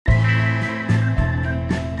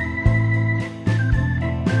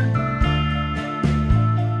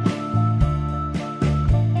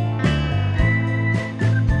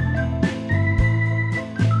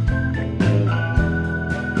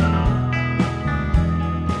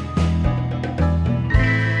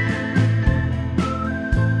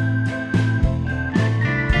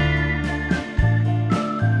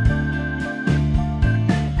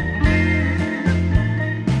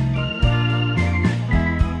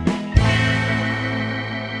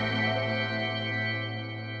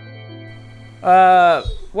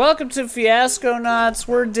Welcome to Fiasconauts.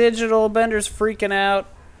 We're digital. Bender's freaking out.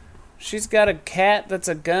 She's got a cat that's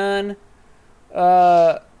a gun.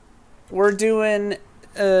 We're doing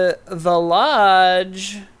The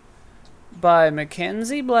Lodge by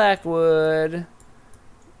Mackenzie Blackwood.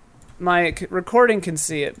 My recording can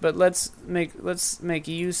see it, but let's make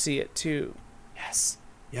you see it too. Yes.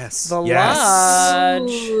 The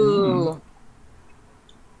Lodge. Ooh.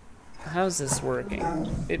 How's this working?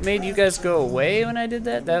 It made you guys go away when I did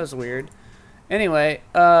that? That was weird. Anyway,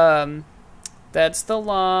 that's The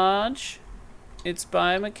Lodge. It's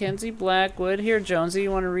by Mackenzie Blackwood. Here, Jonesy, you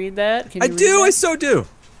want to read that? Can you read that? I so do.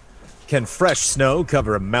 Can fresh snow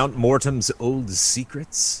cover Mount Mortem's old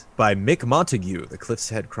secrets? By Mick Montague, The Cliff's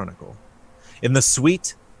Head Chronicle. In the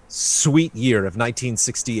sweet year of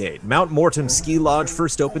 1968, Mount Mortem Ski Lodge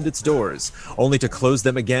first opened its doors, only to close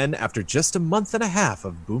them again after just a month and a half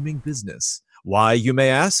of booming business. Why, you may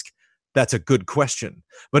ask? That's a good question.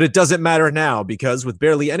 But it doesn't matter now because with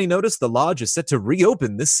barely any notice, the lodge is set to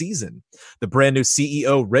reopen this season. The brand new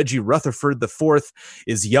CEO, Reggie Rutherford IV,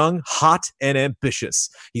 is young, hot, and ambitious.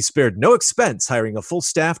 He spared no expense hiring a full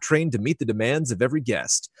staff trained to meet the demands of every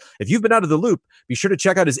guest. If you've been out of the loop, be sure to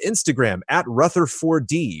check out his Instagram at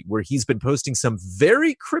Ruther4D, where he's been posting some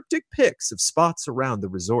very cryptic pics of spots around the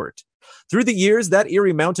resort. Through the years, that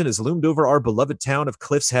eerie mountain has loomed over our beloved town of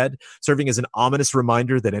Cliff's Head, serving as an ominous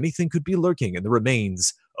reminder that anything could be lurking in the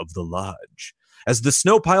remains of the lodge. As the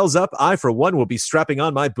snow piles up, I, for one, will be strapping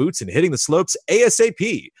on my boots and hitting the slopes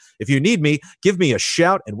ASAP. If you need me, give me a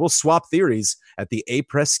shout and we'll swap theories at the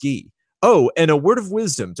A-Press Ski. Oh, and a word of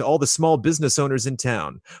wisdom to all the small business owners in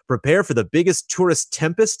town. Prepare for the biggest tourist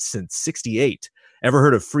tempest since '68. Ever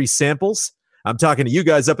heard of free samples? I'm talking to you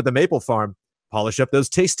guys up at the Maple Farm. Polish up those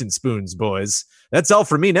tasting spoons, boys. That's all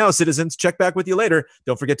for me now, citizens. Check back with you later.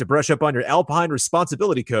 Don't forget to brush up on your Alpine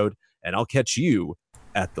Responsibility Code, and I'll catch you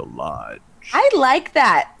at the lodge. I like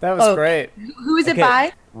that. That was great. Who is it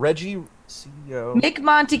by? Reggie, CEO. Mick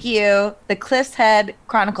Montague, The Cliff's Head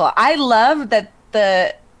Chronicle. I love that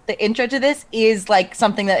the intro to this is like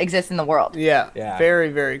something that exists in the world. Yeah. Very,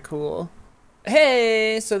 very cool.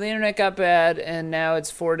 Hey, so the internet got bad, and now it's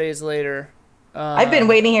 4 days later. I've been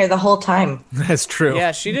waiting here the whole time. That's true.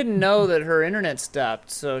 Yeah, she didn't know that her internet stopped,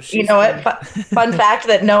 so she. You know what? Fun fact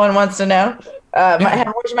that no one wants to know. I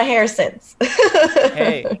haven't washed my hair since.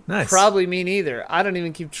 Hey, nice. Probably me neither. I don't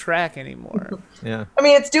even keep track anymore. Yeah. I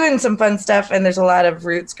mean, it's doing some fun stuff, and there's a lot of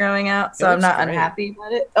roots growing out, so I'm not unhappy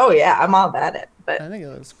about it. Oh yeah, I'm all about it. But I think it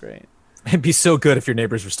looks great. It'd be so good if your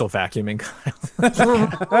neighbors were still vacuuming.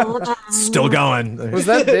 Still going. Was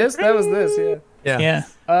that this? That was this, yeah.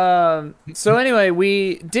 So anyway,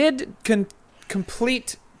 we did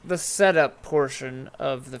complete the setup portion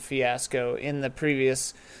of the fiasco in the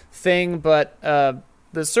previous thing, but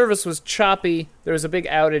the service was choppy. There was a big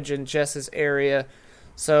outage in Jess's area.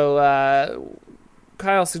 So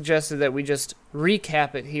Kyle suggested that we just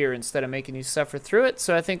recap it here instead of making you suffer through it.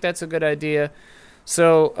 So I think that's a good idea.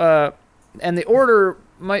 So, and the order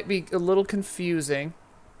might be a little confusing,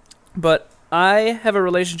 but I have a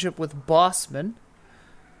relationship with Bossman.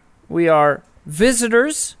 We are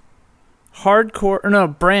visitors,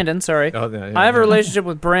 Brandon, sorry. Oh, yeah, I have a relationship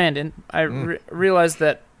with Brandon. I realized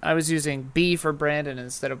that I was using B for Brandon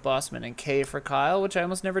instead of Bossman and K for Kyle, which I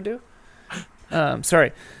almost never do.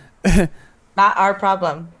 Sorry. not our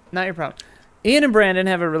problem. Not your problem. Ian and Brandon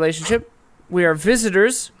have a relationship. We are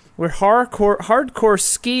visitors. We're hardcore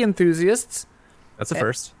ski enthusiasts. That's a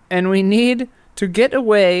first. And we need to get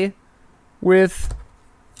away with...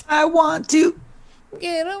 I want to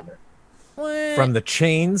get away. From the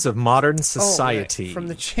chains of modern society. Oh, right. From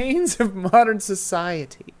the chains of modern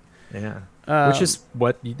society. Yeah. Which is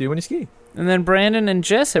what you do when you ski. And then Brandon and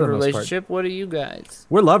Jess have a relationship. What are you guys?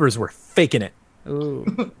 We're lovers. We're faking it.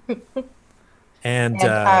 Ooh. And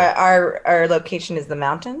our location is the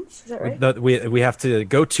mountains. Is that right? We have to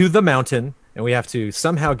go to the mountain, and we have to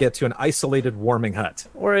somehow get to an isolated warming hut.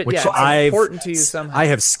 It's important to you somehow. I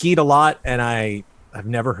have skied a lot, and I've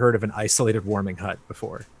never heard of an isolated warming hut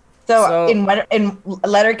before. So in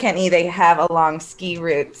Letterkenny, they have along ski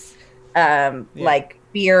routes, like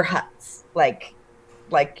beer huts, like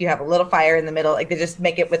you have a little fire in the middle. Like they just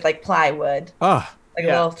make it with like plywood. Oh. Like a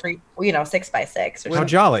little 6x6 or How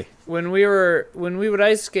jolly. When we would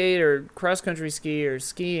ice skate or cross country ski or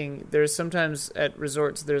skiing, there's sometimes at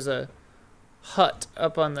resorts there's a hut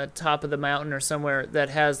up on the top of the mountain or somewhere that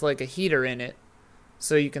has like a heater in it,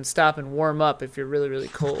 so you can stop and warm up if you're really, really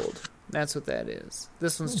cold. That's what that is.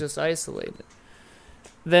 This one's just isolated.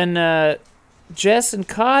 Then Jess and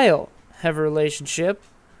Kyle have a relationship.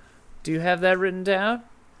 Do you have that written down?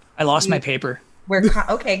 I lost my paper.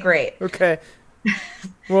 Okay, great. Okay.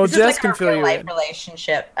 Well, This Jess is can like fill our real you life in.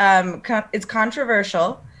 relationship. It's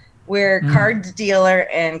controversial. We're card dealer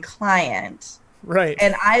and client. Right.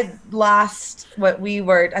 And I lost what we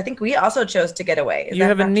were. I think we also chose to get away. You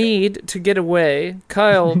have a need to get away.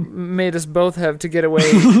 Kyle made us both have to get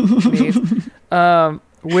away needs.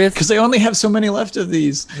 Because they only have so many left of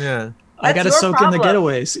these. Yeah. I got to soak in the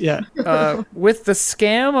getaways. Yeah. With the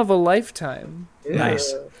scam of a lifetime.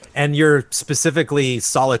 Nice. And you're specifically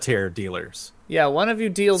solitaire dealers. Yeah, one of you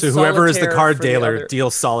deals So whoever is the solitaire card for the dealer other.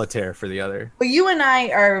 deals solitaire for the other. Well, you and I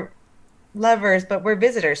are lovers, but we're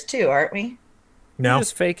visitors too, aren't we? No. You're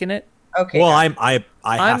just faking it. Okay. Well, yeah.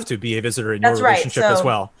 I have to be a visitor in your That's right, relationship as so-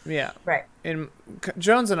 well. Yeah. Right. And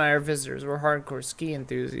Jones and I are visitors. We're hardcore ski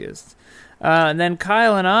enthusiasts. And then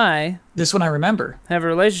Kyle and I This one I remember. have a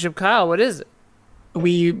relationship. Kyle, what is it?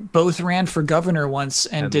 We both ran for governor once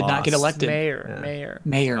and did not get lost. elected. Mayor.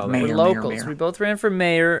 Mayor. We're locals. We both ran for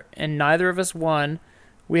mayor, and neither of us won.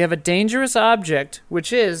 We have a dangerous object,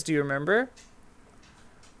 which is, do you remember?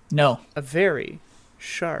 No. A very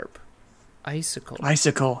sharp icicle.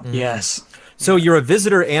 Icicle. Yes. So you're a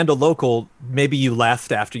visitor and a local. Maybe you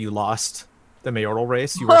left after you lost the mayoral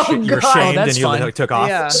race. You were, you were God. shamed Oh, and that's you fun. took off.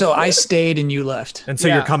 Yeah. So I stayed and you left. And so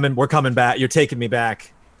Yeah. we're coming back. You're taking me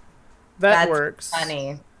back. That That's works.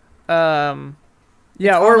 funny. Yeah,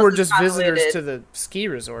 It's or we're almost just as visitors convoluted. to the ski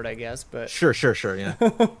resort, I guess. But Sure, yeah.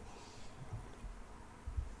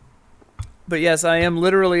 But yes, I am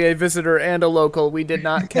literally a visitor and a local. We did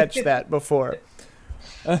not catch that before.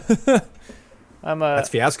 That's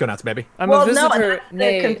Fiasconauts, baby. I'm Well, a visitor. no, and that's the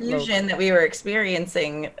nay, confusion that we were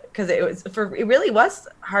experiencing because it really was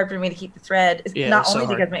hard for me to keep the thread. Yeah, Not it's so only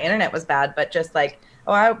hard. because my internet was bad, but just like,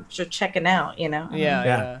 oh, I was just checking out, you know? local.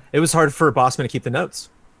 Yeah. It was hard for Bossman to keep the notes.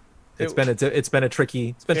 It's It- been a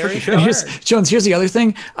tricky Very show. hard. Jones, here's the other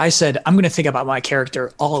thing. I said, I'm going to think about my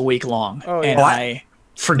character all week long. Oh, And yeah. I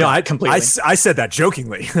forgot completely. I said that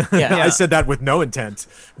jokingly. Yeah. I said that with no intent.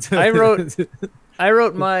 I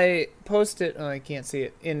wrote my post-it. Oh, I can't see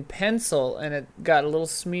it in pencil, and it got a little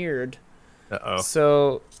smeared. Uh-oh.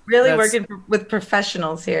 So Really that's- working with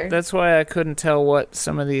professionals here. That's why I couldn't tell what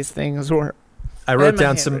some of these things were. I wrote And my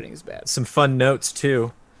down handwriting's bad. some fun notes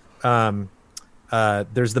too.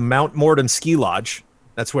 There's the Mount Morden Ski Lodge.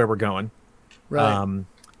 That's where we're going. Right.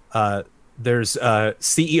 There's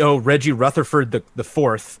CEO Reggie Rutherford the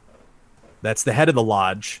fourth. That's the head of the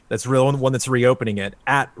lodge. That's the one that's reopening it.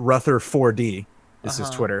 At Ruther4D is his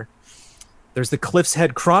Twitter. There's the Cliff's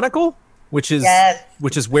Head Chronicle, which is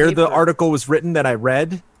where the Paper. article was written that I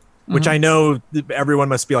read. Which I know everyone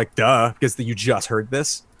must be like, duh, because you just heard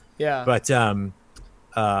this. Yeah. But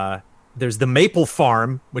there's the Maple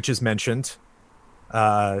Farm, which is mentioned.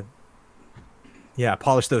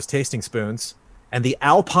 Polish those tasting spoons. And the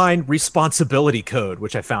Alpine Responsibility Code,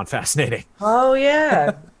 which I found fascinating. Oh,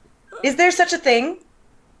 yeah. Is there such a thing?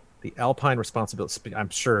 The Alpine Responsibility, I'm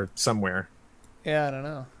sure somewhere. Yeah, I don't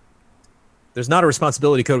know. There's not a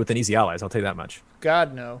responsibility code within Easy Allies, I'll tell you that much.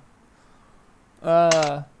 God, no.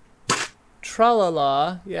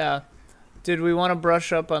 Tralala, yeah. Did we want to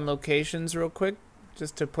brush up on locations real quick?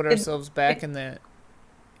 Just to put ourselves back in the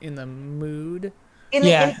mood? In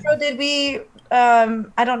the intro, did we,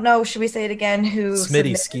 I don't know, should we say it again? Who Smitty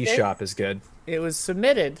submitted Ski this? Shop is good. It was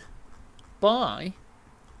submitted by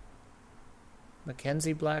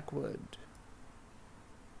Mackenzie Blackwood.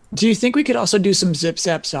 Do you think we could also do some zip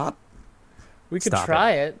zap zop? We could Stop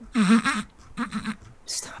try it.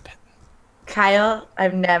 Stop it. Kyle,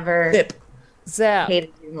 I've never Zip. Zap.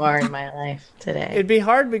 hated you more in my life today. It'd be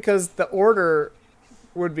hard because the order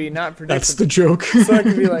would be not predictable. That's the joke. So I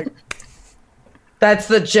could be like, That's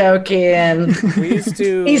the joke, Ian. we used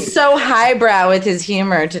to He's so highbrow with his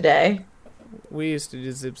humor today. do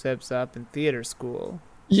zip zap zap in theater school.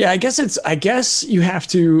 Yeah, I guess you have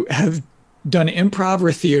to have done improv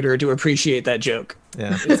or theater to appreciate that joke.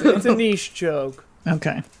 Yeah. It's a niche joke.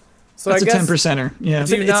 Okay. So That's I a guess 10%er. Yeah.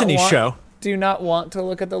 Do you It's a not niche want- show. Do you not want to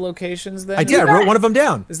look at the locations then? I did. I wrote one of them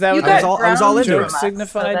down. Is that You what I was got all- I was all ground into it. from us,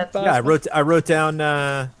 signified that's- by- Yeah, I wrote down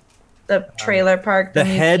The trailer park. the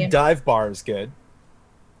museum. Head Dive Bar is good.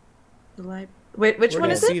 Wait, which Where one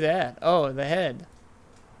do I is see it? that? Oh, the head.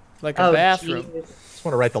 Like a Oh, bathroom. geez. Just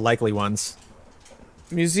want to write the likely ones.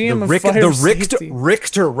 Museum of Fire Safety.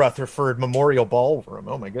 Richter Rutherford Memorial Ballroom.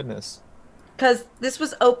 Oh my goodness. Because this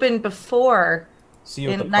was opened before See you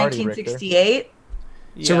in at the party, Richter. 1968.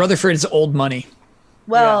 So Yeah. Rutherford is old money.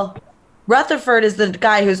 Well, Rutherford is the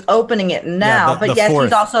guy who's opening it now, the but yes, fourth.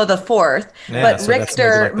 he's also the fourth. Yeah, but so that's maybe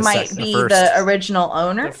Richter like the might second- be the the first. original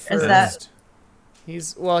owner. The Is that? first.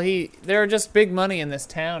 They're just big money in this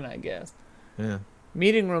town, I guess. Yeah.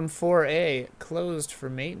 Meeting room 4A closed for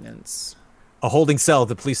maintenance. A holding cell at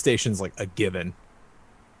the police station's like a given.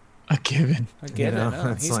 A given.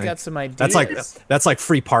 Again, he's got some ideas. That's like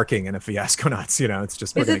free parking in a Fiasconauts. It's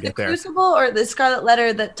just we're Is gonna it get the there. Crucible or the Scarlet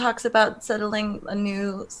Letter that talks about settling a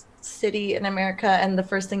new city in America, and the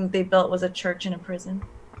first thing they built was a church and a prison?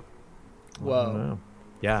 Whoa.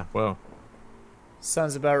 Yeah. Whoa.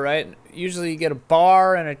 Sounds about right. Usually you get a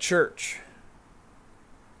bar and a church.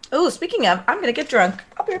 Oh, speaking of, I'm gonna get drunk.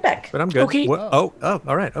 I'll be right back. But I'm good. Okay. Oh,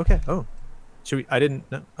 all right. Okay. Oh, should we? I didn't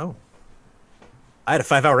know. Oh, I had a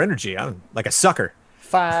 5-hour energy. I'm like a sucker.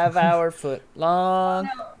 5-hour foot long.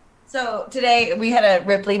 So today we had a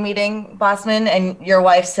Ripley meeting, Bossman, and your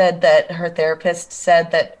wife said that her therapist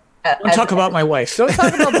said that. Don't talk about my wife. Don't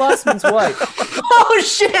talk about Bossman's wife. Oh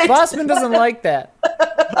shit! Bossman doesn't like that.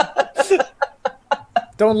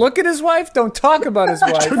 Don't look at his wife. Don't talk about his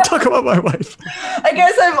wife. Don't talk about my wife. I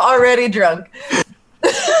guess I'm already drunk.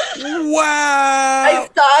 Wow. I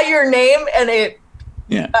saw your name and it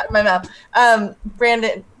got in my mouth.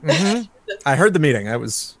 Brandon. Mm-hmm. I heard the meeting. I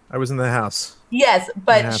was in the house. Yes,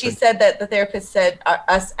 but she said that the therapist said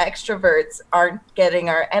us extroverts aren't getting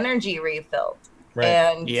our energy refilled. Right.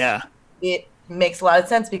 And it makes a lot of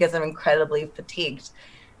sense because I'm incredibly fatigued.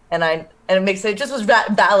 And it just was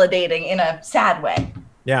validating in a sad way.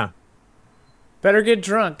 Yeah. Better get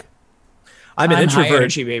drunk. I'm an introvert. High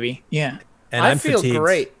energy, baby. Yeah. And I I'm feel fatigued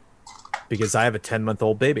great. because I have a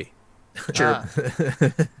 10-month-old baby. Sure.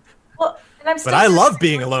 Well, and I'm still But I love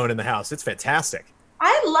being alone in the house. It's fantastic.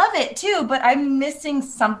 I love it too, but I'm missing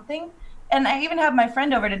something. And I even have my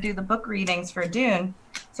friend over to do the book readings for Dune.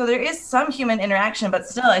 So there is some human interaction, but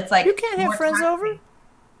still it's like You can't have friends taxing. over?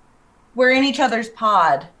 We're in each other's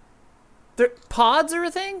pod. Pods are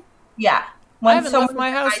a thing? Yeah. I haven't left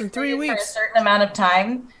my house in 3 For a weeks. certain amount of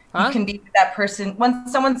time, Huh? you can be with that person.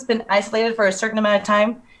 Once someone's been isolated for a certain amount of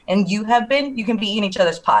time, and you have been, you can be in each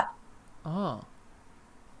other's pod. Oh.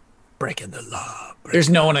 Breaking the law. There's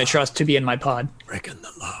no one I trust to be in my pod. Breaking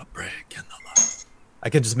the law. Breaking the law. I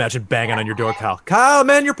can just imagine banging on your door, Kyle. Kyle,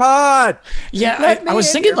 man, your pod. Yeah, I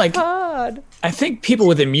was thinking like, pod. I think people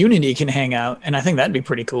with immunity can hang out, and I think that'd be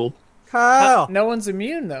pretty cool. Kyle. No one's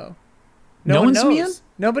immune though. No one one's knows. immune?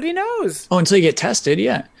 Nobody knows. Oh, until you get tested,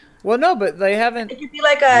 yeah. Well, no, but they haven't It could be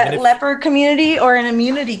like a leper community or an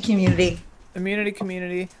immunity community. immunity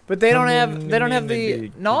community, but they don't have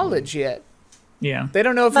the knowledge yet. Yeah. They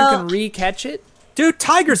don't know if you can re-catch it. Dude,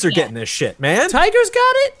 tigers are getting this shit, man. Tigers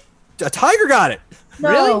got it? A tiger got it.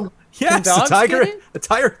 Really? Yes, dogs a tiger. get it? A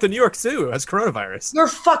tiger at the New York Zoo has coronavirus. You're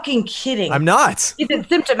fucking kidding. I'm not. Is it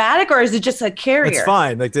symptomatic or is it just a carrier? It's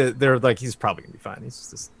fine. Like they're like he's probably gonna be fine. He's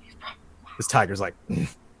just this tiger's like.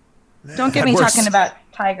 Don't get me worse. talking about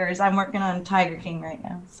tigers. I'm working on Tiger King right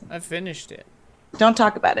now. So I finished it. don't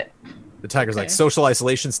talk about it. The tiger's like Okay. social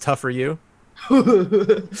isolation's tough for you.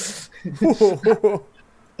 You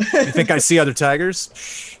think I see other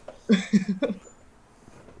tigers?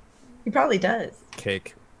 He probably does.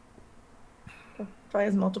 Cake. Probably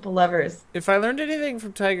has multiple lovers. If I learned anything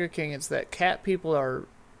from Tiger King, it's that cat people are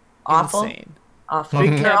Awful. insane. Awful.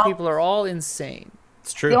 Big They're cat all- people are all insane.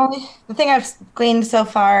 It's true. the thing I've gleaned so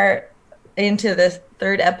far into this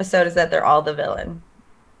third episode is that they're all the villain.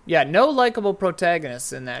 Yeah, no likable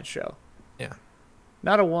protagonists in that show. Yeah.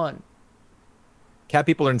 Not a one. Cat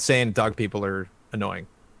people are insane. Dog people are annoying.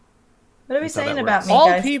 What are we That's how saying that about works. me, All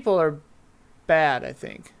guys? people are bad, I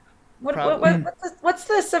think. What's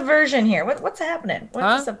the subversion here? What's happening?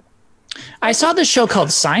 What's Huh? I saw this show called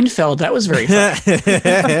Seinfeld. That was very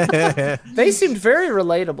fun. They seemed very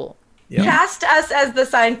relatable. Yep. Cast us as the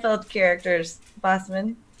Seinfeld characters,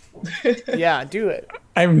 Bossman. Yeah, do it.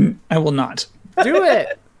 I will not. Do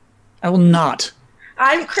it. I will not.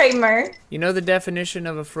 I'm Kramer. You know the definition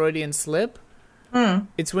of a Freudian slip?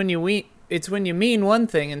 It's when you mean one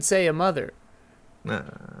thing and say a mother.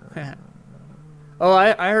 Oh,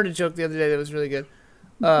 I heard a joke the other day that was really good.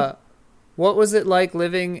 What was it like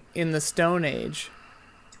living in the Stone Age?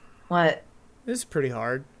 What? This is pretty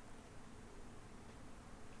hard.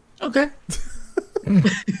 Okay.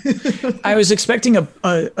 I was expecting a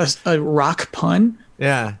rock pun,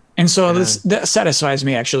 Yeah. and so that satisfies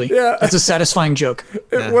me, actually. Yeah. That's a satisfying joke.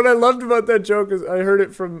 Yeah. What I loved about that joke is I heard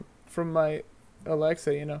it from my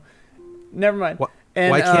Alexa, you know. Never mind.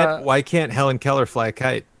 And, Why can't Helen Keller fly a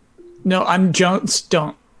kite? No, I'm Jones.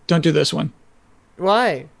 Don't do this one.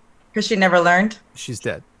 why? Because she never learned. She's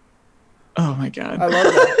dead. Oh my I god. love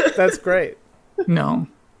that. That's great. No.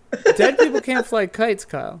 Dead people can't fly kites,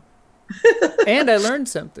 Kyle. And I learned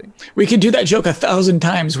something. We could do that joke 1,000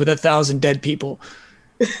 times with 1,000 dead people.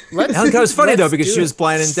 It was funny though because she was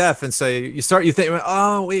blind and deaf, and so you think,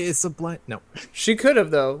 oh wait, it's a blind. No, she could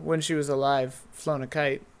have though when she was alive flown a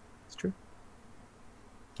kite. It's true.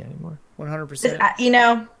 Can't anymore. 100%. You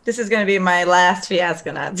know, this is going to be my last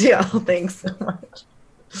Fiasconauts, y'all. Thanks so much.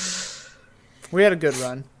 We had a good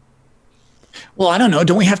run. Well, I don't know.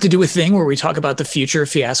 Don't we have to do a thing where we talk about the future of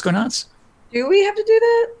Fiasconauts? Do we have to do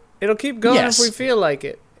that? It'll keep going if we feel like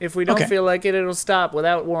it. If we don't feel like it, it'll stop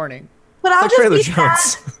without warning. But I'll just be sad.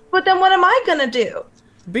 But then what am I going to do?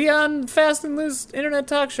 Be on Fast and Loose Internet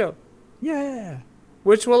Talk Show. Yeah.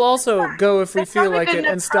 Which will also go if we feel like it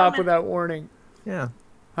and stop without warning. Yeah.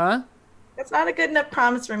 Huh? That's not a good enough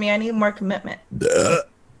promise for me. I need more commitment.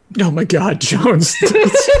 Oh my God, Jones.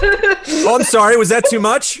 Oh, I'm sorry. Was that too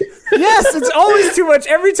much? Yes, it's always too much.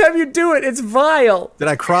 Every time you do it, it's vile. Did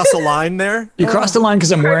I cross a line there? You crossed the line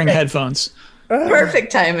because I'm wearing headphones.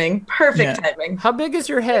 Perfect timing. Perfect timing. How big is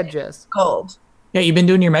your head, Jess? Gold. Yeah, you've been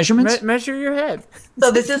doing your measurements? Measure your head. So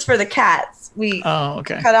this is for the cats. We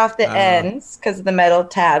cut off the ends because of the metal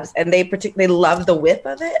tabs, and they love the width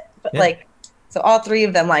of it. But so all three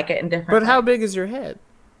of them like it in different But how big is your head?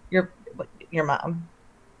 Your mom.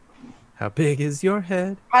 How big is your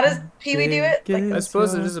head? How does Pee-wee do it? I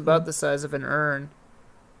suppose it is about the size of an urn.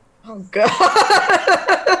 Oh, God.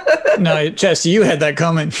 No, Jess, you had that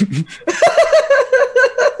coming.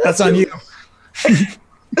 That's on you.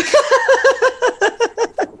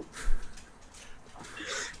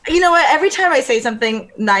 You know what? Every time I say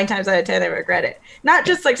something, 9 times out of 10, I regret it. Not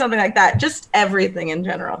just like something like that, just everything in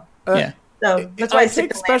general. Yeah. So that's why I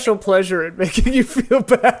take special pleasure in making you feel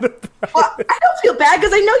bad about it. Well, I don't feel bad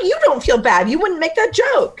because I know you don't feel bad. You wouldn't make that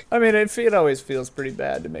joke. I mean, it always feels pretty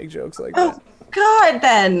bad to make jokes like that. Oh, God,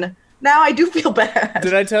 then. Now I do feel bad.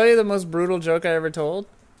 Did I tell you the most brutal joke I ever told?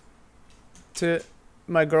 To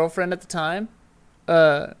my girlfriend at the time?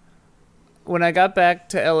 When I got back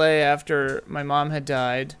to LA after my mom had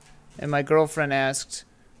died, and my girlfriend asked,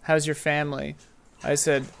 "How's your family?" I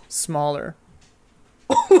said, "Smaller."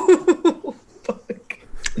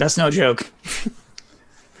 That's no joke.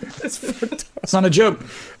 That's not a joke.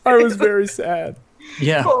 I was very sad.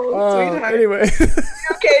 Yeah. Oh, sweetheart. Anyway.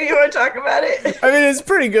 Okay, do you want to talk about it? I mean, it's a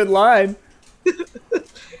pretty good line.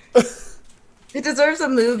 It deserves a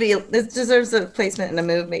movie. It deserves a placement in a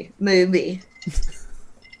movie.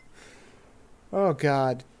 Oh,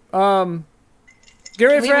 God. Get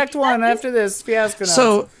ready for Act 1 after this, Fiasconauts.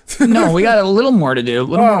 So, no, we got a little more to do. A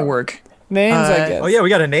little more work. Names, I guess. Oh, yeah, we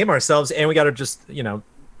got to name ourselves, and we got to just,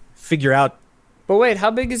 figure out. But wait,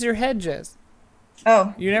 how big is your head, Jess?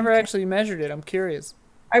 Oh. You never actually measured it. I'm curious.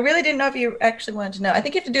 I really didn't know if you actually wanted to know. I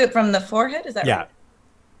think you have to do it from the forehead. Is that right?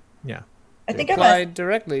 Yeah. I think applied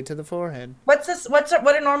directly to the forehead. What's this? What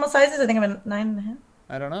are normal sizes? I think I'm a 9.5.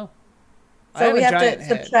 I don't know. So we have to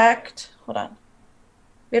subtract. Hold on.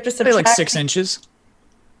 We have to subtract. Like 6 inches.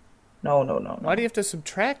 No. Why do you have to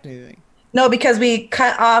subtract anything? No, because we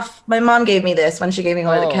cut off. My mom gave me this when she gave me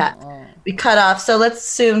away the cat. We cut off. So let's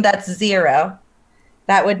assume that's 0.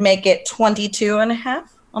 That would make it 22.5,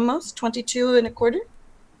 almost 22.25. Is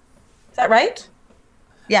that right?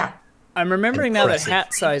 Yeah. I'm remembering now that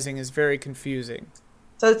hat sizing is very confusing.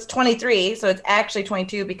 So it's 23. So it's actually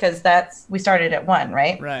 22 because we started at 1,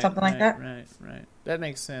 right? Right. Something like that. Right. That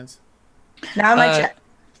makes sense. Now my check.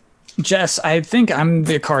 Jess, I think I'm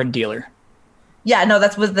the card dealer. Yeah, no,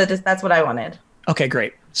 that's what I wanted. Okay,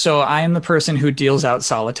 great. So I am the person who deals out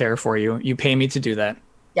solitaire for you. You pay me to do that.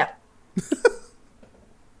 Yeah.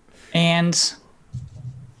 And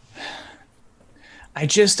I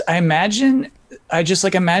imagine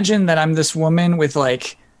that I'm this woman with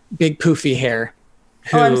like big poofy hair.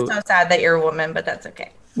 I'm so sad that you're a woman, but that's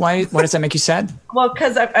okay. Why does that make you sad? Well,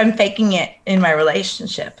 because I'm faking it in my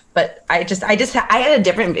relationship, but I had a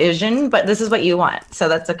different vision, but this is what you want, so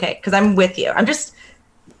that's okay. Because I'm with you.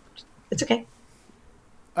 It's okay.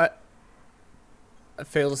 I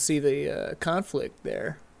fail to see the conflict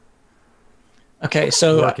there. Okay,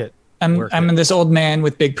 so I'm this old man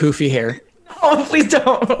with big poofy hair. Oh, please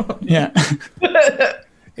don't. Yeah.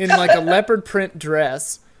 In like a leopard print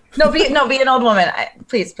dress. No, be an old woman.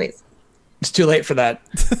 Please. It's too late for that.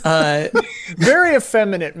 Very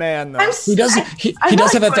effeminate man, though. He does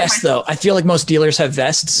have a vest, though. I feel like most dealers have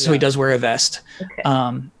vests, so he does wear a vest. Okay.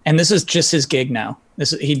 And this is just his gig now.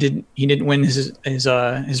 He didn't win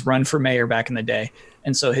his run for mayor back in the day,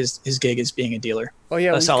 and so his gig is being a dealer. Oh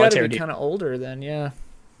yeah, we've got to be kind of older then, yeah.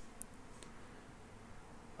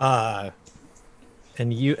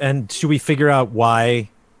 And should we figure out what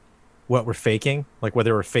we're faking? Like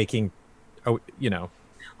whether we're faking, Well,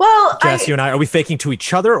 Jess, you and I, are we faking to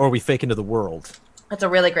each other or are we faking to the world? That's a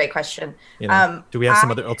really great question. Do we have some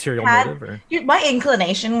other ulterior motive? Or? My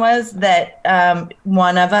inclination was that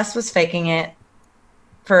one of us was faking it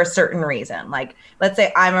for a certain reason. Like, let's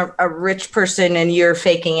say I'm a rich person and you're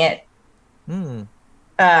faking it.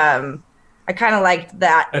 I kind of liked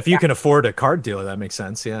that. If you can afford a card dealer, that makes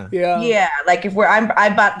sense. Yeah. Yeah. Like if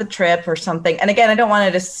I bought the trip or something. And again, I don't want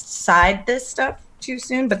to decide this stuff too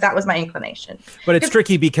soon, but that was my inclination. But it's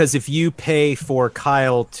tricky because if you pay for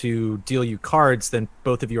Kyle to deal you cards, then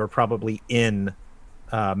both of you are probably in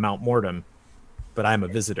Mount Mortem, but I'm a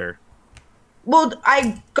visitor. Well,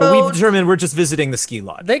 But we've determined we're just visiting the ski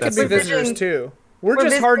lodge. They could be visitors too. We're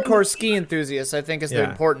just hardcore ski enthusiasts, I think, is the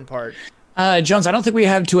important part. Jones, I don't think we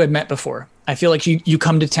have to have met before. I feel like you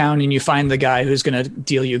come to town and you find the guy who's going to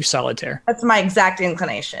deal you solitaire. That's my exact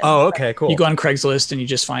inclination. Oh, okay, cool. You go on Craigslist and you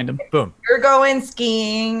just find him. Boom. You're going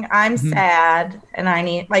skiing. I'm sad, and I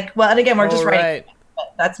need and again, we're just writing.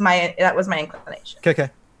 That was my inclination. Okay.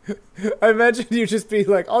 I imagine you just be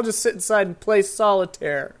like, I'll just sit inside and play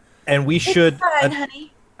solitaire. And we should. Fine,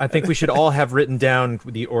 honey. I think we should all have written down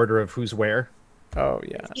the order of who's where. Oh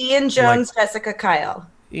yeah. Ian Jones, Jessica, Kyle.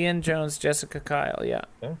 Ian Jones, Jessica, Kyle, yeah.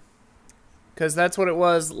 Because that's what it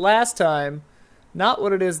was last time, not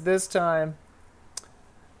what it is this time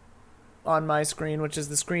on my screen, which is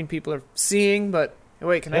the screen people are seeing, but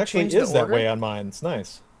wait, can I change the order? It actually is that way on mine. It's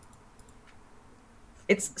nice.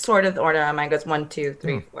 It's sort of the order on mine goes 1, 2,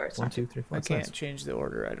 3, 4. 1, 2, 3, 4. I can't change the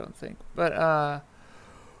order, I don't think. But,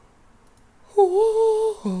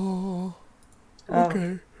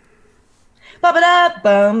 okay.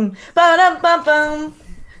 Ba-ba-da-bum, ba-da-bum-bum,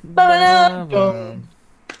 ba-da-bum.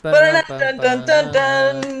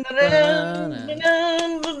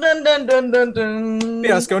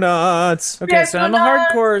 Fiasconauts. Okay, so I'm a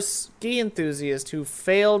hardcore ski enthusiast who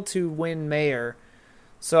failed to win mayor.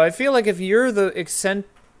 So I feel like if you're the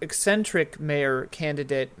eccentric mayor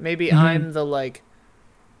candidate, maybe I'm the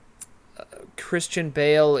Christian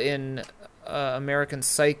Bale in American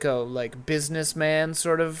Psycho, like businessman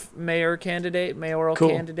sort of mayoral candidate.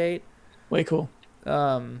 Way cool.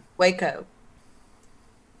 Waco.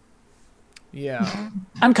 Yeah.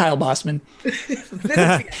 I'm Kyle Bossman.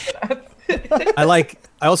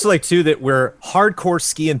 I also like too that we're hardcore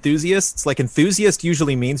ski enthusiasts. Like enthusiast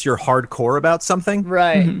usually means you're hardcore about something.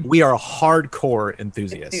 Right. We are hardcore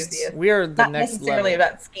enthusiasts. We are the Not next necessarily level.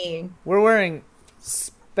 about skiing. We're wearing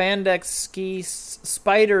spandex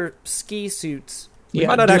spider ski suits. We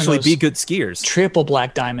might not actually be good skiers. Triple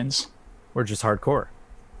black diamonds. We're just hardcore.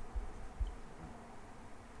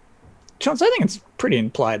 Jones, I think it's pretty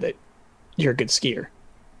implied that you're a good skier.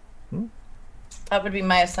 That would be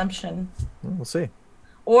my assumption. We'll see.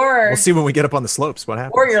 Or we'll see when we get up on the slopes what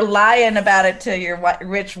happens. Or you're lying about it to your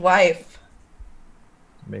rich wife.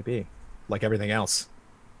 Maybe. Like everything else.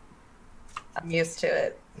 I'm used to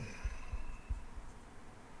it.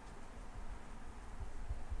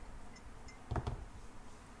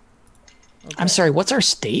 Okay. I'm sorry, what's our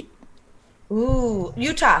state? Ooh,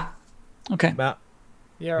 Utah. Okay. Mount.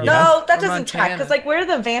 Yeah. No, that doesn't track because we're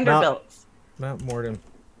the Vanderbilts. Mount Morton.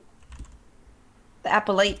 The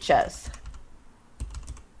Appalachians.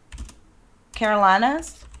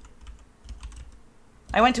 Carolinas.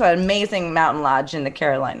 I went to an amazing mountain lodge in the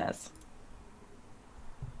Carolinas.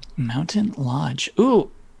 Mountain Lodge.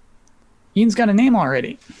 Ooh. Ian's got a name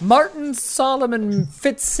already. Martin Solomon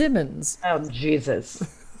Fitzsimmons. Oh, Jesus.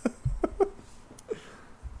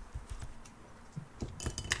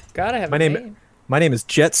 Gotta have a name. My name is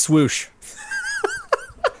Jet Swoosh.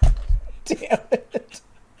 Damn it.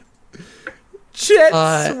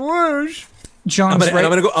 Jet Swoosh. John, I'm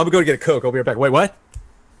gonna go get a Coke. I'll be right back. Wait, what?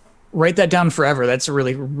 Write that down forever. That's a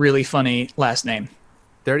really, really funny last name.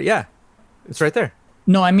 There, yeah. It's right there.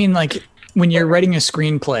 No, I mean like when you're writing a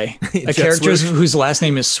screenplay, a character whose last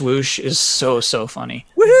name is Swoosh is so funny.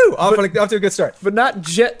 Woohoo! Off to a good start. But not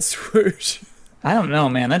Jet Swoosh. I don't know,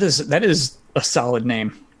 man. That is a solid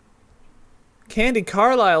name. Candy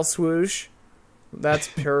Carlisle Swoosh. That's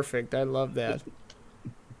perfect. I love that.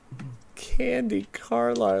 Candy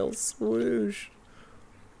Carlisle Swoosh.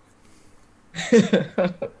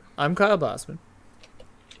 I'm Kyle Bossman.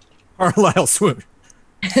 Carlisle Swoosh.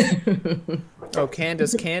 Oh,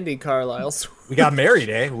 Candace Candy Carlisle Swoosh. We got married,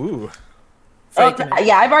 eh? Ooh.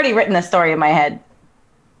 Yeah, I've already written a story in my head.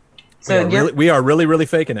 So we are really, really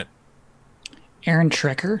faking it. Aaron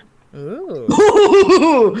Trecker. Ooh.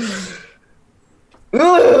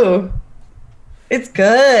 Ooh. It's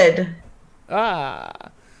good. Ah.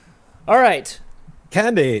 All right.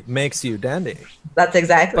 Candy makes you dandy. That's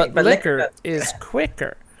exactly. But liquor is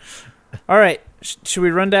quicker. All right. Should we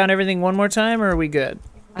run down everything one more time, or are we good?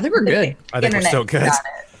 I think we're good. I think we're still good.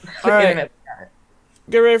 All right.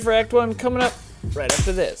 Get ready for Act 1 coming up right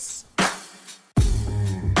after this.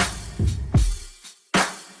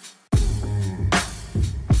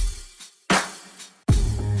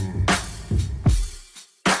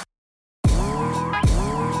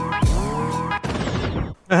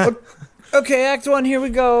 Okay, Act 1, here we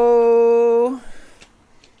go.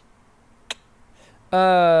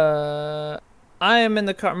 I am in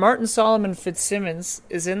the car. Martin Solomon Fitzsimmons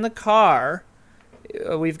is in the car.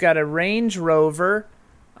 We've got a Range Rover.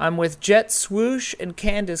 I'm with Jet Swoosh and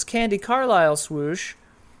Candace Candy Carlisle Swoosh.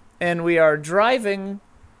 And we are driving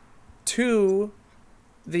to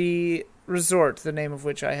the resort, the name of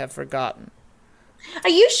which I have forgotten. Are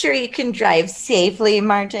you sure you can drive safely,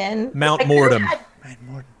 Martin? Mount Mortem.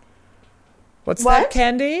 What's that,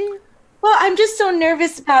 Candy? Well, I'm just so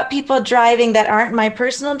nervous about people driving that aren't my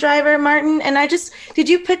personal driver, Martin. And did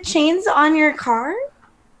you put chains on your car?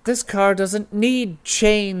 This car doesn't need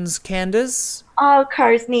chains, Candace. All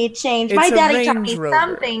cars need chains. My daddy taught me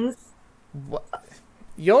some things. What?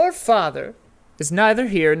 Your father is neither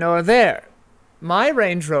here nor there. My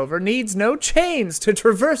Range Rover needs no chains to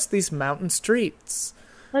traverse these mountain streets.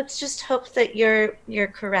 Let's just hope that you're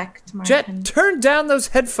correct, Martin. Jet, turn down those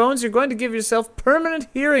headphones. You're going to give yourself permanent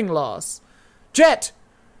hearing loss. Jet!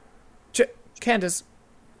 Candace,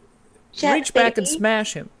 reach back and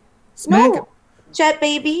smash him. Smack him. Jet,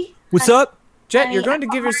 baby. What's up? Jet, you're going to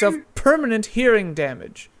give yourself permanent hearing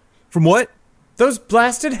damage. From what? Those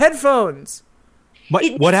blasted headphones.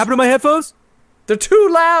 What happened to my headphones? They're too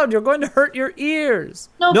loud. You're going to hurt your ears.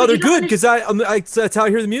 No, they're good because that's how I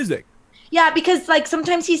hear the music. Yeah, because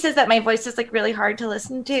sometimes he says that my voice is really hard to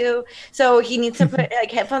listen to, so he needs to put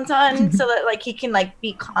headphones on so that he can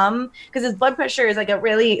be calm, because his blood pressure is a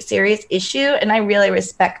really serious issue, and I really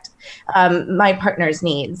respect my partner's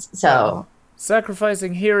needs. So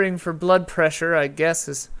sacrificing hearing for blood pressure, I guess,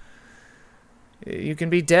 is you can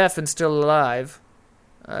be deaf and still alive.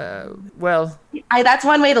 That's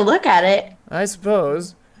one way to look at it, I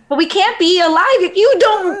suppose. But we can't be alive if you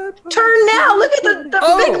don't turn now. Look at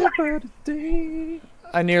the big...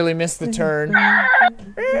 I nearly missed the turn.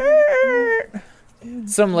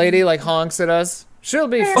 Some lady honks at us. She'll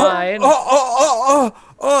be fine.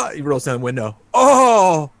 He rolls down the window.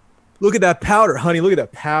 Oh, look at that powder, honey. Look at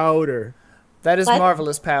that powder. That is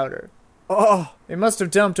marvelous powder. Oh. It must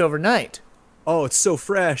have dumped overnight. Oh, it's so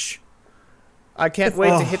fresh. I can't wait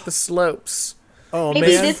to hit the slopes. Oh,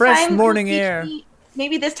 man. Fresh morning air.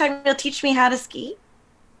 Maybe this time you'll teach me how to ski.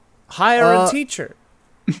 Hire a teacher.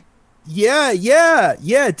 Yeah.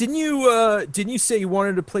 Didn't you say you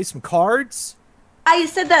wanted to play some cards? I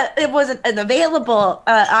said that it wasn't an available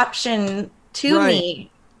option to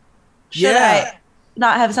me. Should I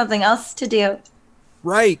not have something else to do?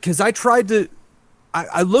 Right, because I tried to.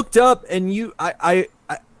 I looked up and you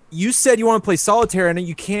said you want to play solitaire and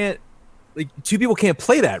you can't. Two people can't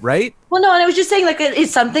play that, right? Well, no, and I was just saying,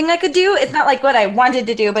 it's something I could do. It's not what I wanted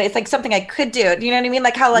to do, but it's something I could do. Do you know what I mean?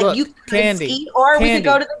 How Look, you could Candy, ski, or we could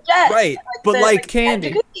go to the jet. Right, but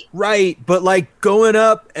Candy. Right, but going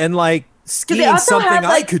up and skiing something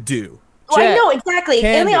I could do. Well, I know, exactly.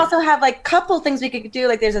 Candy. And they also have couple things we could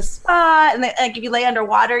do. There's a spa, and if you lay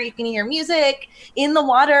underwater, you can hear music in the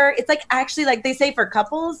water. It's actually they say for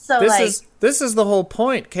couples. So this is the whole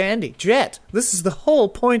point, Candy. Jet. This is the whole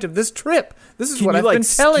point of this trip. This is what I've been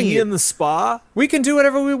telling you. In the spa? We can do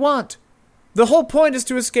whatever we want. The whole point is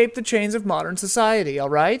to escape the chains of modern society, all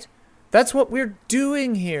right? That's what we're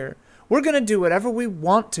doing here. We're going to do whatever we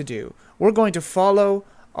want to do. We're going to follow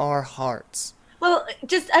our hearts. Well,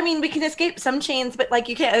 we can escape some chains, but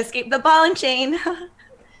you can't escape the ball and chain.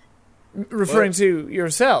 Referring to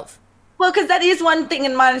yourself. Well, because that is one thing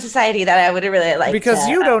in modern society that I would really like. Because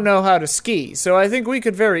you don't know how to ski, so I think we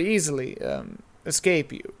could very easily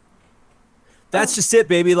escape you. That's just it,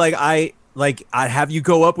 baby. I have you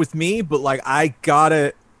go up with me, but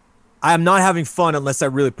I'm not having fun unless I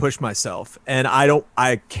really push myself. And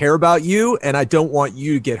I care about you and I don't want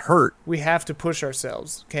you to get hurt. We have to push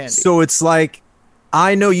ourselves, Candy. So it's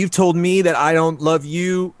I know you've told me that I don't love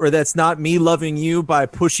you, or that's not me loving you by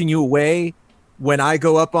pushing you away when I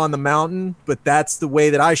go up on the mountain, but that's the way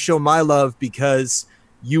that I show my love, because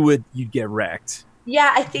you'd get wrecked.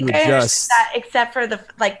 Yeah, I think I understand that, except for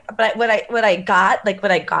but what I got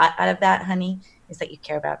out of that, honey, is that you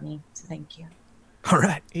care about me. So thank you. All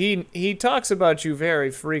right. He talks about you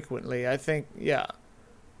very frequently. I think, yeah.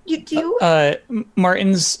 You do?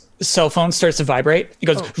 Martin's cell phone starts to vibrate. He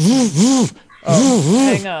goes,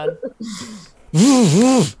 hang on.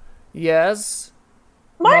 Yes?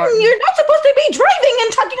 Martin, you're not supposed to be driving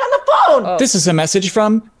and talking on the phone. This is a message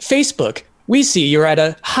from Facebook. We see you're at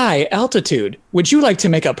a high altitude. Would you like to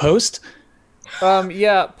make a post?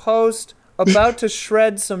 Yeah, post about to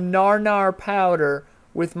shred some nar powder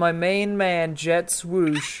with my main man Jet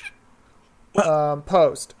Swoosh.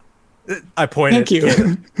 Post. I pointed. Thank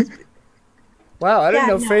you. Wow, I didn't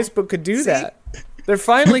know Facebook could do that. They're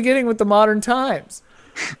finally getting with the modern times.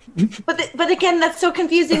 But again, that's so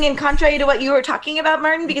confusing and contrary to what you were talking about,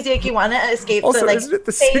 Martin, because like you want to escape Also, the like isn't it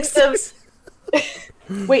the things 60s?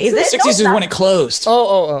 of. Wait, is it? 60s is when it closed.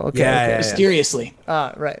 Oh, okay. Yeah, okay. yeah. Mysteriously.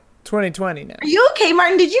 Right. 2020 now. Are you okay,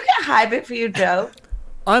 Martin? Did you get high bit for you, Joe?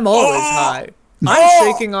 I'm always high. I'm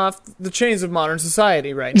shaking off the chains of modern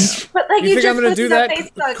society right now. But like You think just I'm going to do posted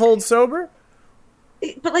on that Facebook. cold sober?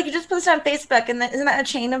 But like you just posted on Facebook, and isn't that a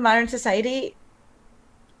chain of modern society?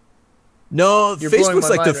 No, You're blowing Facebook's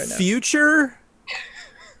my like the mind right now. future.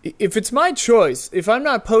 If it's my choice, if I'm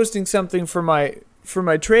not posting something for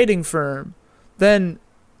my trading firm, then.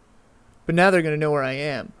 But now they're gonna know where I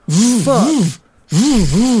am. Fuck.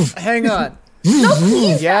 Hang on. No,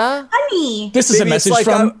 please, Yeah. honey. This is a Maybe it's message like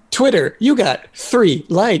from Twitter. You got 3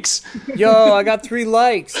 likes. Yo, I got 3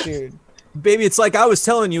 likes, dude. Baby, it's like I was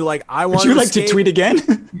telling you, like I want Would you to like escape, to tweet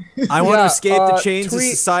again? I want to Yeah, escape the chains of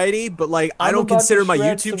tweet, society, but like I I'm don't about to consider my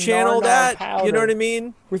shred YouTube some channel nar that. powder. You know what I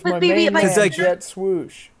mean? With But my baby, main like- man, like- Jet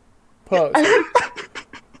Swoosh. Post.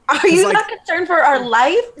 Are you like- not concerned for our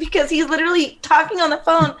life? Because he's literally talking on the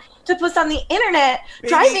phone to post on the internet,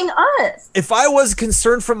 driving us. If I was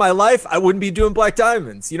concerned for my life, I wouldn't be doing Black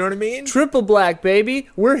Diamonds. You know what I mean? Triple black, baby.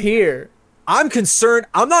 We're here. I'm concerned.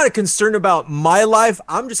 I'm not concerned about my life.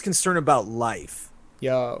 I'm just concerned about life.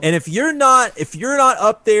 Yo. And if you're not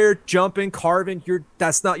up there jumping, carving, you're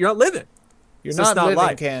not living. You're So it's not living,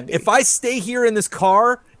 life. Candy. If I stay here in this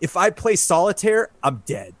car, if I play solitaire, I'm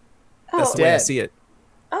dead. That's Oh, the way I Dead. see it.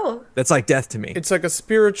 oh, That's like death to me. It's like a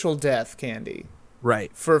spiritual death, Candy.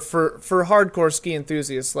 Right. For hardcore ski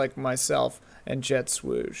enthusiasts like myself and Jet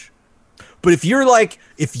Swoosh. But if you're like,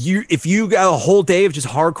 if you got a whole day of just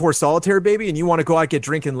hardcore solitaire, baby, and you want to go out and get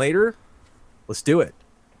drinking later, let's do it.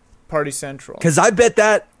 Party Central. Because I bet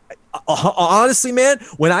that, honestly, man,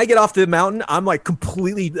 when I get off the mountain, I'm like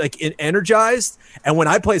completely like energized, and when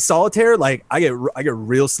I play solitaire, like I get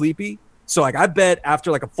real sleepy. So like I bet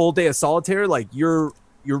after like a full day of solitaire, like you're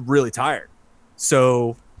really tired.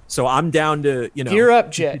 So I'm down to Gear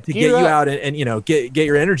up, Jet. to Gear get you up. out and get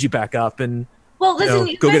your energy back up and well, listen.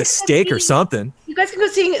 you go guys get a can steak or see- something. You guys can go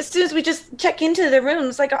see as soon as we just check into the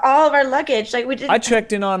rooms, like all of our luggage. Like we did. I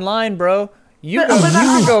checked in online, bro. You But-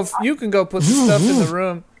 can go put the stuff in the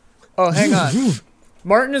room. Oh, hang on.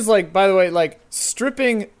 Martin is like, by the way, like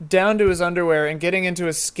stripping down to his underwear and getting into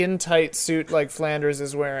a skin tight suit like Flanders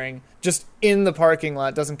is wearing, just in the parking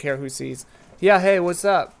lot. Doesn't care who sees. Yeah, hey, what's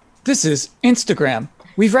up? This is Instagram.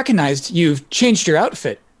 We've recognized you've changed your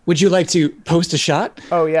outfit. Would you like to post a shot?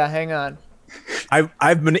 Oh yeah, hang on.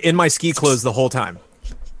 I've been in my ski clothes the whole time.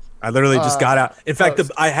 I literally just got out. In fact,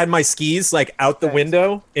 I had my skis like out the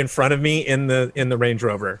window in front of me in the Range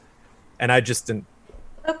Rover, and I just didn't.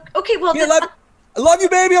 Okay, well, Yeah, then, I love you,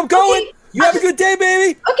 baby. I'm going. Okay, You have a good day,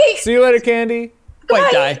 baby. okay, See you later, Candy. White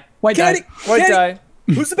Goodbye. die. White die. Candy, White Candy.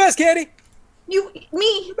 die. Who's the best, Candy?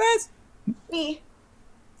 me, Best. me.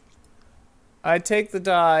 I take the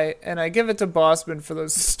die and I give it to Bossman for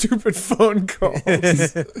those stupid phone calls.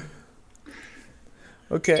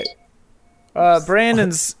 Okay.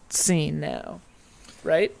 Brandon's scene now.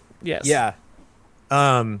 Right? Yes. Yeah.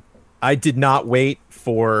 I did not wait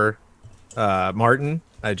for Martin.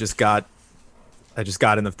 I just got in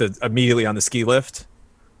the immediately on the ski lift.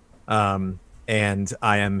 And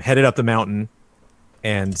I am headed up the mountain,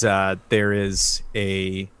 and there is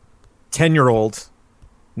a 10-year-old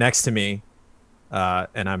next to me,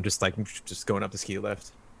 and I'm just going up the ski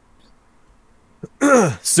lift.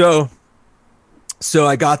 So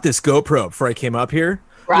I got this GoPro before I came up here.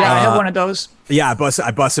 Right. Yeah, I have one of those. Yeah,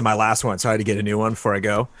 I busted my last one, so I had to get a new one before I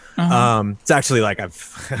go. It's actually like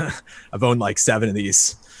I've owned like 7 of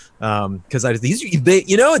these. Because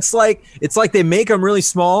it's like they make them really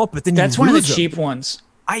small, but then That's you one of the lose them. cheap ones.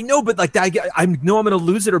 I know, but like I know I'm gonna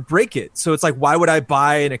lose it or break it. So it's like, why would I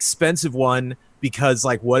buy an expensive one? Because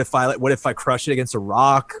like, what if I crush it against a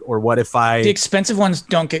rock, or what if The expensive ones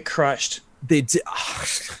don't get crushed.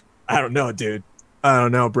 I don't know, dude. I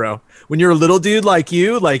don't know, bro. When you're a little dude like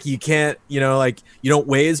you can't, like you don't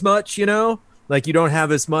weigh as much, like you don't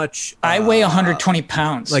have as much. I weigh 120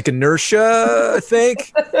 pounds. Like inertia, I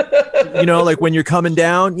think. Like when you're coming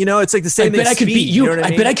down, it's like the same I thing. bet I could beat you.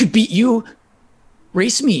 I bet I could beat you.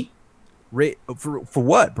 Race me. For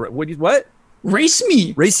what, bro? What? Race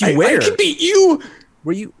me. Race you I where? could beat you.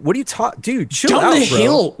 What are you talking, dude? Chill Down out, the bro.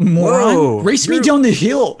 hill, moron. Whoa. Race me down the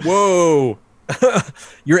hill. Whoa.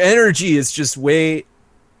 Your energy is just way.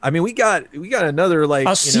 I mean, we got another like.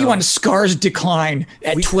 I'll see you on Scars Decline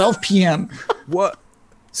at 12 p.m. What?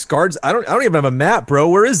 Scars? I don't even have a map, bro.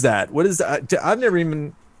 Where is that? What is that? I've never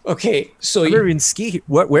even. Okay, so I've never even ski.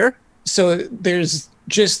 What? Where? So there's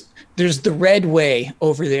the Red Way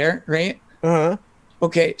over there, right? Uh-huh.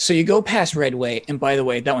 Okay, so you go past Red Way, and by the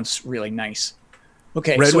way, that one's really nice.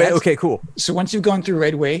 Okay, Red Way. Okay, cool. So once you've gone through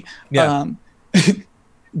Red Way, yeah.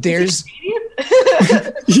 There's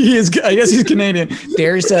he is. I guess he's Canadian.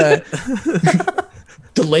 There's the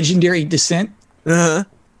legendary Descent. Uh-huh.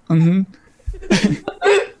 Mm-hmm.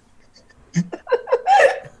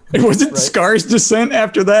 It wasn't Scars Descent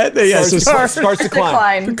after that. Yeah, Scars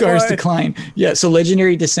Decline. Scars Decline. Yeah, so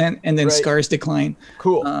legendary Descent and then Scars Decline.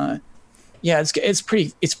 Cool. Yeah, it's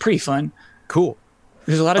pretty fun. Cool.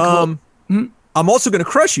 There's a lot of cool. I'm also gonna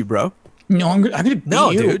crush you, bro. No, I'm gonna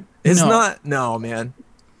beat you. Dude. It's not. No, man.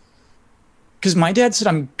 Because my dad said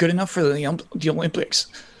I'm good enough for the Olympics.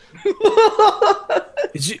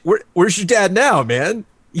 Where's your dad now, man?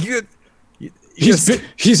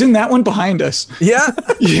 He's in that one behind us. Yeah.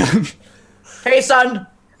 Yeah. Hey, son.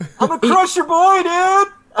 I'm gonna crush your boy,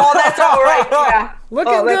 dude. Oh, that's all right. Yeah.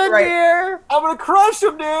 Looking good here. I'm gonna crush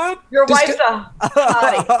him, dude. Your wife's a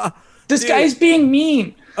hottie. This guy's being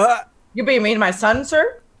mean. You're being mean to my son,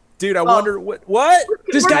 sir? Dude, I wonder what?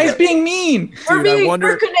 This guy's being mean.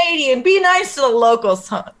 We're Canadian. Be nice to the local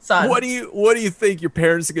son. What do you think your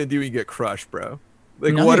parents are gonna do when you get crushed, bro?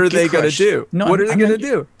 Like, what are they gonna do? No, what are they gonna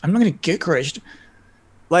do? I'm not gonna get crushed.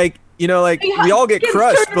 Like, we all get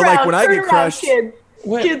crushed, but like when I get crushed,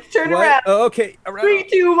 kids turn around. Oh, okay. 3,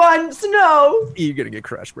 2, 1, snow. You're gonna get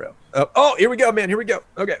crushed, bro. Oh, here we go, man. Here we go.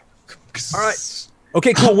 Okay. All right.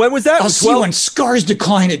 Okay, cool. When was that? I'll see you on Scars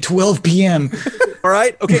Decline at 12 p.m. All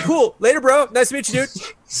right. Okay, cool. Later, bro. Nice to meet you,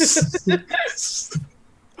 dude.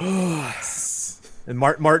 And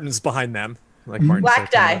Martin's behind them. Like Martin. Black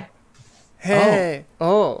die. Hey.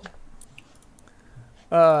 Oh.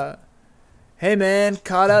 Hey, man.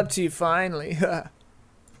 Caught up to you finally.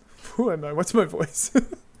 Who am I? What's my voice?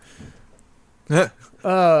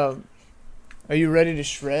 Are you ready to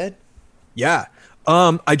shred? Yeah.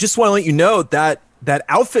 I just want to let you know that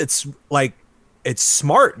outfit's like, it's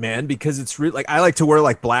smart, man, because it's really like, I like to wear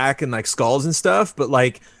like black and like skulls and stuff, but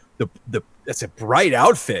like that's a bright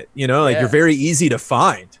outfit, like you're very easy to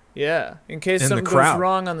find. Yeah. In case something goes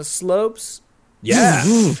wrong on the slopes. Yeah.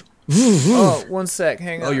 Oh, one sec.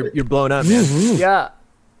 Hang on. Oh, you're blowing up, man. Yeah.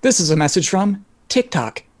 This is a message from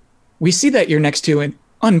TikTok. We see that you're next to an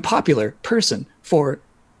unpopular person for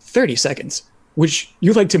 30 seconds. Would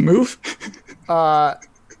you like to move?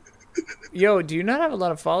 Yo, do you not have a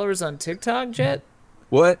lot of followers on TikTok, Jet?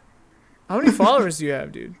 What? How many followers do you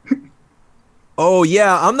have, dude? Oh,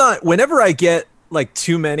 yeah. I'm not. Whenever I get like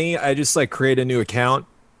too many, I just like create a new account.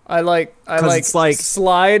 I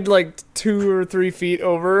slide like 2 or 3 feet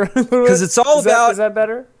over. Because it's all about. Is that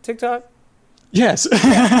better? TikTok? Yes.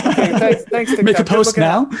 Okay, thanks, TikTok. Make a post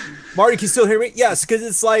now. Marty, can you still hear me? Yes, because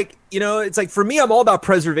it's like, it's like for me, I'm all about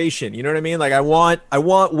preservation. You know what I mean? Like I want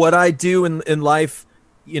what I do in life,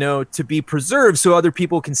 to be preserved so other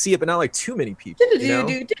people can see it, but not like too many people.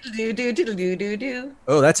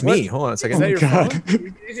 Oh, that's me. Hold on a second. Is that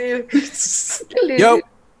your phone? Yo.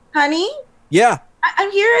 Honey? Yeah.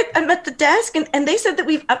 I'm here. I'm at the desk, and they said that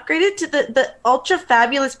we've upgraded to the ultra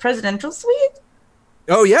fabulous presidential suite.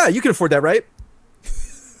 Oh, yeah. You can afford that, right?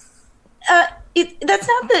 That's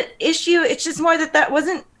not the issue. It's just more that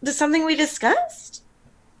wasn't something we discussed.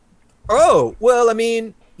 Oh, well, I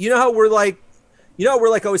mean, how we're like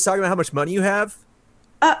always talking about how much money you have?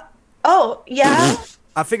 Oh, yeah.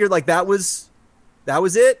 I figured like that was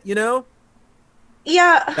it, Yeah,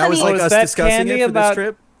 that honey. was like us discussing it for this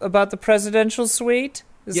trip. About the presidential suite?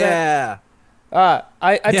 Yeah.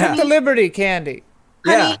 I took the liberty, Candy.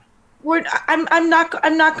 Honey, I'm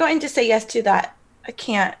not going to say yes to that. I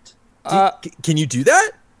can't. Can you do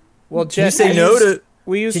that? Well, can you say no to?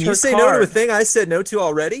 We used. Can you say no to a thing I said no to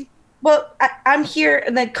already? Well, I'm here,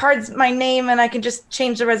 and the card's my name, and I can just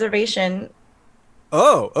change the reservation.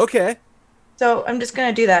 Oh, okay. So I'm just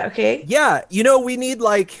gonna do that, okay? Yeah, we need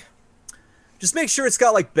like, just make sure it's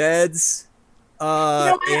got like beds.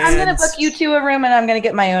 I'm gonna book you to a room, and I'm gonna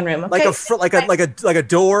get my own room. Okay? Like a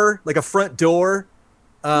door, like a front door.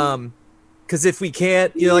 Because if we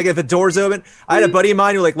can't, like if a door's open, I had a buddy of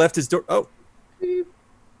mine who like left his door. Oh,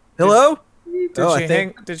 hello.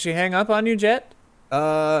 Did she hang up on you, Jet?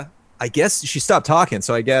 I guess she stopped talking,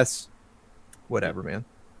 so I guess whatever, man.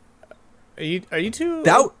 Are you two?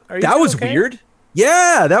 That was okay? Weird.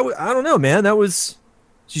 Yeah, I don't know, man.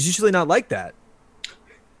 She's usually not like that.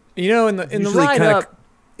 In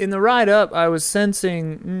the ride up, I was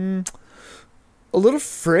sensing a little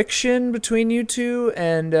friction between you two,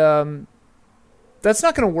 and that's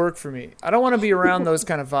not going to work for me. I don't want to be around those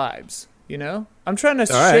kind of vibes, you know? I'm trying to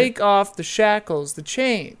shake off the shackles, the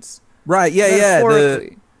chains. Right, yeah.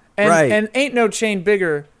 And ain't no chain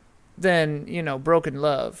bigger than, broken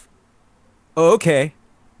love. Oh, okay.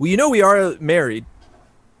 Well, we are married.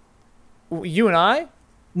 You and I?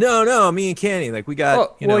 No, me and Canny. Like, we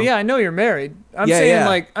got, Well, yeah, I know you're married. I'm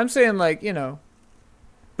saying,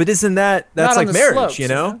 But isn't that's like marriage, slopes, you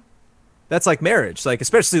know? That's like marriage. Like,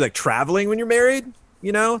 especially like traveling when you're married,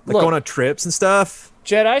 like going on trips and stuff.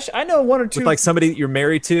 Jed, I know one or two. With like somebody that you're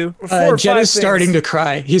married to. Jed is starting to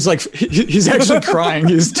cry. He's like, he's actually crying.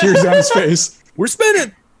 He has tears on his face. We're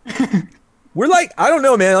spinning. We're like, I don't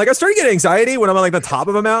know, man. Like, I started getting anxiety when I'm on like the top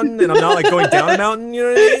of a mountain and I'm not like going down a mountain. You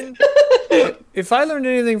know what I mean? If I learned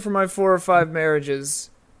anything from my 4 or 5 marriages,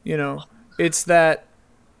 it's that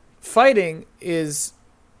fighting is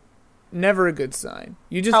never a good sign.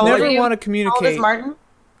 You just never want to communicate. How old is Martin?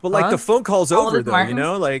 Well, like the phone call's over though, Martin?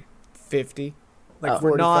 like 50. Like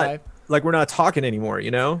we're not talking anymore,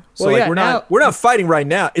 So well, like we're not fighting right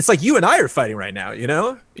now. It's like you and I are fighting right now,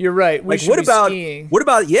 You're right. Like what about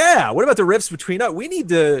the rifts between us? We need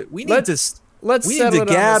to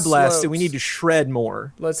gab less and we need to shred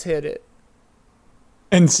more. Let's hit it.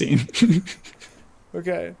 End scene.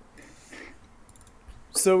 Okay.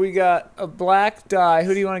 So we got a black die.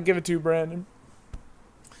 Who do you want to give it to, Brandon?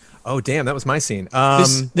 Oh, damn, that was my scene.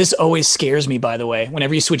 This always scares me, by the way.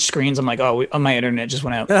 Whenever you switch screens, I'm like, oh, my internet just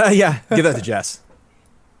went out. Yeah, give that to Jess.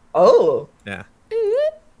 Oh. Yeah.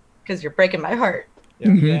 Because you're breaking my heart.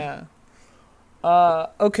 Yeah.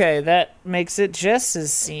 Okay, that makes it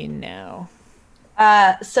Jess's scene now.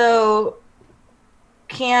 So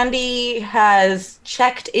Candy has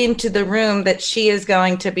checked into the room that she is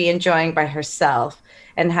going to be enjoying by herself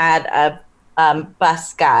and had a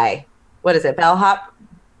bus guy, what is it, bellhop,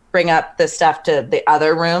 bring up the stuff to the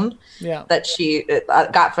other room that she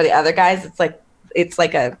got for the other guys. It's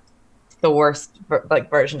like the worst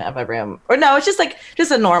version of a room, or no, it's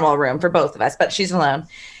just a normal room for both of us, but she's alone.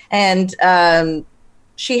 And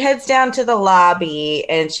she heads down to the lobby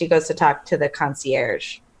and she goes to talk to the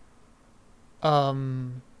concierge.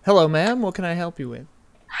 Hello, ma'am. What can I help you with?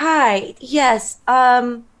 Hi. Yes.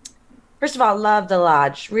 First of all, love the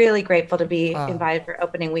lodge. Really grateful to be invited for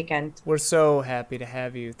opening weekend. We're so happy to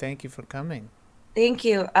have you. Thank you for coming. Thank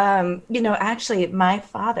you. Actually, my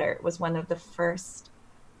father was one of the first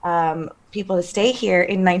people to stay here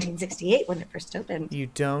in 1968 when it first opened. You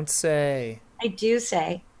don't say. I do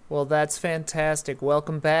say. Well, that's fantastic.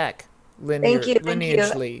 Welcome back,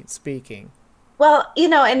 lineagely speaking. Well,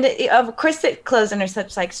 and of course it closed under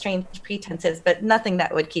such strange pretenses, but nothing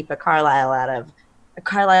that would keep a Carlisle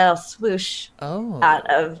swoosh out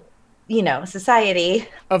of, society.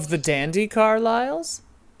 Of the dandy Carlisles?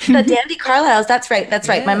 The dandy Carlisles, that's right. That's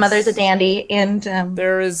right. My mother's a dandy. And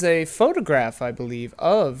there is a photograph, I believe,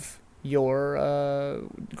 of your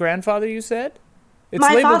grandfather, you said? It's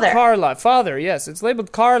my labeled father. Carlisle. Father, yes. It's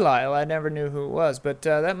labeled Carlisle. I never knew who it was, but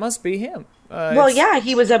that must be him.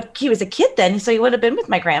 He was a kid then, so he would have been with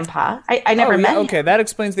my grandpa. I never met him. Okay, that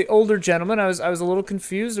explains the older gentleman. I was a little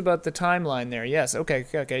confused about the timeline there. Yes, okay,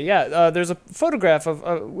 yeah. There's a photograph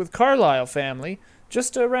of with Carlisle family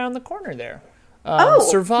just around the corner there.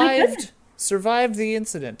 Survived the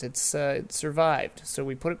incident. It survived, so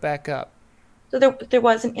we put it back up. So there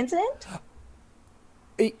was an incident?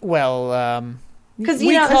 Well, because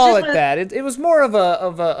we call it that. It was more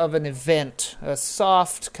of an event, a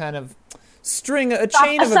soft kind of chain of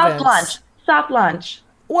events. Soft launch.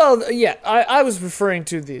 Well, yeah, I was referring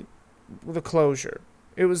to the closure.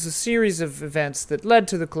 It was a series of events that led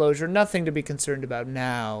to the closure. Nothing to be concerned about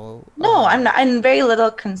now. No, I'm not. And very little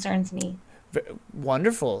concerns me.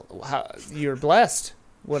 Wonderful. You're blessed.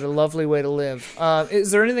 What a lovely way to live.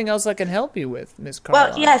 Is there anything else I can help you with, Miss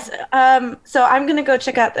Carlisle? Well, yes. So I'm going to go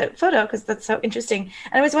check out the photo because that's so interesting.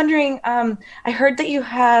 And I was wondering, I heard that you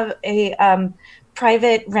have a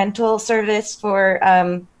private rental service for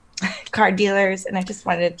car dealers, and I just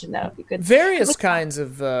wanted to know if you could. Various kinds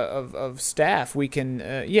of staff. We can,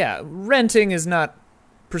 renting is not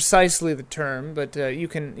precisely the term, but you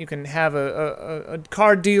can have a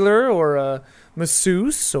car dealer or a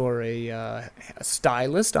masseuse or a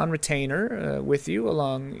stylist on retainer with you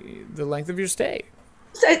along the length of your stay.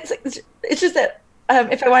 So it's just that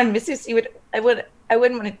if I wanted masseuse, I wouldn't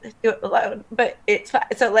want to do it alone. But it's fine.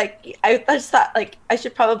 So I just thought I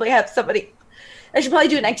should probably have somebody. I should probably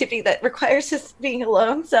do an activity that requires just being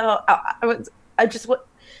alone. So I just what.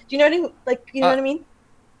 Do you know what I mean? You know what I mean?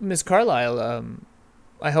 Miss Carlisle,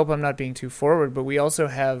 I hope I'm not being too forward, but we also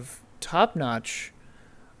have top-notch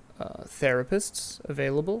therapists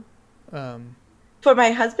available. For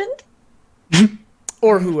my husband?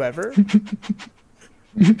 Or whoever.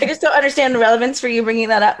 I just don't understand the relevance for you bringing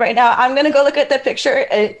that up right now. I'm going to go look at the picture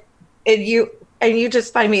and you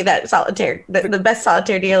just find me that solitaire, the best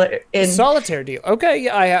solitaire dealer in... Solitaire deal. Okay,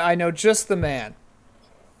 yeah, I know just the man.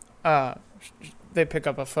 They pick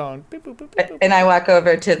up a phone. Beep, boop, boop, boop, boop. And I walk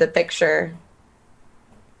over to the picture.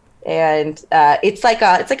 And it's like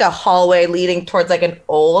a hallway leading towards like an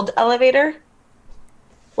old elevator.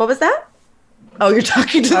 What was that? Oh, you're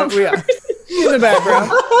talking to them yeah. In the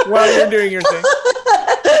background while you're doing your thing.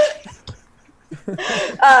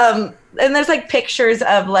 And there's like pictures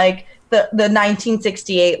of like the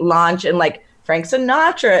 1968 launch, and like Frank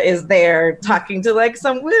Sinatra is there talking to like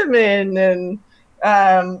some women, and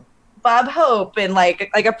Bob Hope, and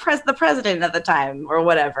like the president at the time or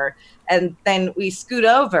whatever. And then we scoot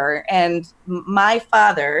over, and my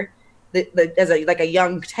father, as a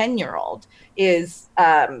young 10-year-old, is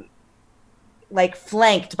like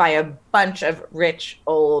flanked by a bunch of rich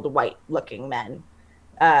old white looking men,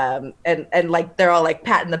 and like they're all like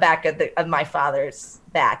patting the back of my father's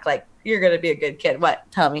back, like, you're gonna be a good kid. What?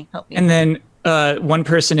 Tell me, help me. And then one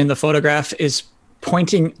person in the photograph is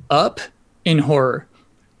pointing up in horror.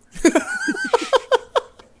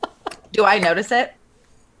 Do I notice it?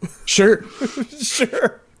 Sure.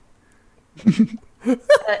 Sure.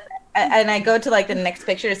 And I go to like the next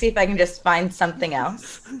picture to see if I can just find something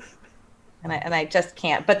else. And I just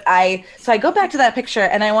can't. But I go back to that picture,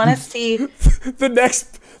 and I want to see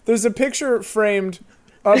there's a picture framed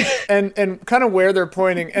up and kind of where they're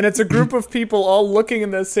pointing, and it's a group of people all looking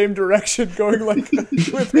in the same direction, going like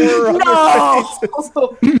with horror on their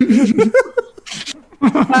faces.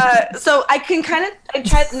 So I can I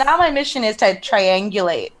try now. My mission is to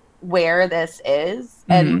triangulate where this is,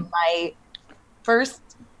 and my first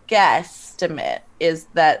guesstimate is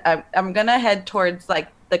that I'm gonna head towards like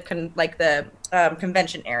the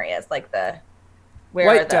convention areas, like the where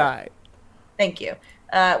White dye. Thank you.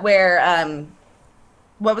 Where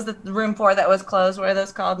what was the room 4 that was closed? What are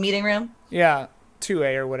those called? Meeting room? Yeah,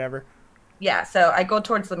 2A or whatever. Yeah, so I go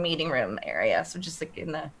towards the meeting room area, so just like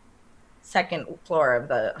in the second floor of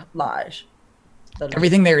the lodge.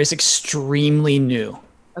 Everything there is extremely new.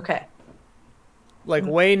 Okay. Like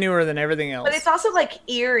way newer than everything else. But it's also like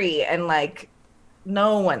eerie, and like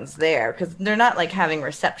no one's there because they're not like having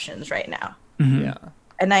receptions right now. Mm-hmm. Yeah.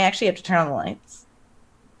 And I actually have to turn on the lights.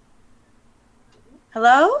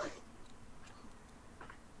 Hello?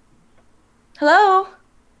 Hello?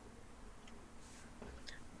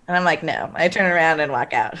 And I'm like, no. I turn around and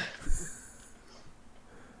walk out.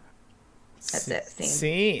 That's it.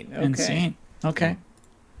 Scene. Okay. Insane. Okay.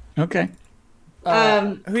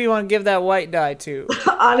 Who you want to give that white dye to?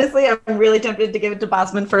 Honestly, I'm really tempted to give it to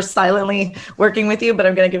Bossman for silently working with you, but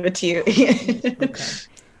I'm going to give it to you. Okay.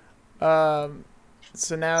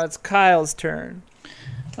 So now it's Kyle's turn.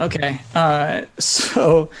 Okay.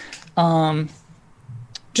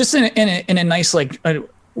 Just in a nice like a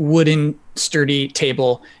wooden sturdy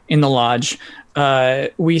table in the lodge,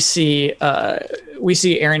 we see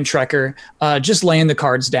Aaron Trekker just laying the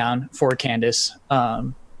cards down for Candace.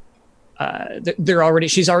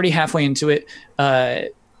 She's already halfway into it.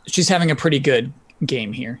 She's having a pretty good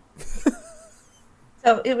game here.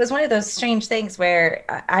 So it was one of those strange things where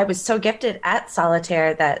I was so gifted at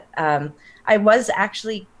solitaire that I was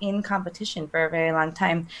actually in competition for a very long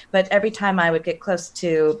time. But every time I would get close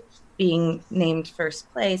to being named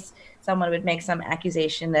first place, someone would make some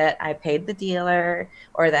accusation that I paid the dealer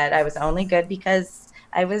or that I was only good because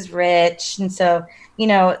I was rich. And so,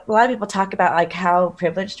 a lot of people talk about like how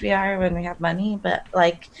privileged we are when we have money, but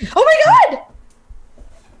like, oh my God!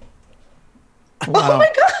 Wow. Oh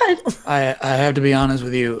my God! I have to be honest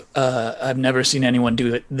with you. I've never seen anyone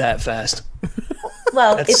do it that fast.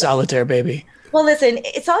 Well, that's solitaire, baby. Well, listen,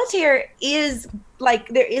 solitaire is like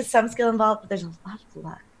there is some skill involved, but there's a lot of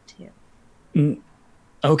luck too.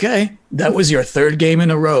 Okay, that was your third game in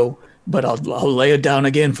a row, but I'll lay it down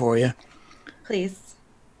again for you. Please.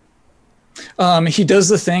 He does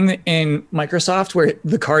the thing in Microsoft where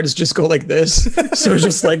the cards just go like this. So it's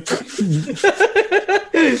just like,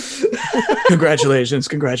 congratulations.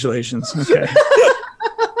 Okay.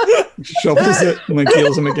 Shovels it and then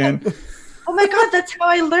kills him again. Oh my God, that's how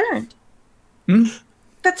I learned.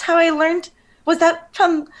 That's how I learned. Was that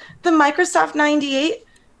from the Microsoft 98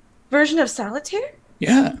 version of Solitaire?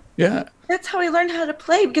 Yeah. That's how I learned how to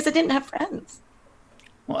play because I didn't have friends.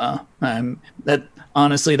 Wow. That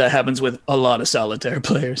happens with a lot of solitaire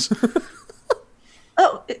players.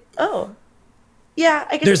 Oh. Yeah,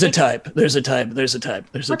 I guess There's a type. What's the type?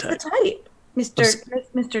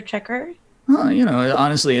 Mr. Checker?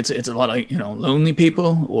 Honestly, it's a lot of lonely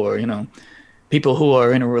people, or people who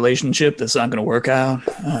are in a relationship that's not going to work out.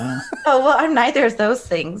 I'm neither of those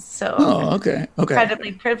things. So okay.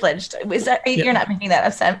 Incredibly privileged. You're not making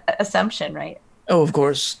that assumption, right? Oh, of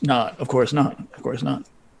course not.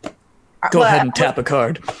 Go ahead and tap a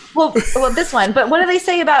card. Well, this one. But what do they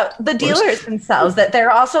say about the dealers themselves? That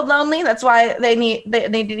they're also lonely. That's why they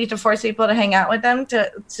need to force people to hang out with them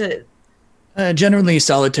to. Generally,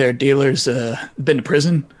 solitaire dealers been to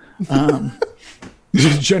prison.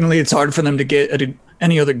 Generally, it's hard for them to get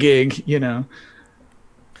any other gig.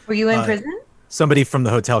 Were you in prison? Somebody from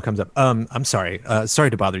the hotel comes up. I'm sorry.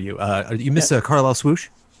 Sorry to bother you. You Miss Carlisle Swoosh?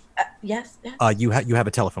 Yes. You have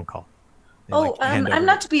a telephone call. I'm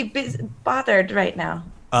not to be bothered right now.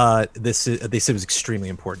 They said it was extremely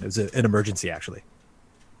important. It was an emergency, actually.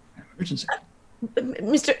 Emergency.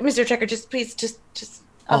 Mr. Trekker, please.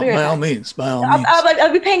 I'll be right back. By all means.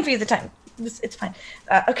 I'll be paying for you the time. It's fine.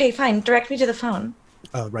 Okay, fine. Direct me to the phone.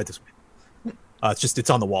 Right this way. It's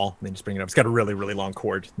on the wall. And they just bring it up. It's got a really, really long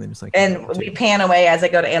cord. And they just And we pan away as I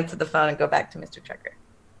go to answer the phone and go back to Mr. Trekker.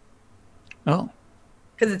 Oh.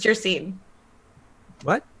 Because it's your scene.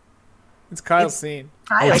 What? It's Kyle's scene.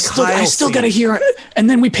 I still got to hear it. And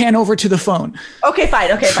then we pan over to the phone. Okay, fine.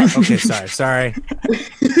 Okay, sorry.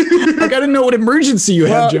 I got to know what emergency you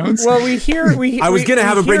have, Jones. Well, I was going to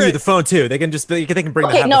have them bring you the phone, too. They can bring the phone.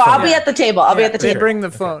 Okay, no, I'll be at the table. I'll be at the table. They bring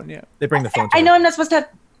the phone, yeah. They bring the phone. I know I'm not supposed to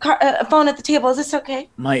have a phone at the table. Is this okay?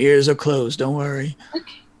 My ears are closed. Don't worry.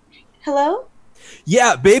 Okay. Hello?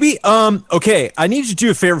 Yeah, baby. Okay, I need you to do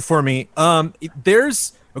a favor for me.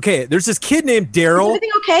 There's this kid named Daryl. Is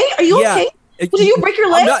everything okay? Are you okay? Did you break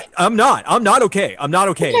your leg? I'm not okay.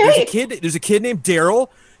 Okay. There's a kid named Daryl.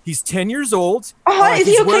 He's 10 years old. Is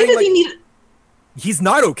he okay? Does he need? He's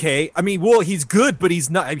not okay. I mean, well, he's good, but he's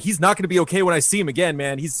not going to be okay when I see him again,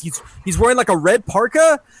 man. He's wearing like a red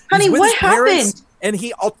parka. Honey, what happened? And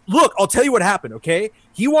I'll tell you what happened, okay?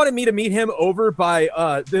 He wanted me to meet him over by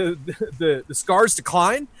the Scars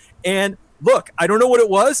Decline, and look, I don't know what it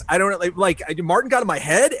was. I don't Martin got in my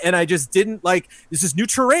head, and I just didn't this is new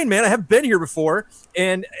terrain, man. I haven't been here before,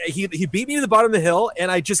 and he beat me to the bottom of the hill,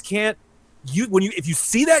 and I just can't. If you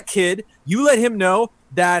see that kid, you let him know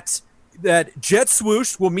that Jet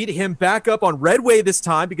Swoosh will meet him back up on Red Way this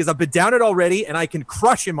time, because I've been down it already, and I can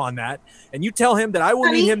crush him on that. And you tell him that I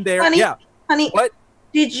will meet him there. Honey, what?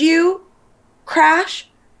 Did you crash,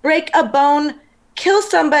 break a bone, kill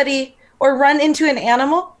somebody, or run into an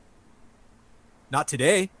animal? Not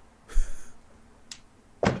today.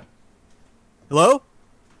 Hello?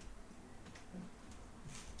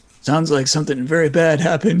 Sounds like something very bad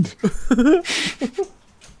happened.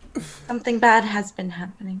 Something bad has been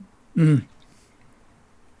happening.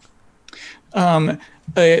 A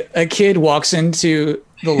kid walks into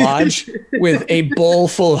the lodge with a bowl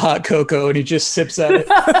full of hot cocoa, and he just sips at it.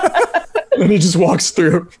 And he just walks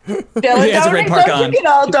through. He has a red park on.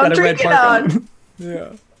 Don't drink it on.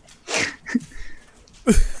 Yeah.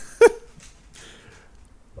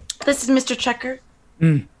 This is Mr. Trekker.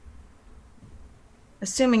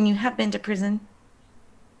 Assuming you have been to prison,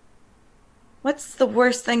 what's the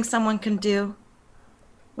worst thing someone can do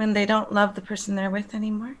when they don't love the person they're with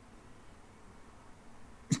anymore?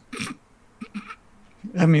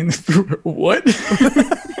 I mean, what?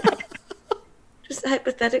 Just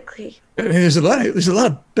hypothetically. I mean, there's a lot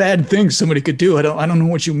of bad things somebody could do. I don't know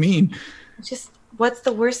what you mean. Just what's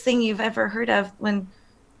the worst thing you've ever heard of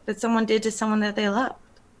that someone did to someone that they loved?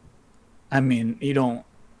 I mean,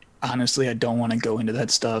 honestly, I don't want to go into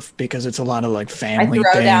that stuff because it's a lot of family things.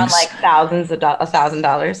 I throw down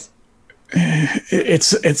 $1,000.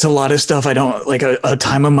 It's a lot of stuff I don't a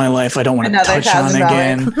time of my life I don't want to touch on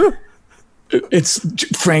again. It's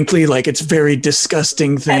frankly it's very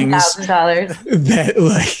disgusting things. $10,000. That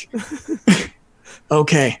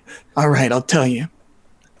okay, all right, I'll tell you.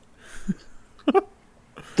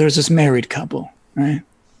 There's this married couple, right?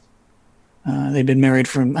 They've been married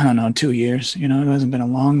for 2 years. It hasn't been a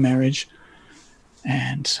long marriage,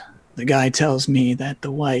 and the guy tells me that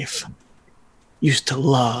the wife used to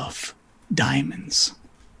love diamonds,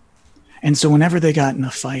 and so whenever they got in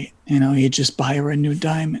a fight, he'd just buy her a new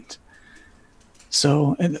diamond.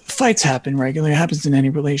 So fights happen regularly. It happens in any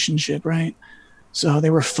relationship, right? So they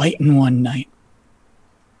were fighting one night,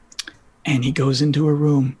 and he goes into a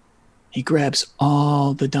room. He grabs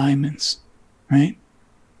all the diamonds, right?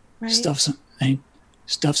 Stuffs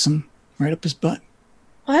them right up his butt.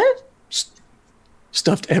 What?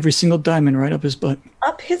 Stuffed every single diamond right up his butt.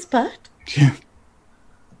 Up his butt? Yeah.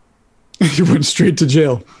 He went straight to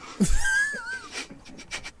jail.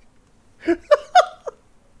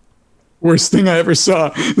 Worst thing I ever saw.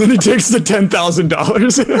 Then he takes the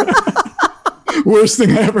 $10,000. Worst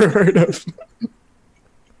thing I ever heard of.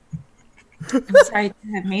 I'm sorry to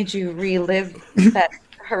have made you relive that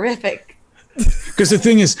horrific. Because the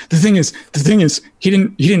thing is, he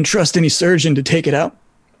didn't trust any surgeon to take it out,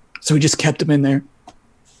 so he just kept him in there,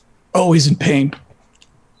 always in pain.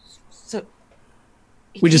 So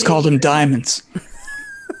We just called him Diamonds.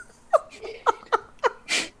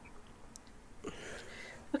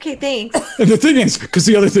 Okay, thanks. And the thing is, because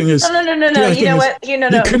the other thing is, No. You know what?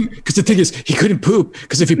 Because the thing is, he couldn't poop.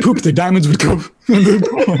 Because if he pooped, the diamonds would go.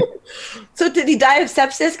 So did he die of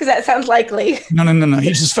sepsis? Because that sounds likely. No. He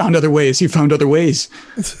just found other ways. He found other ways.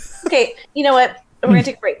 Okay, you know what? We're gonna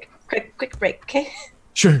take a break. Quick break. Okay.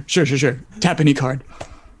 Sure. Tap any card.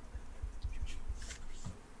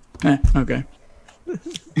 Okay.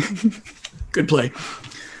 Good play.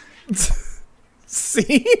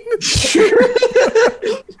 Scene?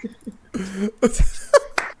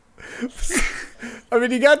 I mean,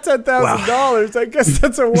 he got $10,000. I guess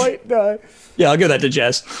that's a white die. Yeah, I'll give that to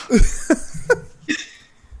Jess.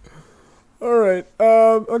 All right.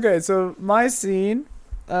 Okay, so my scene.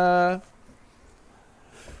 One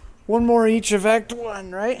more each of Act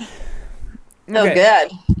 1, right? Oh, Okay.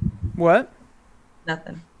 good. What?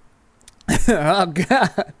 Nothing. Oh,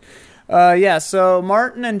 God. Yeah, so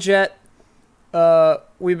Martin and Jet,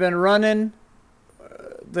 we've been running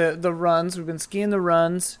the runs. We've been skiing the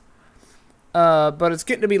runs. But it's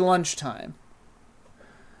getting to be lunchtime.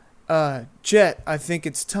 Jet, I think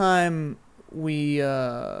it's time we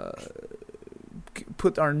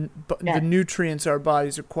put the nutrients our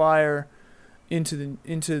bodies require into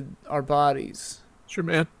our bodies. Sure,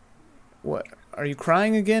 man. What? Are you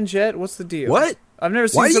crying again, Jet? What's the deal? What? I've never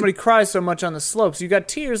seen somebody cry so much on the slopes. You got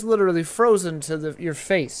tears literally frozen to your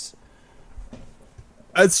face.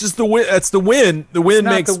 It's just the wind. That's the wind. The wind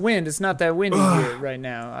It's makes. not the wind. It's not that windy here right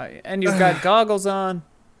now. And you've got goggles on.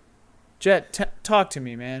 Jet, talk to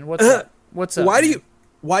me, man. What's up? What's up? Why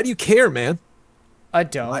do you care, man? I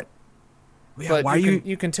don't. But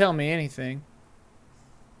you can tell me anything.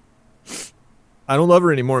 I don't love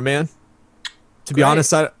her anymore, man. To be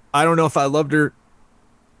honest, I don't know if I loved her.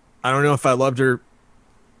 I don't know if I loved her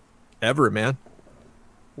ever, man.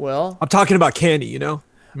 Well, I'm talking about Candy, you know?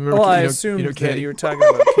 Remember, I assumed that you were talking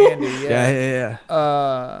about Candy. Yeah.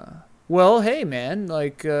 Well, hey, man,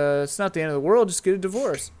 like, it's not the end of the world. Just get a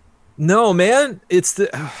divorce. No, man, it's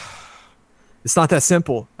not that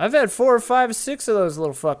simple. I've had 4 or 5 or 6 of those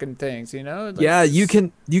little fucking things, you know? Like, yeah, you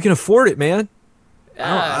can afford it, man.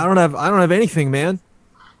 I don't have anything, man.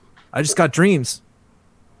 I just got dreams.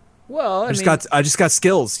 Well, I just got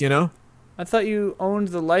skills, you know? I thought you owned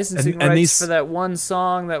the licensing rights for that one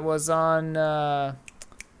song that was on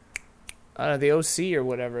I don't know, the OC or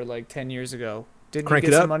whatever, like 10 years ago. Didn't you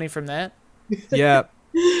get some money from that? Yeah.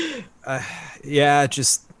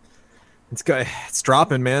 It's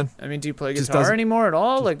dropping, man. I mean, do you play guitar anymore at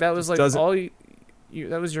all? Like that was like all you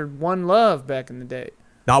that was your one love back in the day.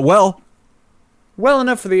 Not well. Well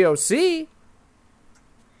enough for the OC.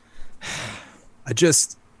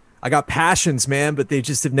 I got passions, man, but they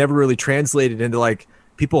just have never really translated into like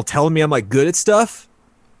people telling me I'm like good at stuff.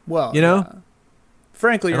 Well, you know,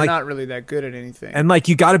 frankly, you're not really that good at anything. And like,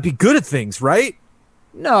 you got to be good at things, right?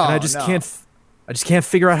 No, and I just can't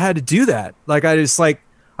figure out how to do that. Like, I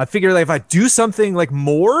figure like if I do something like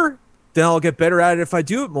more, then I'll get better at it if I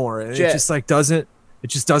do it more. And it just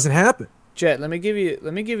doesn't happen. Jet, let me give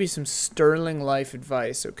you some sterling life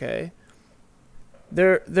advice, okay?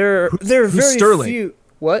 There are very Sterling? few.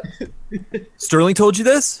 What? Sterling told you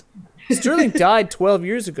this? Sterling died 12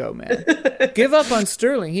 years ago, man. Give up on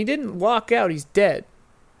Sterling. He didn't walk out. He's dead.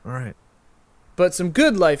 All right. But some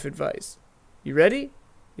good life advice. You ready?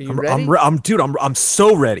 Are you ready? I'm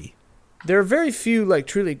so ready. There are very few like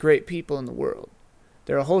truly great people in the world.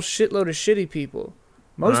 There are a whole shitload of shitty people.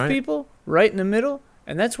 Most people right in the middle,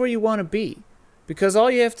 and that's where you want to be. Because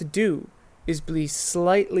all you have to do is be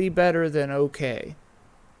slightly better than okay,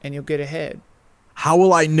 and you'll get ahead. How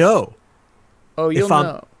will I know? Oh, you'll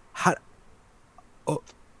know. All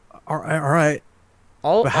right.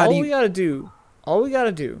 All we gotta do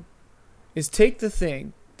is take the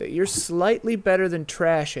thing that you're slightly better than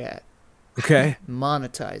trash at. Okay.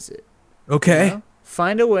 Monetize it. Okay. You know?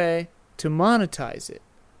 Find a way to monetize it.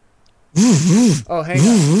 Oh, hang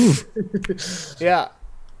on. Yeah.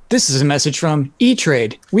 This is a message from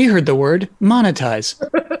E-Trade. We heard the word monetize.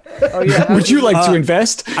 Oh yeah. Would you like to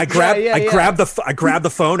invest? I grab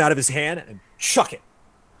the phone out of his hand and chuck it.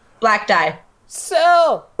 Black die.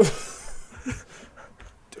 Sell.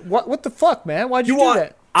 What the fuck, man? Why'd you do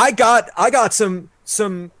that? I got some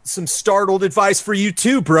startled advice for you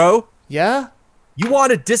too, bro. Yeah? You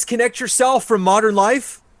want to disconnect yourself from modern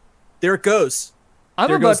life? There it goes. I'm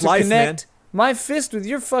there about goes to life, connect man. my fist with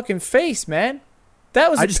your fucking face, man. That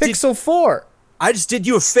was a I just Pixel 4. I just did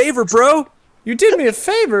you a favor, bro. You did me a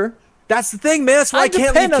favor. That's the thing, man. That's why I can't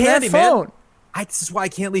leave depend on Candy, that man. phone. This is why I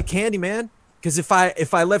can't leave Candy, man. Because if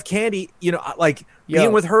I left Candy, you know, like Yo.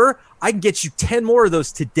 being with her, I can get you 10 more of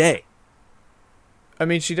those today. I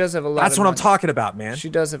mean, she does have a lot That's of what money. I'm talking about, man. She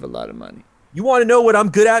does have a lot of money. You want to know what I'm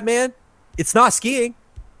good at, man? It's not skiing.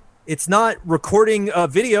 It's not recording a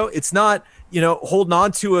video. It's not, you know, holding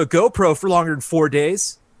on to a GoPro for longer than 4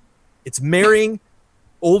 days. It's marrying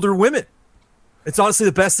older women. It's honestly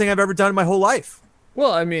the best thing I've ever done in my whole life.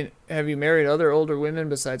 Well, I mean, have you married other older women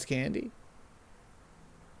besides Candy?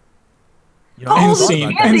 You know, End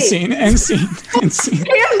scene.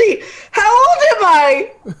 Candy, how old am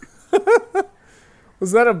I?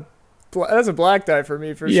 Was that that's a black die for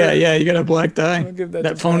me for sure. Yeah, you got a black die. I'll give that That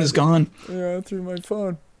to phone Brad. is gone. Yeah, I threw my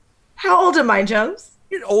phone. How old am I, Jones?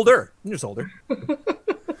 You're older. You're just older.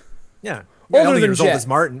 Yeah. Older than you're as old Jet. as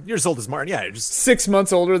Martin. You're as old as Martin. Yeah, you're just 6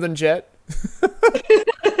 months older than Jet.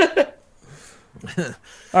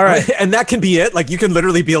 All right. And that can be it. Like you can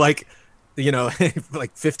literally be like, you know,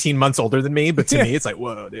 like 15 months older than me, but to me it's like,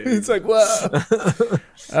 whoa, dude. It's like,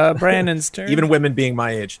 whoa. Brandon's turn. Even women being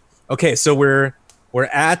my age. Okay, so we're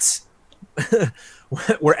at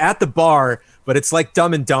we're at the bar, but it's like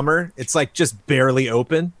Dumb and Dumber. It's like just barely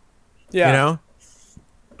open. Yeah. You know?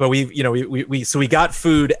 But we got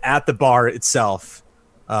food at the bar itself.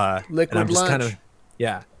 Liquid and I'm just lunch. kind of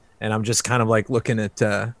and I'm just kind of like looking around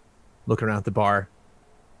at the bar.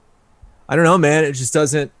 I don't know, man. It just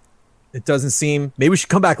doesn't seem. Maybe we should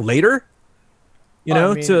come back later. You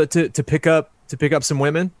know, I mean, to pick up some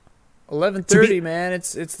women. 11:30, man.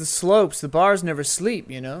 It's the slopes. The bars never sleep,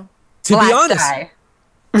 you know. To Black be honest, die.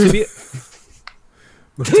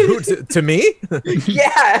 to me?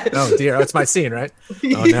 Yeah. Oh dear, that's my scene, right?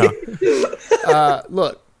 Oh no.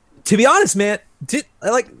 Look, To be honest, man, I've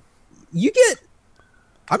been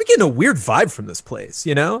getting a weird vibe from this place,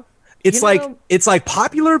 you know? It's like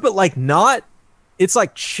popular but like not. It's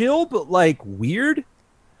like chill but like weird.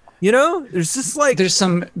 You know? There's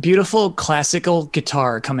some beautiful classical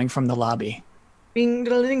guitar coming from the lobby. Ding,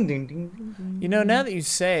 ding, ding, ding, you know, now that you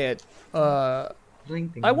say it, ding,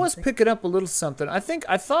 ding, I was ding. picking up a little something. I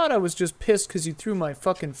thought I was just pissed because you threw my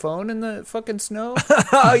fucking phone in the fucking snow.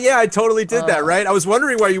 Oh yeah, I totally did that, right? I was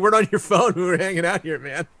wondering why you weren't on your phone when we were hanging out here,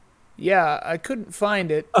 man. Yeah, I couldn't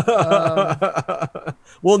find it. Well,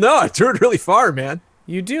 no, I threw it really far, man.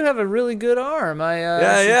 You do have a really good arm. I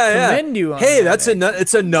commend you on Hey, that.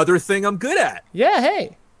 it's another thing I'm good at. Yeah,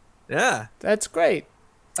 hey, Yeah. that's great.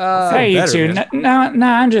 Hey, you better, two. man. No,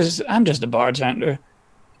 I'm just a bartender.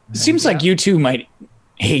 It seems like you two might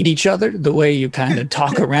hate each other the way you kind of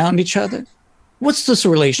talk around each other. What's this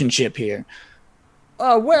relationship here?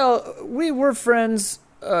 Well, we were friends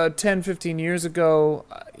 10, 15 years ago.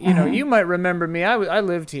 You know, you might remember me. I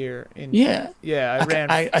lived here. Yeah. I ran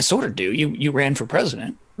I sort of do. You ran for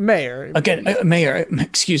president. mayor. Mayor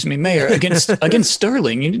against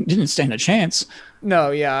Sterling. You didn't stand a chance.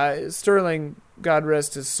 No, yeah, Sterling, God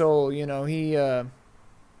rest his soul. You know, he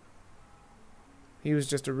was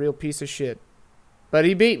just a real piece of shit, but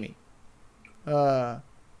he beat me, fair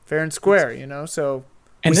and square. You know, so.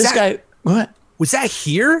 And Was this that- guy, what? Was that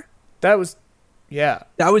here? That was, yeah.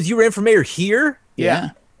 That was you ran for mayor here? Yeah.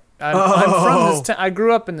 I'm from this town. I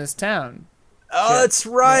grew up in this town. Oh, that's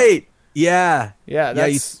right. Yeah. Yeah,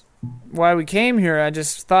 that's why we came here. I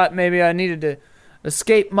just thought maybe I needed to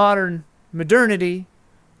escape modernity,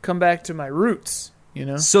 come back to my roots, you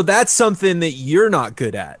know? So that's something that you're not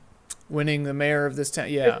good at. Winning the mayor of this town.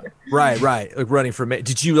 Yeah. Right. Like running for mayor.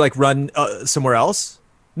 Did you like run somewhere else?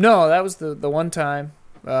 No, that was the one time.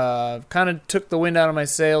 Kind of took the wind out of my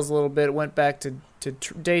sails a little bit. Went back to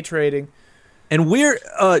day trading. And we're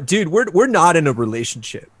not in a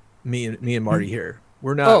relationship. Me and Marty here.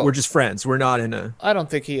 We're not. Oh. We're just friends. We're not in a. I don't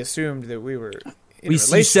think he assumed that we were in a You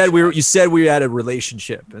said we had a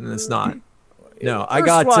relationship, and it's not. No, I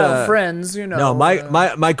got friends. You know. No,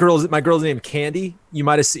 my girl's name Candy. You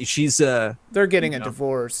might have seen. She's They're getting a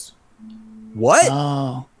divorce. what?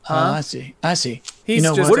 Oh, Huh? I see. He's you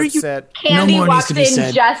know just what? upset. Candy more needs walks to be in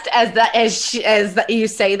said. just as you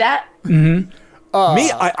say that, Me,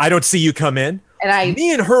 I don't see you come in. and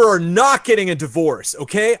Me and her are not getting a divorce,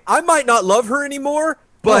 okay? I might not love her anymore,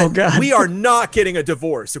 but Oh, God. we are not getting a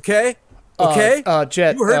divorce, okay? Okay?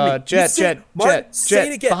 Jet, you heard me. Mark, say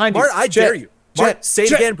it again. behind you. Mark, I Jet, dare you. Mark, Jet, say it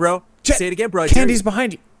Jet, again, bro. Jet. Say it again, bro. I dare Candy's you.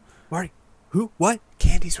 behind you. Marty, who? What?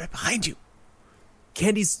 Candy's right behind you.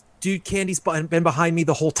 Candy's Dude, Candy's been behind me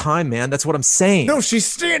the whole time, man. That's what I'm saying. No, she's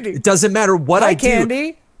standing. It doesn't matter what I do.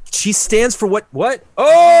 Candy. She stands for what? What?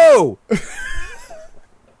 Oh!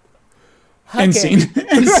 End scene.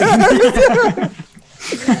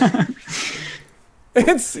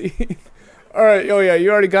 End scene. All right. Oh, yeah.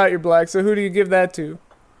 You already got your black. So who do you give that to?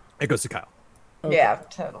 It goes to Kyle. Okay. Yeah,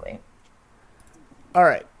 totally. All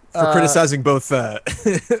right. For criticizing both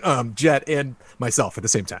Jet and myself at the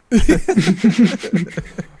same time.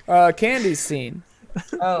 Candy's scene.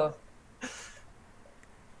 Oh.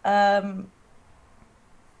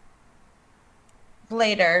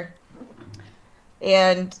 Later.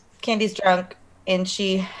 And Candy's drunk, and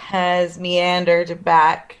she has meandered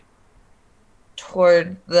back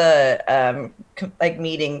toward the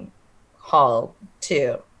meeting hall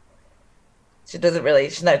too. She doesn't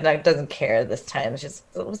doesn't care this time.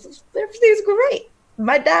 Everything's great.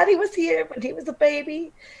 My daddy was here when he was a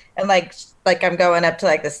baby, and like I'm going up to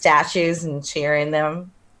like the statues and cheering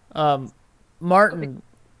them. Martin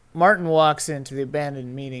walks into the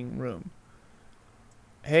abandoned meeting room.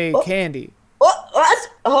 Hey, Candy. What?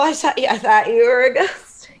 Oh, I thought you were a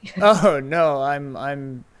ghost. Oh no,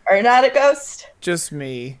 I'm. Are not a ghost? Just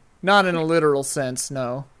me. Not in a literal sense,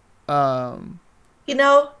 no. You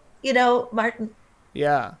know, Martin.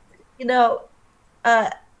 Yeah. It's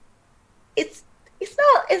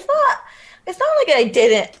not like I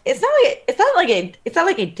didn't. It's not like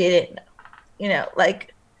I didn't know. You know,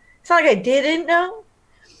 like it's not like I didn't know.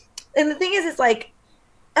 And the thing is, it's like,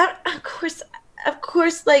 of course,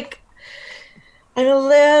 like I'm a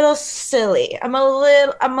little silly. I'm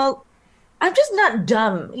just not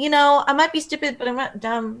dumb. You know, I might be stupid, but I'm not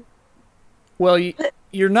dumb. Well,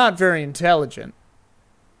 you're not very intelligent.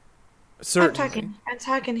 Certainly. I'm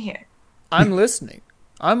talking here. I'm listening.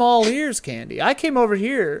 I'm all ears, Candy. I came over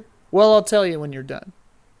here. Well, I'll tell you when you're done.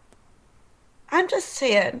 I'm just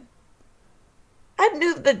saying. I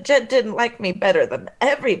knew that Jet didn't like me better than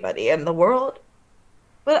everybody in the world.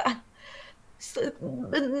 But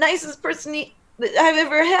the nicest person I've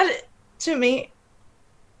ever had to me.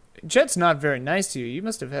 Jet's not very nice to you. You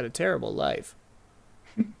must have had a terrible life.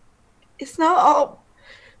 It's not all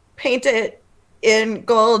painted in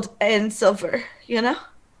gold and silver, you know?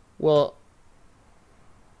 Well,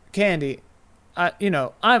 Candy,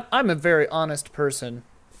 I'm a very honest person,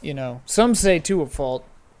 you know. Some say to a fault,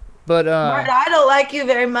 but Martin, I don't like you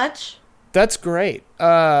very much. That's great.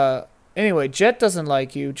 Anyway, Jet doesn't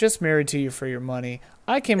like you, just married to you for your money.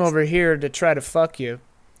 I came over here to try to fuck you.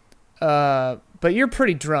 But you're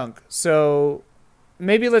pretty drunk, so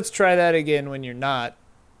maybe let's try that again when you're not.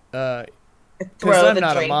 Because I'm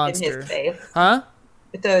not a monster. Huh?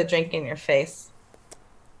 Throw a drink in your face.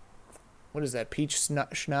 What is that? Peach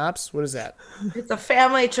schnapps? What is that? It's a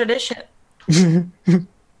family tradition. Your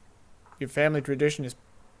family tradition is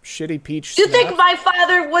shitty peach Do you think my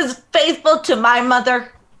father was faithful to my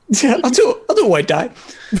mother? Yeah, I'll do a white die.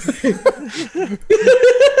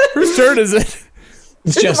 Whose turn is it?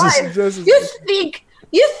 It's Jess's.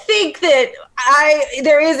 You think that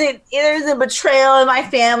there isn't betrayal in my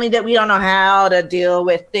family, that we don't know how to deal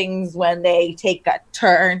with things when they take a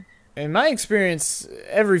turn? In my experience,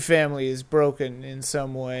 every family is broken in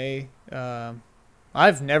some way.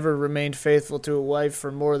 I've never remained faithful to a wife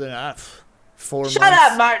for more than 4 months. Shut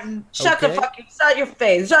up, Martin. Shut your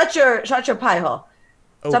face. Shut your pie hole.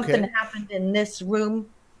 Okay. Something happened in this room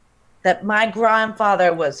that my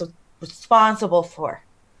grandfather was responsible for.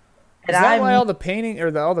 Is that why all the painting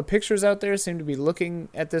or all the pictures out there seem to be looking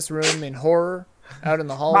at this room in horror out in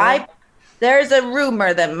the hallway? There's a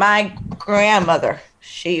rumor that my grandmother,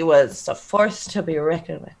 she was a force to be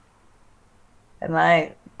reckoned with. And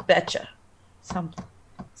I betcha something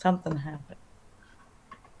happened.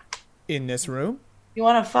 In this room? You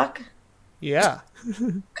want to fuck? Yeah.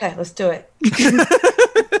 Okay, let's do it.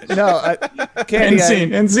 No, Candy.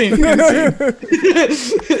 End scene.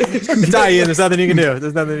 Diane, there's nothing you can do.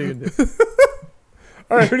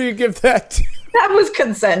 All right, who do you give that to? That was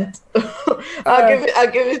consent. I'll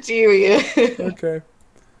give it to you again. Okay.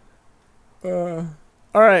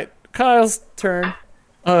 All right, Kyle's turn.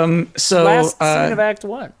 So last scene of Act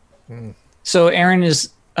 1. So Aaron is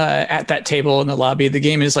at that table in the lobby. The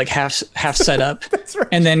game is like half set up. That's right.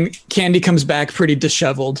 And then Candy comes back pretty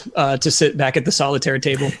disheveled to sit back at the solitaire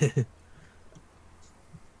table.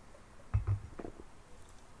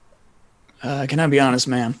 Can I be honest,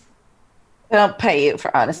 man? I don't pay you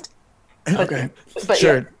for honesty. Okay. But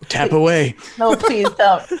sure. yeah. Tap away. No, please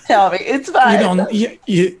don't tell me. It's fine.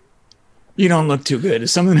 You don't look too good.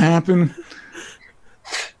 Has something happened?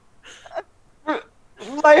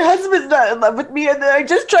 My husband's not in love with me, and then I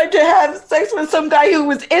just tried to have sex with some guy who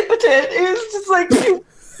was impotent. It was just like,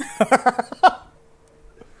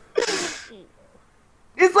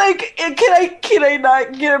 It's like, can I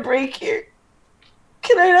not get a break here?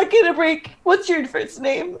 Can I not get a break? What's your first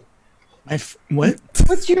name? What?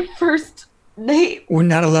 What's your first name? We're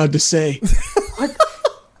not allowed to say. What's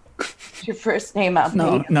your first name?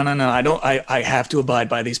 No. I don't. I have to abide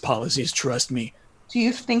by these policies. Trust me. Do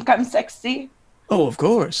you think I'm sexy? Oh, of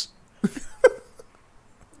course.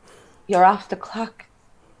 You're off the clock.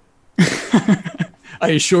 I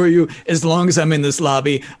assure you, as long as I'm in this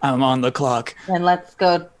lobby, I'm on the clock. Then let's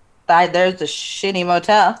go. There's a shitty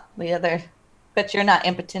motel. Bet you're not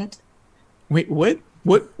impotent. Wait, what?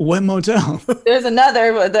 What motel? There's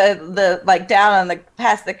another, the like down on the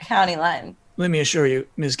past the county line. Let me assure you,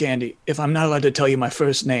 Ms. Candy, if I'm not allowed to tell you my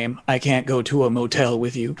first name, I can't go to a motel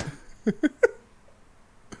with you.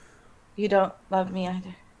 You don't love me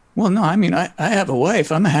either. Well, no, I mean, I have a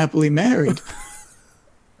wife. I'm happily married.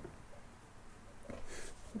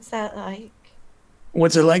 What's that like?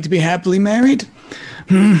 What's it like to be happily married?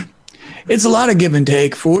 It's a lot of give and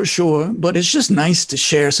take, for sure, but it's just nice to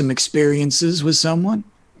share some experiences with someone.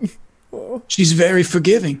 She's very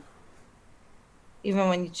forgiving. Even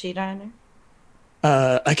when you cheat on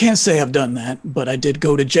her? I can't say I've done that, but I did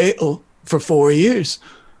go to jail for 4 years.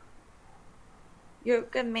 You're a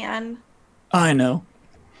good man. I know.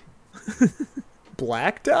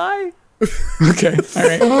 Black dye? Okay, all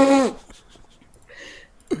right.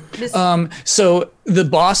 So the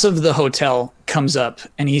boss of the hotel comes up,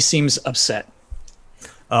 and he seems upset.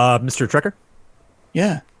 Mr. Trekker?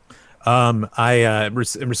 Yeah. I am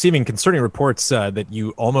receiving concerning reports that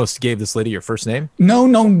you almost gave this lady your first name. No,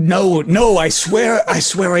 I swear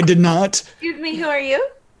I did not. Excuse me, who are you?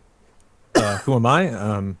 Who am I?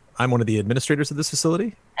 I'm one of the administrators of this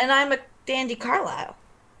facility. And I'm a Dandy Carlisle.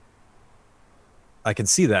 I can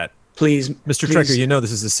see that. Please, Mr. please. Trekker, you know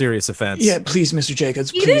this is a serious offense. Yeah, please, Mr.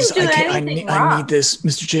 Jacobs. You Please, didn't do anything wrong. I need this,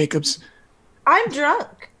 Mr. Jacobs. I'm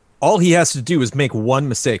drunk. All he has to do is make one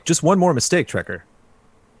mistake. Just one more mistake, Trekker.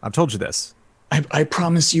 I've told you this. I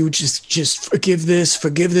promise you, just forgive this.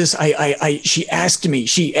 She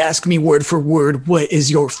asked me word for word, what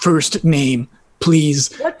is your first name?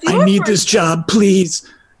 Please. I need this job, please.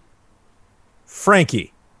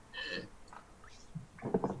 Frankie.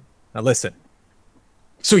 Now listen.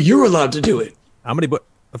 So you're allowed to do it. How many?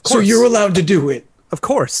 Of course. So you're allowed to do it. Of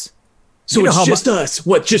course. So it's just us.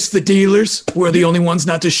 What? Just the dealers? We're the only ones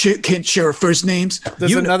not to can't share our first names.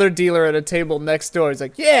 There's another dealer at a table next door. He's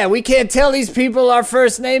like, "Yeah, we can't tell these people our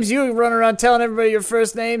first names. You run around telling everybody your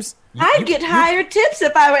first names." I'd get higher tips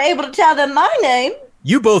if I were able to tell them my name.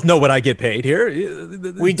 You both know what I get paid here.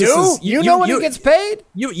 We do. You know what he gets paid.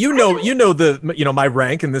 You know my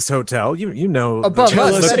rank in this hotel. You know above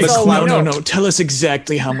us. No. Tell us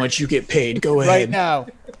exactly how much you get paid. Go ahead. Right now.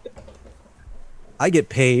 I get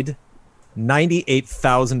paid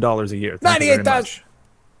 $98,000 a year. $98,000. That's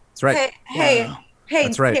right. Hey.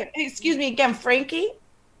 That's right. Hey, excuse me again, Frankie.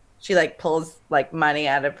 She like pulls like money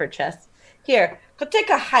out of her chest. Here, go take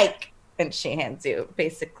a hike, and she hands you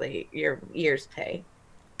basically your year's pay.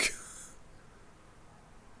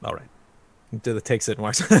 All right. Takes it and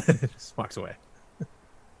walks, just walks away.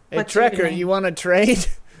 Hey, Trekker, you want to trade?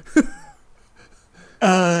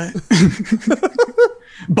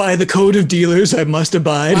 By the code of dealers, I must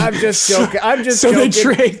abide. I'm just joking. So they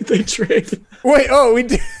trade. Wait, we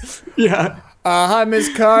did. Yeah. Hi, Miss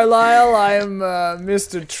Carlisle. I am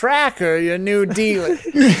Mr. Trekker, your new dealer.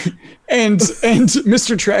 and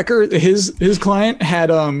Mr. Trekker, his client had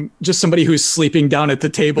just somebody who's sleeping down at the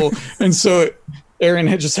table, and so Aaron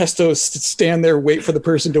just has to stand there, wait for the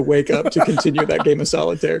person to wake up to continue that game of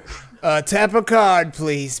solitaire. Tap a card,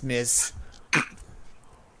 please, miss.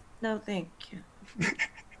 No, thank you.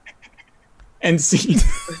 And see.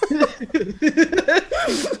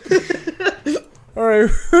 All right,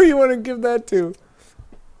 who you want to give that to?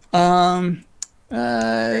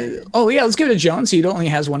 Let's give it to Jones. He only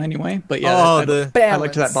has one anyway. But yeah, I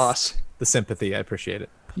liked that boss. The sympathy, I appreciate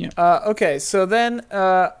it. Yeah. Okay, so then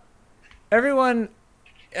everyone,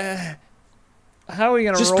 how are we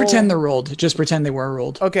gonna just roll? pretend they're rolled? Just pretend they were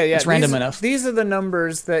rolled. Okay, yeah, it's random enough. These are the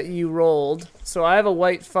numbers that you rolled. So I have a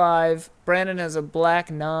white 5. Brandon has a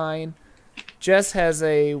black 9. Jess has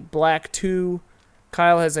a black 2.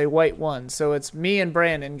 Kyle has a white 1. So it's me and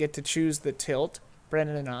Brandon get to choose the tilt.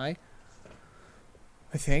 Brandon and I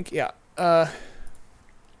think, yeah.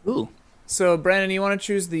 Ooh. So Brandon, you want to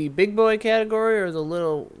choose the big boy category or the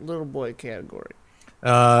little boy category?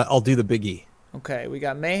 I'll do the biggie. Okay, we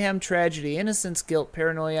got mayhem, tragedy, innocence, guilt,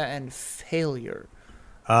 paranoia, and failure.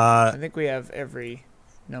 I think we have every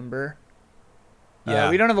number. Yeah.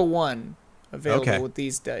 We don't have a 1 available with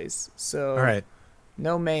these dice. So all right.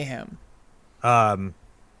 No mayhem. I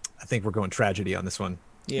think we're going tragedy on this one.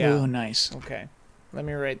 Yeah. Oh, nice. Okay. Let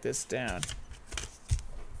me write this down.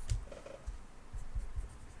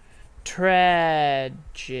 Tragedy.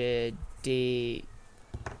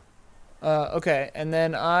 Okay, and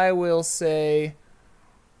then I will say,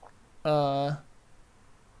 I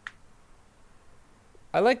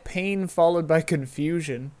like pain followed by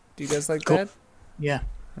confusion. Do you guys like that? Yeah.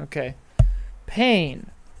 Okay.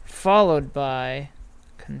 Pain followed by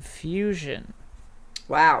confusion.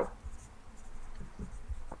 Wow.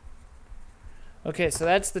 Okay, so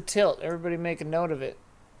that's the tilt. Everybody make a note of it.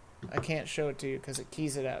 I can't show it to you because it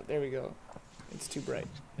keys it out. There we go. It's too bright.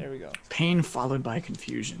 There we go. Pain followed by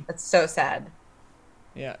confusion. That's so sad.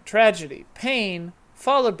 Yeah. Tragedy. Pain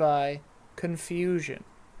followed by confusion.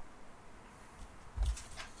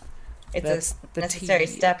 It's a necessary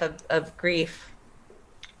step of grief.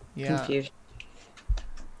 Yeah. Confusion.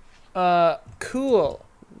 Cool.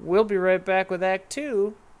 We'll be right back with Act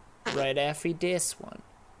 2 right after this one.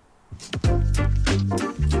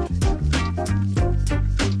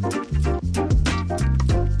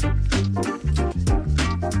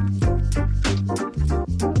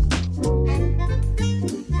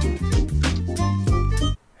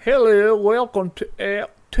 Hello, welcome to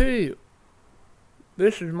Act 2.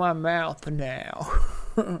 This is my mouth now.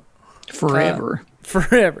 Forever.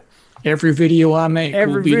 Forever. Every video I make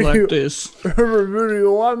will be like this. Every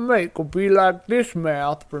video I make will be like this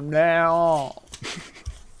mouth from now on.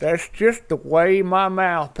 That's just the way my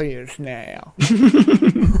mouth is now.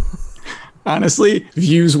 Honestly,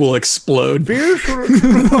 views will explode. Views will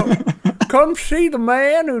explode. Come see the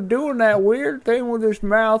man who's doing that weird thing with his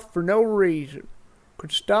mouth for no reason.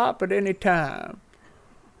 Could stop at any time.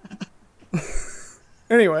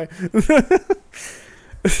 Anyway.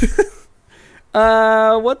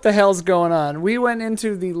 What the hell's going on? We went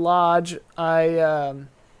into the lodge. I've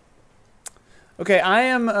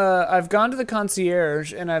gone to the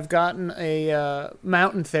concierge and I've gotten a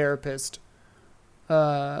mountain therapist.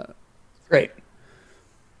 Great.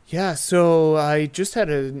 Yeah, so I just had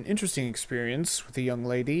an interesting experience with a young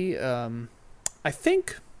lady. I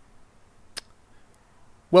think...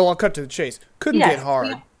 Well, I'll cut to the chase. Couldn't get hard.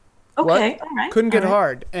 Yeah. Okay, all right. Couldn't get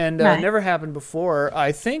hard, and never happened before.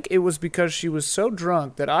 I think it was because she was so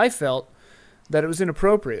drunk that I felt that it was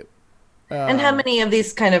inappropriate. And how many of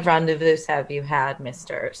these kind of rendezvous have you had,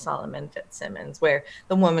 Mr. Solomon Fitzsimmons, where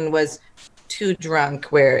the woman was too drunk,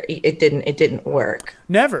 where it didn't work?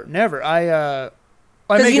 Never. Because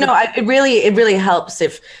it really helps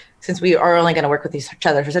if, since we are only going to work with each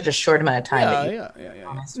other for such a short amount of time. Yeah.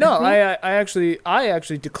 No, I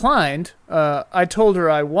actually declined. I told her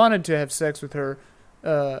I wanted to have sex with her,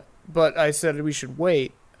 but I said we should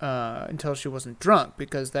wait until she wasn't drunk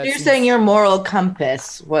because that. You're saying your moral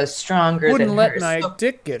compass was stronger than hers. Wouldn't let my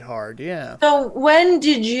dick get hard. Yeah. So when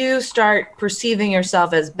did you start perceiving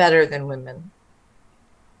yourself as better than women?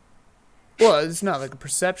 Well, it's not like a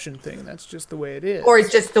perception thing. That's just the way it is. Or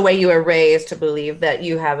it's just the way you were raised to believe that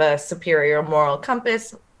you have a superior moral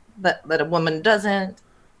compass that a woman doesn't.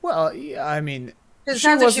 Well, yeah, I mean, it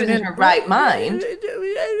sounds like she was in her right mind.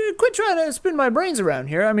 Quit trying to spin my brains around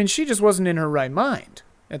here. I mean, she just wasn't in her right mind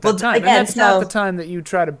at that time. Again, and that's not the time that you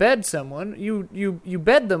try to bed someone. You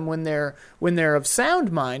bed them when they're of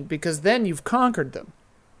sound mind, because then you've conquered them.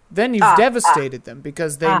 Then you've devastated them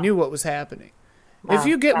because they knew what was happening. If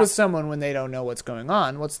you get with someone when they don't know what's going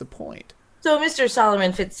on, what's the point? So, Mr.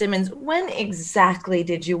 Solomon Fitzsimmons, when exactly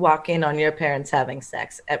did you walk in on your parents having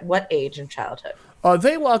sex? At what age in childhood?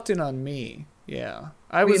 They walked in on me, yeah.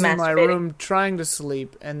 I was in my room trying to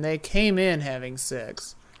sleep, and they came in having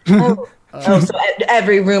sex. So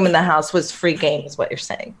every room in the house was free game, is what you're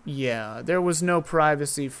saying? Yeah, there was no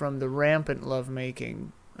privacy from the rampant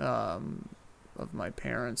lovemaking of my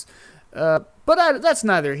parents. But that's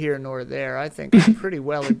neither here nor there. I think I'm pretty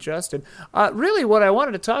well adjusted. Really, what I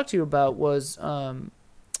wanted to talk to you about was,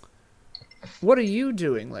 what are you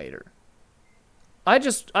doing later?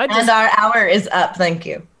 And our hour is up. Thank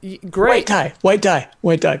you. Great. White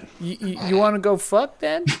tie. You want to go fuck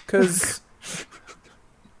then? Because,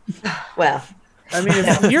 well, I mean,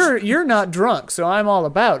 if you're not drunk, so I'm all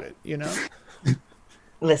about it. You know.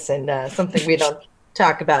 Listen, something we don't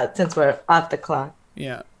talk about since we're off the clock.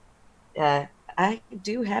 Yeah. I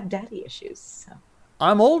do have daddy issues. So.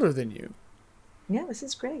 I'm older than you. Yeah, this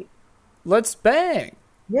is great. Let's bang.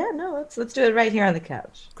 Yeah, no, let's do it right here on the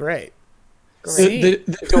couch. Great. The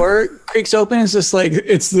door creaks open. It's just like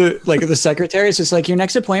the secretary. It's just like, your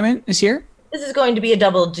next appointment is here. This is going to be a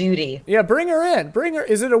double duty. Yeah, bring her in.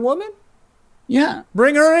 Is it a woman? Yeah.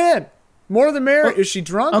 Bring her in. More the merrier. Is she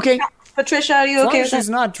drunk? Okay. Patricia, are you okay with that? She's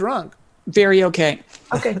not drunk. very okay.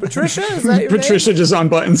 Okay. Patricia, is that your Patricia name? just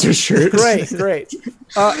unbuttons her shirt. Great.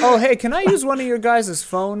 Oh, hey, can I use one of your guys'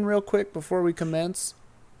 phone real quick before we commence?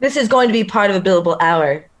 This is going to be part of a billable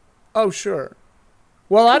hour. Oh, sure.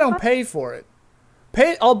 Well, I don't pay for it.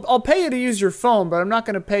 I'll pay you to use your phone, but I'm not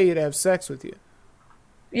going to pay you to have sex with you.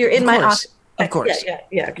 You're in my office. Of course.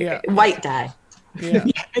 Yeah. Okay. White die. Yeah.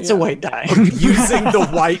 It's a white die. Using the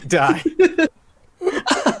white die.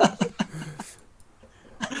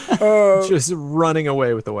 Just running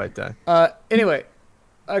away with the white die. Anyway,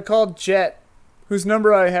 I called Jet, whose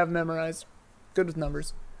number I have memorized. Good with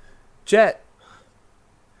numbers. Jet.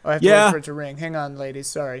 I have to wait for it to ring. Hang on, ladies.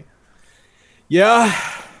 Sorry. Yeah.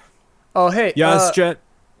 Oh, hey. Yes, Jet.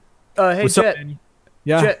 Hey, What's Jet. up?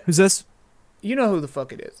 Yeah. Jet. Who's this? You know who the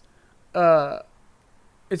fuck it is.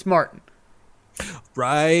 It's Martin.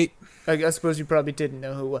 Right. I suppose you probably didn't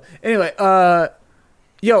know who it was. Anyway,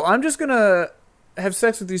 yo, I'm just gonna have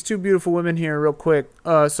sex with these two beautiful women here real quick.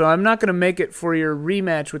 So I'm not gonna make it for your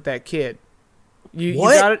rematch with that kid. You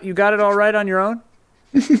got it? You got it all right on your own?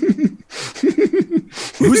 Who's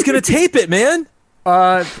gonna tape it, man?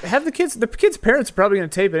 Have the kids. The kids' parents are probably gonna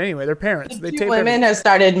tape it anyway. They're parents. They tape Women have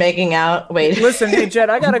started making out. Wait. Listen, hey Jed,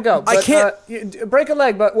 I gotta go. But, I can't break a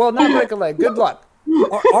leg, but not break a leg. Good luck.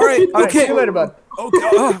 All right. Okay. See you later, bud. Okay.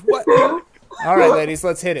 What? All right, ladies,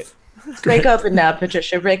 let's hit it. Break open now,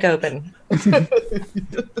 Patricia. Break open.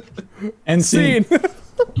 And scene.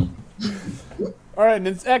 All right, and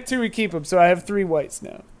in Act 2 we keep them, so I have 3 whites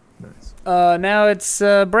now. Nice. Now it's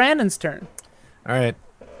Brandon's turn. All right.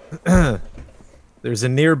 There's a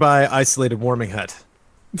nearby isolated warming hut.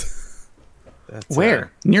 That's,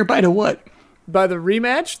 Where? Nearby to what? By the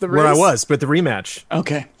rematch? The race? Where I was, but the rematch.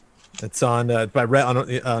 Okay. It's on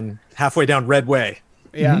on halfway down Red Way.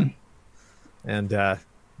 Yeah. Mm-hmm. And I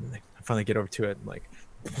finally get over to it. And, like,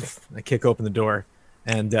 I kick open the door,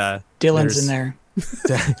 and Dylan's in there.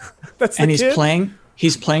 That's and the he's kid? playing.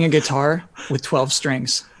 He's playing a guitar with 12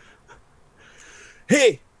 strings.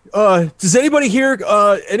 Hey, does anybody here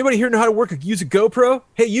know how to use a GoPro?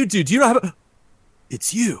 Hey, you do. Do you know how to?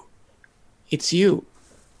 It's you. It's you.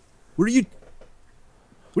 What are you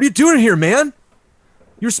doing here, man?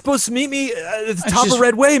 You're supposed to meet me at the top of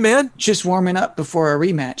Red Way, man. Just warming up before a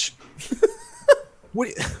rematch. What?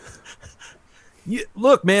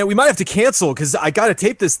 Look, man, we might have to cancel because I got to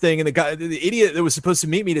tape this thing, and the idiot that was supposed to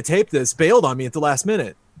meet me to tape this bailed on me at the last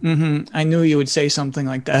minute. Mm-hmm. I knew you would say something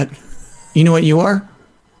like that. You know what you are?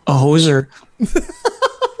 A hoser.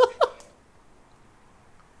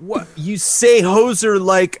 What? You say hoser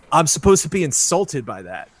like I'm supposed to be insulted by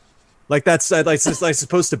that? Like that's like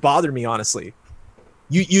supposed to bother me, honestly.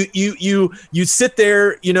 You sit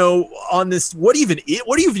there, on this. What even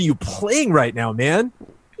are you playing right now, man?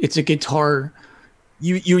 It's a guitar.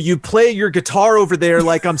 You play your guitar over there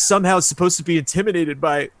like I'm somehow supposed to be intimidated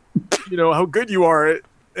by, how good you are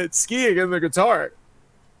at skiing and the guitar.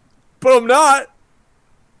 But I'm not.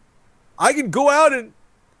 I can go out and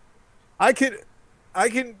I can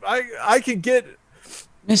get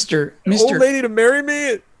Mr. old lady to marry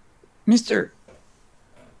me. Mr.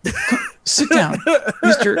 Sit down.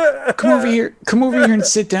 Mr. Come over here. Come over here and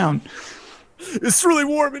sit down. It's really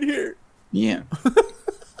warm in here. Yeah.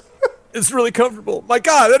 It's really comfortable. My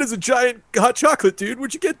God, that is a giant hot chocolate, dude.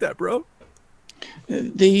 Where'd you get that, bro?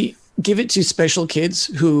 They give it to special kids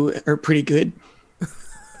who are pretty good.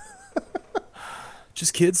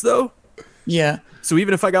 Just kids, though? Yeah. So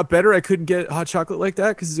even if I got better, I couldn't get hot chocolate like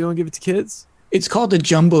that because they only give it to kids? It's called a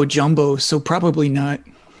jumbo, so probably not.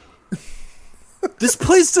 This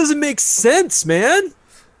place doesn't make sense, man.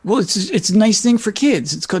 Well, it's a nice thing for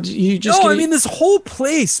kids. It's called you just. No, I mean this whole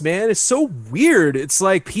place, man, is so weird. It's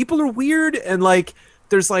like people are weird, and like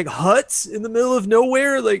there's like huts in the middle of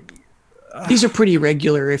nowhere. Like these are pretty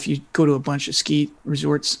regular if you go to a bunch of ski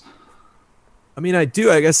resorts. I mean, I do.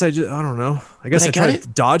 I guess I don't know. I guess I try to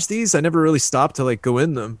dodge these. I never really stopped to like go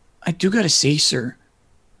in them. I do gotta say, sir,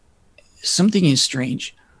 something is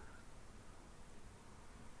strange.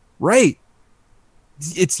 Right.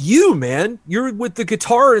 It's you, man. You're with the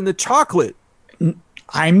guitar and the chocolate.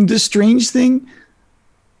 I'm the strange thing?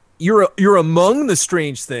 You're among the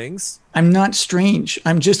strange things. I'm not strange.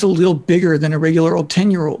 I'm just a little bigger than a regular old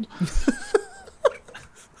 10-year-old.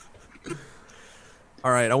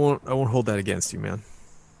 All right, I won't hold that against you, man.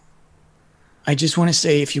 I just want to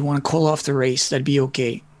say if you want to call off the race, that'd be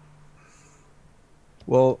okay.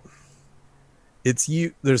 Well, it's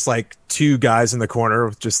you. There's like 2 guys in the corner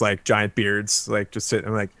with just like giant beards, like just sitting.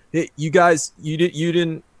 I'm like, hey, you guys, you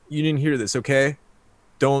didn't hear this, okay?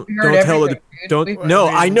 Don't tell it. No,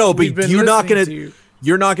 I know, but you're not gonna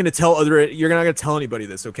tell anybody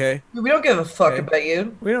this, okay? We don't give a fuck about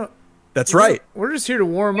you. We don't. That's right. We're just here to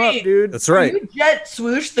warm up, dude. That's right. Are you Jet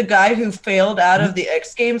Swoosh, the guy who failed out of the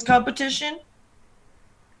X Games competition?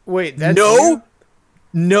 Wait, that's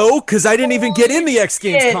No, because I didn't even get in the X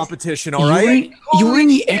Games competition. All right. You were in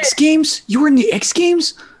the X Games. You were in the X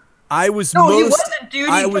Games. I was He wasn't, dude.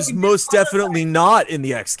 I was most definitely not in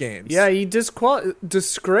the X Games. Yeah, he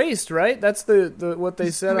disgraced, right? That's the what they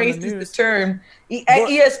said on the Disgraced news. is the term.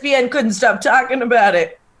 ESPN couldn't stop talking about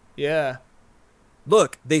it. Yeah.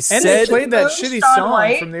 Look, they And said they played that shitty Sean song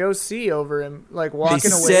White. from the OC over him, like they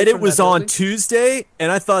walking away. said it from was that on building. Tuesday,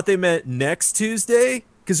 and I thought they meant next Tuesday.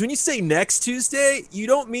 Because when you say next Tuesday, you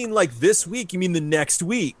don't mean like this week. You mean the next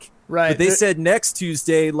week. Right. But they said next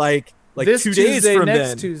Tuesday, like this 2 Tuesday, days from next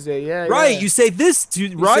then. Tuesday, yeah. Right. Yeah. You say this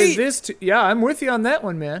You right? say yeah, I'm with you on that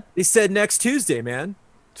one, man. They said next Tuesday, man.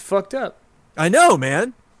 It's fucked up. I know,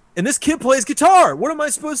 man. And this kid plays guitar. What am I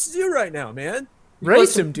supposed to do right now, man?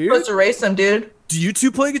 Race him, You're supposed dude. to race him, dude. Do you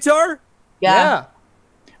two play guitar? Yeah.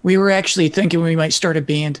 We were actually thinking we might start a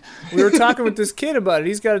band. We were talking with this kid about it.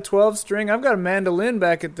 He's got a 12 string. I've got a mandolin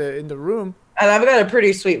back in the room. And I've got a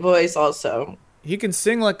pretty sweet voice also. He can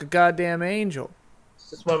sing like a goddamn angel. It's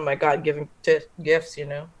just one of my God-given gifts, you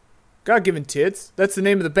know. God-given tits. That's the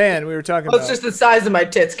name of the band we were talking Oh, about. it's just the size of my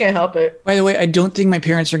tits. Can't help it. By the way, I don't think my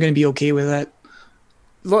parents are going to be okay with that.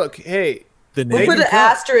 Look, hey, The We'll name. put an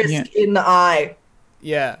asterisk in the eye.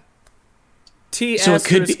 yeah. T So it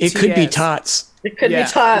could be TS. tots. It could Yeah, be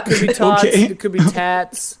top. It could be tots. Okay. It could be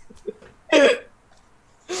tats.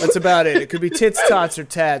 That's about it. It could be tits, tots, or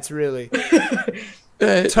tats, really.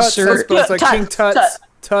 Tuts, Sir, I suppose, like Tuts, King Tuts. tuts.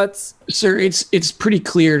 Tuts. sir, it's pretty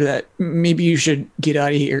clear that maybe you should get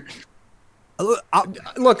out of here.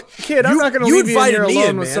 Look, kid, I'm You- not going to you leave you in invited here me alone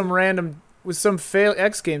in, with man. some random, with some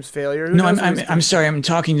X Games failure. Who No, knows what he's I'm doing? sorry. I'm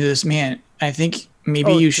talking to this man. I think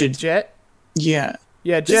maybe Oh, you to should. Jet. Yeah.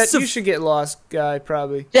 Yeah, Jet, is a- you should get lost, guy,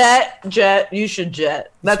 probably. Jet, you should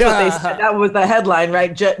jet. That's what they said. That was the headline,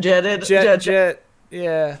 right? Jetted. Jet.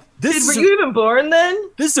 Yeah. This Were is you even born then?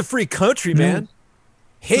 This is a free country, man.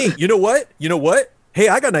 Hey, you know what? Hey,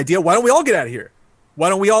 I got an idea. Why don't we all get out of here? Why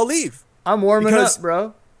don't we all leave? I'm warming Because- up,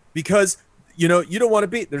 bro. Because, you don't want to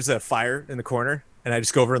be. There's a fire in the corner, and I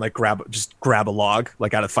just go over and like grab a log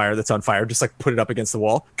like out of fire that's on fire, just like put it up against the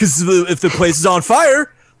wall. Because if the place is on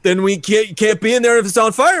fire, then we can't be in there if it's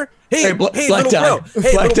on fire. Hey, Black little die. bro.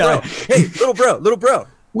 Hey, Black little bro. die. Hey, little bro.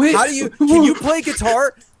 Wait. Can you play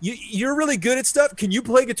guitar? You're really good at stuff. Can you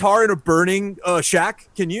play guitar in a burning shack?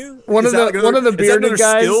 Can you? One of the bearded another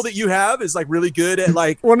guys- skill that you have is like really good at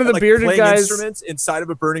like One of the like bearded playing guys- instruments inside of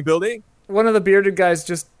a burning building. One of the bearded guys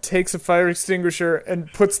just takes a fire extinguisher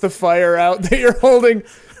and puts the fire out that you're holding.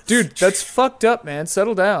 Dude, that's fucked up, man.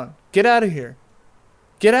 Settle down. Get out of here.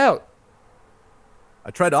 Get out.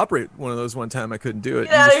 I tried to operate one of those one time. I couldn't do it.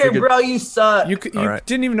 Get out of here, bro. You suck. You All right.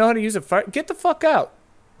 didn't even know how to use a fire. Get the fuck out.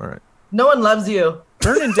 All right. No one loves you.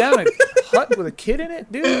 Burning down a hut with a kid in it,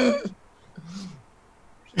 dude.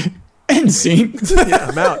 End scene. Yeah,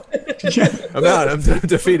 I'm out. I'm out. I'm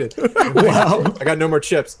defeated. Wow. I got no more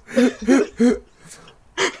chips.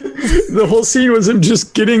 The whole scene was him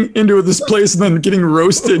just getting into this place and then getting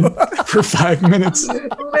roasted for 5 minutes.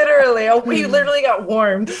 Literally. We literally got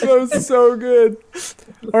warmed. That was so good.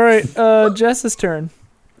 All right, Jess's turn.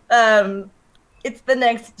 It's the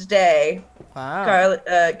next day. Wow.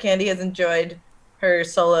 Candy has enjoyed her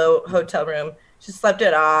solo hotel room. She slept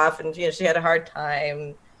it off, and she had a hard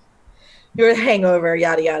time. You were a hangover,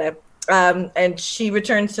 yada yada. And she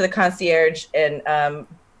returns to the concierge and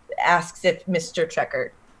asks if Mr.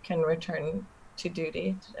 Trekker can return to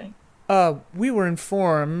duty today. We were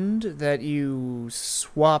informed that you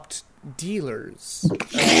swapped dealers.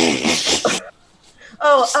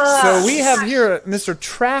 So we have here Mr.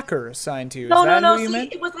 Tracker assigned to you. Is No. who you See,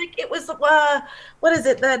 meant? it was what is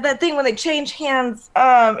it? That thing when they change hands.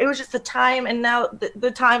 It was just the time, and now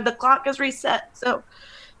the clock is reset. So,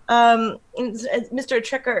 it's Mr.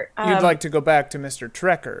 Trekker. You'd like to go back to Mr.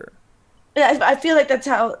 Trekker. Yeah, I feel like that's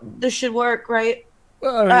how this should work, right?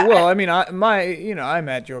 Well, I mean, I'm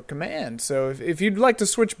at your command. So if you'd like to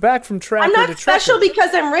switch back from Tracker I'm to not Trekker, special because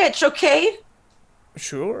I'm rich, okay?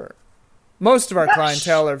 sure. Most of our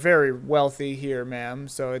clientele are very wealthy here, ma'am.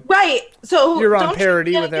 So Right. So You're on don't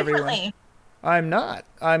parity treat me with everyone. differently. I'm not.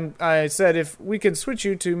 I said if we can switch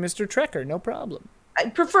you to Mr. Trekker, no problem. I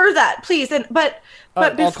prefer that, please. But I'll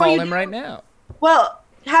before call you him do- right now. Well,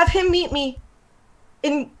 have him meet me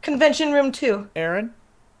in convention room 2. Aaron?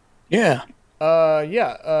 Yeah.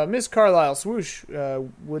 Miss Carlisle Swoosh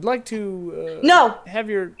would like to No, have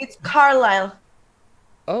your it's Carlisle.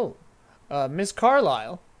 Miss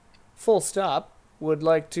Carlisle, full stop, would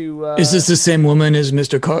like to... Is this the same woman as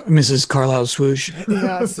Mrs. Carlisle Swoosh?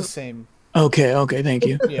 Yeah, it's the same. Okay, thank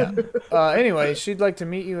you. Yeah. Anyway, she'd like to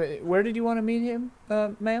meet you. Where did you want to meet him,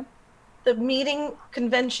 ma'am? The meeting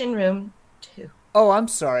convention room 2. Oh, I'm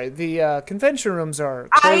sorry. The convention rooms are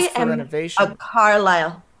closed for renovation. A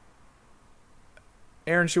Carlisle.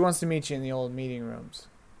 Aaron, she wants to meet you in the old meeting rooms.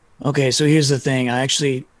 Okay, so here's the thing. I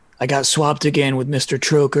got swapped again with Mr.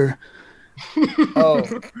 Troker. Oh.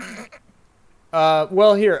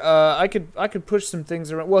 Well, here, I could push some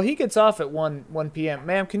things around. Well, he gets off at 1 p.m.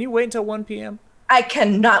 Ma'am, can you wait until 1 p.m.? I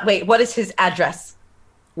cannot wait. What is his address?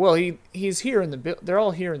 Well, he's here in the they're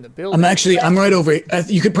all here in the building. I'm right over.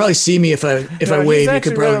 You could probably see me if I wave. You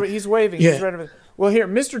could probably. He's waving. Yeah. He's right over. Well, here,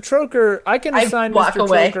 Mr. Troker, I can assign Mr.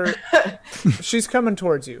 away. Troker. She's coming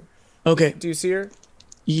towards you. Okay. Do you see her?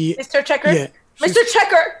 Yeah. Mr. Checker? Yeah. Mr.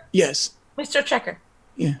 Checker! Yes. Mr. Checker.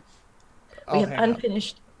 Yeah. We have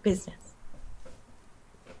unfinished business.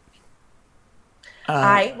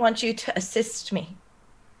 I want you to assist me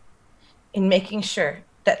in making sure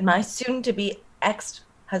that my soon-to-be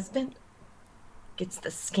ex-husband gets the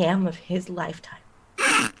scam of his lifetime.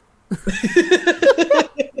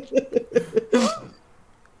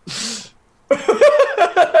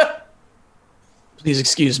 Please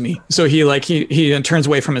excuse me. So he turns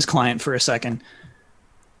away from his client for a second.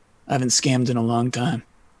 I haven't scammed in a long time.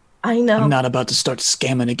 I know. I'm not about to start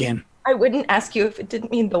scamming again. I wouldn't ask you if it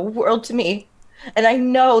didn't mean the world to me. And I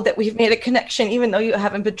know that we've made a connection even though you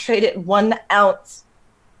haven't betrayed it 1 ounce.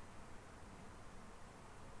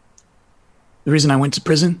 The reason I went to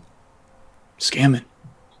prison? Scamming.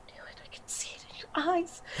 I knew it. I could see it in your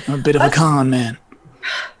eyes. I'm a bit of a con man.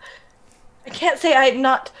 I can't say I'm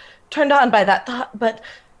not turned on by that thought, but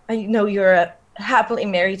I know you're a happily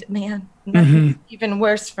married man. And that's even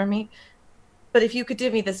worse for me. But if you could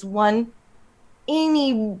give me this one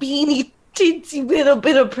beany teensy little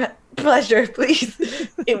bit of pleasure, please,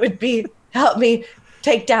 it would be help me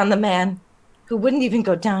take down the man who wouldn't even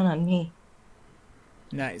go down on me.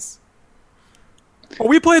 Nice. Are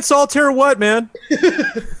we playing solitaire or what, man?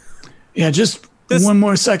 Yeah, just one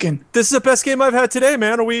more second. This is the best game I've had today,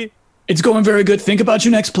 man. Are we? It's going very good. Think about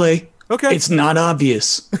your next play. Okay. It's not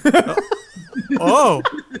obvious. Oh,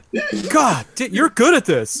 God, you're good at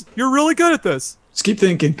this. You're really good at this. Just keep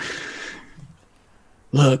thinking.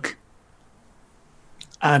 Look,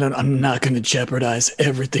 I'm not going to jeopardize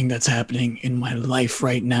everything that's happening in my life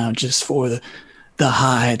right now just for the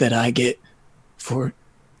high that I get for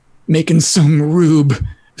making some rube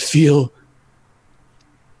feel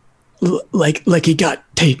like he got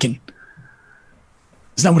taken.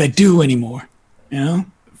 It's not what I do anymore, you know?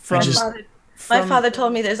 My father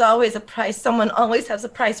told me there's always a price. Someone always has a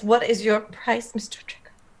price. What is your price, Mr.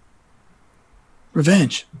 Trigger?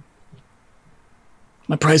 Revenge.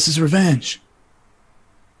 My price is revenge.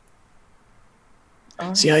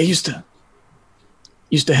 See, I used to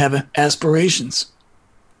have aspirations.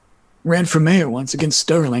 Ran for mayor once against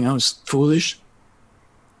Sterling. I was foolish.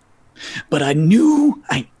 But I knew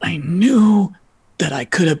that I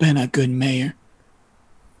could have been a good mayor.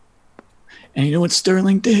 And you know what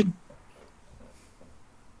Sterling did?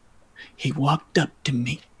 He walked up to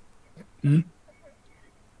me. And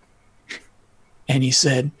he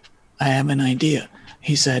said, I have an idea.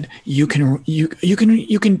 He said, you can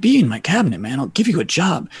be in my cabinet, man. I'll give you a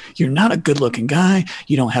job. You're not a good-looking guy.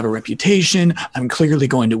 You don't have a reputation. I'm clearly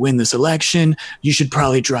going to win this election. You should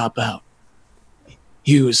probably drop out.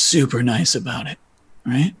 He was super nice about it,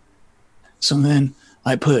 right? So then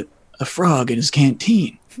I put a frog in his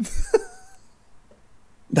canteen.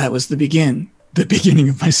 That was the beginning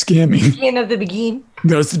of my scamming. Begin of the begin.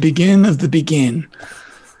 That was the begin of the begin.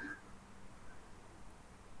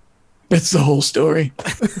 That's the whole story.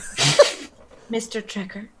 Mr.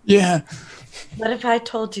 Trekker. Yeah. What if I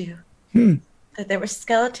told you that there were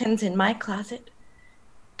skeletons in my closet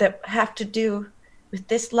that have to do with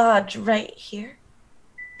this lodge right here?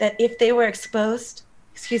 That if they were exposed...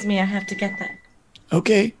 Excuse me, I have to get that.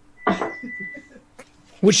 Okay.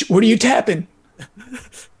 What are you tapping?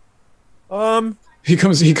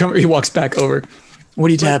 He walks back over. What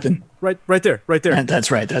are you tapping? Right there. That's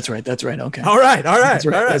right. Okay. All right.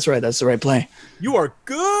 That's right. That's the right play. You are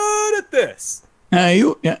good at this.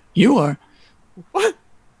 You are. What?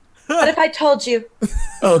 What if I told you?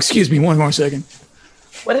 Oh, excuse me. One more second.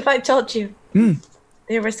 What if I told you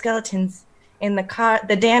there were skeletons in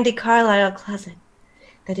the Dandy Carlisle closet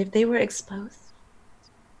that if they were exposed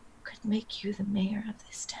could make you the mayor of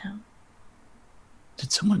this town?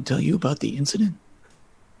 Did someone tell you about the incident?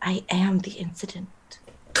 I am the incident.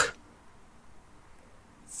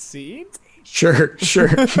 See? Sure.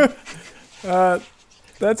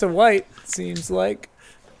 That's a white, seems like.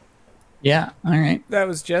 Yeah, all right. That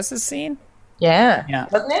was Jess's scene? Yeah.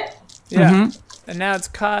 Wasn't it? Yeah. Mm-hmm. And now it's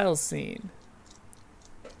Kyle's scene.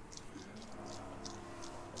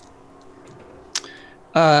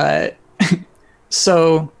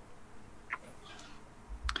 So,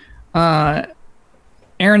 Aaron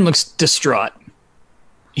looks distraught.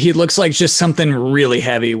 He looks like just something really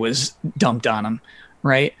heavy was dumped on him,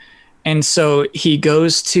 right? And so he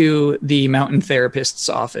goes to the mountain therapist's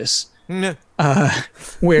office,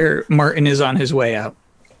 where Martin is on his way out.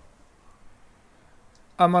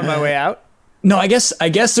 I'm on my way out? No, I guess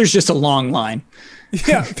there's just a long line.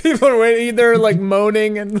 Yeah, people are waiting. They're like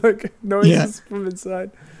moaning and like noises from inside.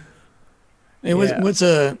 Hey, what's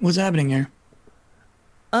happening here?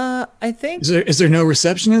 I think... Is there no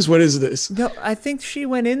receptionist? What is this? No, I think she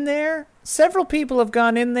went in there. Several people have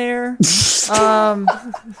gone in there.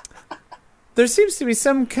 There seems to be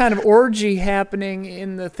some kind of orgy happening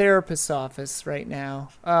in the therapist's office right now.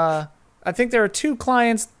 I think there are 2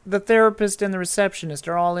 clients. The therapist and the receptionist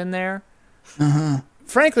are all in there. Uh-huh.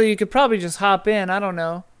 Frankly, you could probably just hop in. I don't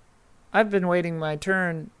know. I've been waiting my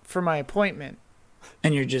turn for my appointment.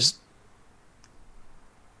 And you're just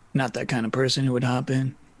not that kind of person who would hop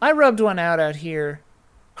in. I rubbed one out here.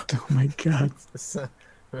 Oh my God.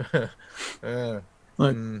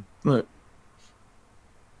 Look.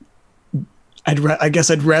 I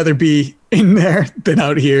guess I'd rather be in there than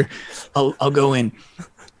out here. I'll go in.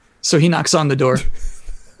 So he knocks on the door.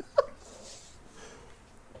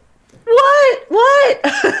 What?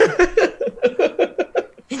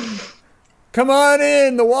 Come on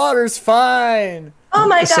in. The water's fine. Oh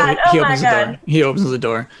my So God. he Oh my opens the God. door. He opens the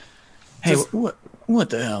door. Hey, what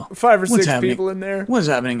the hell? 5 or What's 6 happening? people in there. What's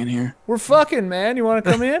happening in here? We're fucking, man. You want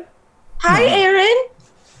to come in? Hi, Aaron.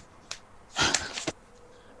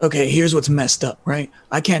 Okay, here's what's messed up, right?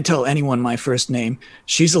 I can't tell anyone my first name.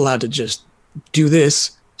 She's allowed to just do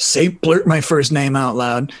this, blurt my first name out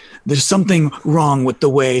loud. There's something wrong with the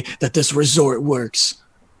way that this resort works.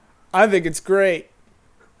 I think it's great.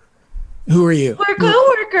 Who are you? We're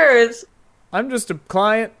coworkers. I'm just a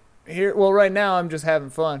client here. Well, right now I'm just having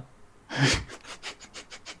fun.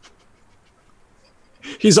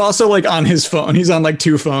 He's also like on his phone. He's on like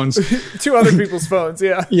 2 phones. 2 other people's phones,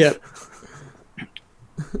 yeah. Yep.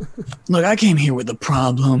 Look, I came here with a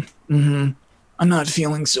problem. I'm not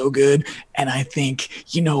feeling so good. And I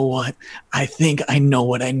think, you know what? I think I know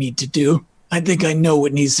what I need to do. I think I know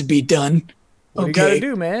what needs to be done. What do you gotta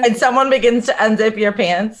do, man? And someone begins to unzip your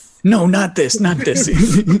pants. No, not this.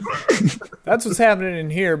 That's what's happening in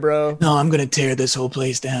here, bro. No, I'm going to tear this whole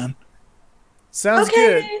place down. Sounds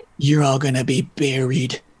good. You're all going to be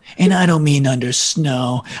buried. And I don't mean under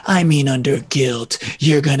snow. I mean under guilt.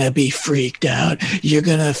 You're going to be freaked out. You're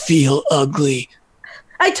going to feel ugly.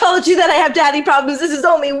 I told you that I have daddy problems. This is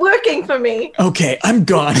only working for me. Okay, I'm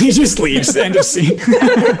gone. He just leaves. End of scene.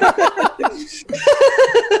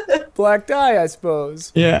 Black dye, I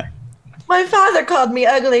suppose. Yeah. My father called me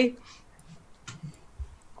ugly.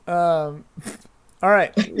 All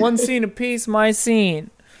right, 1 scene apiece. My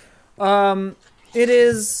scene. It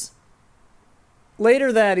is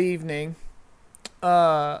later that evening.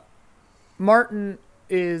 Martin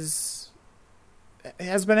has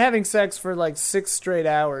been having sex for like 6 straight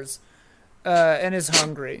hours, and is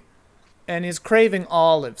hungry, and is craving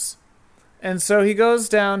olives, and so he goes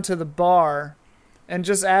down to the bar, and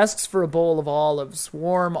just asks for a bowl of olives,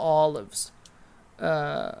 warm olives,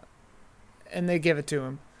 and they give it to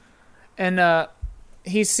him, and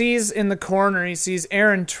he sees in the corner, he sees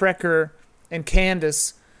Aaron Trecker and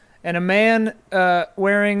Candace, and a man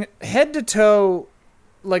wearing head to toe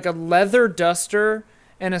like a leather duster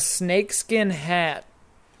and a snakeskin hat.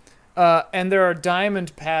 And there are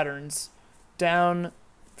diamond patterns down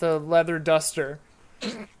the leather duster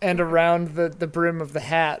and around the brim of the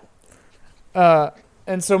hat.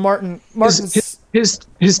 And so Martin's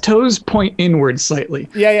his toes point inward slightly.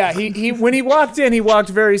 Yeah. He when he walked in, he walked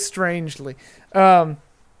very strangely. And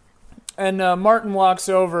Martin walks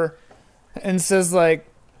over and says, like,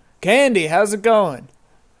 "Candy, how's it going?"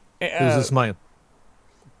 Who's this man?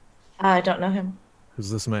 I don't know him. Who's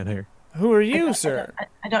this man here? Who are you, sir?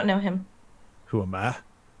 I don't know him. Who am I?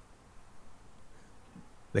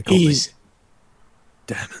 They call me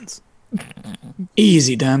Diamonds.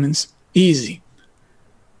 Easy, Diamonds. Easy.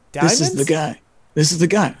 Diamonds? This is the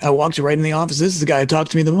guy. I walked right in the office. This is the guy who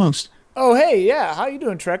talked to me the most. Oh, hey, yeah. How you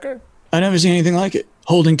doing, Trekker? I never seen anything like it.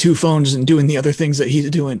 Holding 2 phones and doing the other things that he's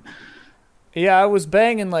doing. Yeah, I was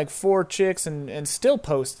banging like 4 chicks and still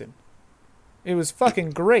posting. It was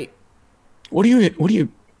fucking great. What are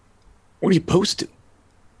you posting?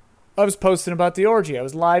 I was posting about the orgy. I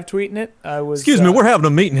was live tweeting it. Excuse me, we're having a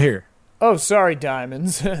meeting here. Oh, sorry,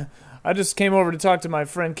 Diamonds. I just came over to talk to my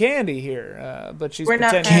friend Candy here, but she's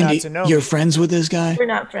pretending not to know You're me. Friends with this guy? We're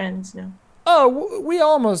not friends, no. Oh, we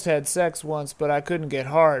almost had sex once, but I couldn't get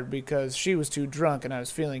hard because she was too drunk and I was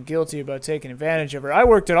feeling guilty about taking advantage of her. I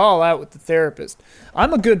worked it all out with the therapist.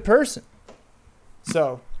 I'm a good person.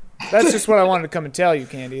 So, that's just what I wanted to come and tell you,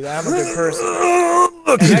 Candy, that I'm a good person.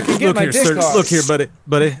 Look here, sir. Hard. Look here, buddy.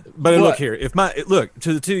 Look here. If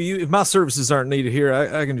to the two of you, if my services aren't needed here,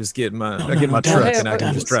 I can just get my truck and I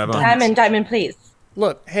can just drive on. Diamond, please.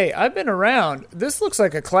 Look, hey, I've been around. This looks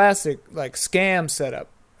like a classic scam setup.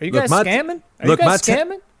 Are you guys scamming?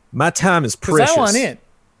 Scamming? My time is precious. I want in.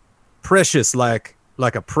 Precious, like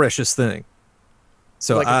a precious thing.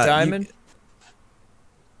 So like a diamond.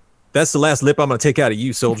 That's the last lip I'm going to take out of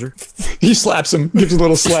you, soldier. He slaps him, gives a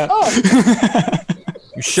little slap.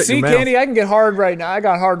 You shut See, your mouth. Candy, I can get hard right now. I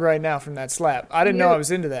got hard right now from that slap. I didn't know I was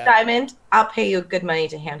into that. Diamond, I'll pay you good money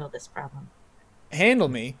to handle this problem. Handle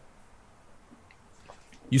me?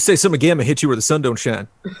 You say something again, I'm going to hit you where the sun don't shine.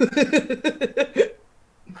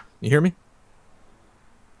 You hear me?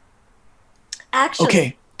 Actually,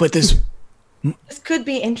 okay, but this could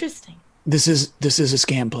be interesting. This is a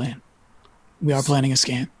scam plan. We are planning a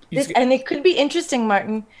scam. And it could be interesting,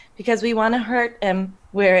 Martin, because we want to hurt him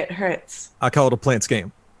where it hurts. I call it a plant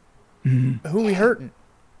scam. Mm-hmm. Who we hurting?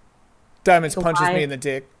 Diamonds punches me in the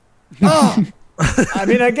dick. Oh! I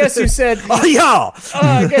mean, I guess you said... Oh, yeah!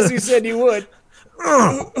 I guess you said you would.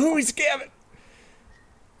 Who we scamming?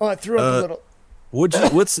 Oh, I threw up a little.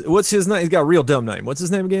 What's his name? He's got a real dumb name. What's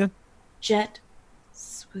his name again? Jet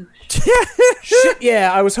Swoosh. Shit,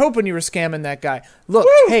 yeah, I was hoping you were scamming that guy. Look,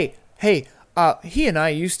 hey, he and I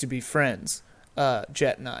used to be friends,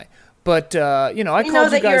 Jet and I. But, I called you guys... You know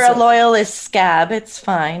that you're a loyalist scab. It's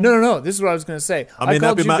fine. No. This is what I was going to say. I mean,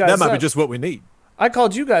 that might be just what we need. I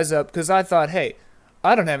called you guys up because I thought, hey,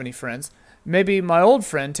 I don't have any friends. Maybe my old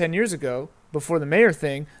friend 10 years ago, before the mayor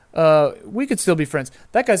thing, we could still be friends.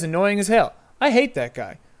 That guy's annoying as hell. I hate that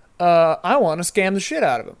guy. I want to scam the shit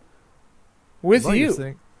out of him. With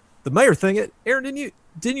you. The mayor thing. Aaron,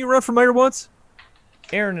 didn't you run for mayor once?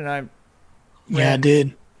 Aaron and I... Yeah, I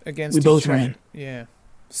did. Against we both other. ran. Yeah.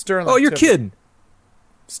 Sterling. Oh, you're kidding.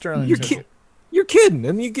 Sterling. You're kidding.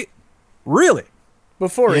 And you get... Really?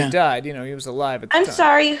 Before he died, he was alive at the time. I'm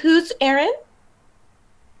sorry, who's Aaron?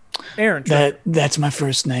 Aaron. That's my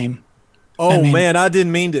first name. Oh, man, I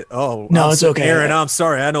didn't mean to. Oh, no, it's okay. Aaron, I'm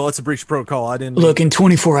sorry. I know it's a breach of protocol. I didn't. Look, in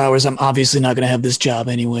 24 hours, I'm obviously not going to have this job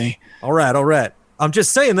anyway. All right. I'm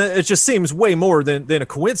just saying that it just seems way more than a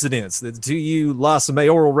coincidence that the two of you lost the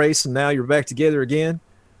mayoral race and now you're back together again.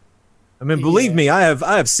 I mean, believe me, I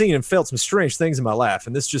have seen and felt some strange things in my life,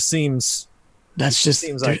 and this just seems.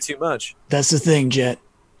 Seems like too much. That's the thing, Jet.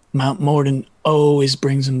 Mount Morden always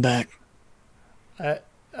brings him back.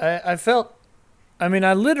 I felt. I mean,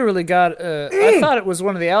 I literally got. I thought it was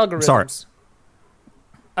one of the algorithms. Sorry.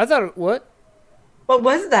 I thought what? What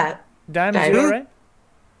was that? Diamond, you all right?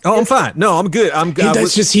 Oh, I'm fine. No, I'm good. I'm good.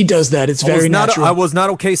 He does that. It's very natural. I was not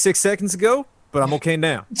okay 6 seconds ago, but I'm okay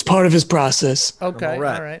now. It's part of his process. Okay, all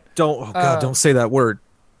right. Don't say that word.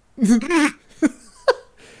 It's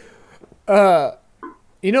a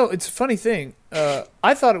funny thing.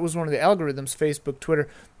 I thought it was one of the algorithms, Facebook, Twitter.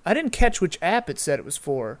 I didn't catch which app it said it was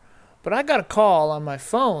for, but I got a call on my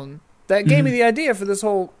phone that gave me the idea for this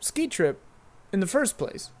whole ski trip in the first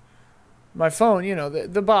place. My phone,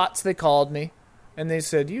 the bots, they called me, and they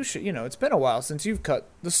said, you should, it's been a while since you've cut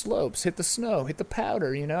the slopes, hit the snow, hit the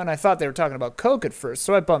powder, and I thought they were talking about Coke at first,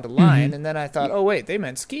 so I bumped a line, and then I thought, oh, wait, they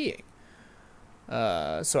meant skiing.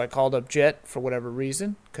 So I called up Jet for whatever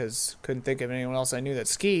reason, because couldn't think of anyone else I knew that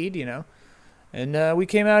skied, and we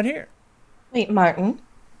came out here. Wait, Martin,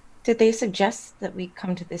 did they suggest that we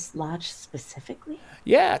come to this lodge specifically?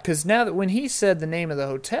 Yeah, because now that when he said the name of the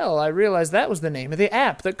hotel, I realized that was the name of the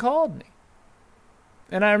app that called me.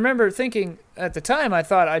 And I remember thinking, at the time, I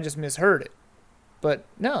thought I just misheard it. But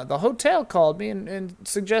no, the hotel called me and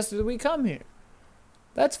suggested that we come here.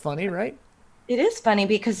 That's funny, right? It is funny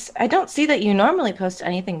because I don't see that you normally post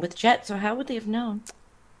anything with Jet, so how would they have known?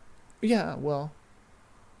 Yeah, well,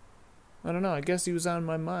 I don't know. I guess he was on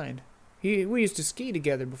my mind. We used to ski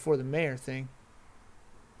together before the mayor thing.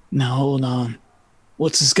 Now, hold on.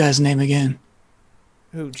 What's this guy's name again?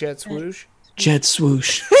 Who, Jet Swoosh? Jet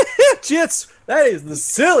Swoosh. That is the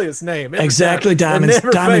silliest name. Exactly, Diamonds.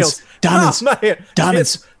 Diamonds. Oh,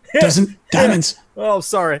 Diamonds. Diamonds. Oh,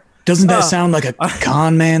 sorry. Doesn't that sound like a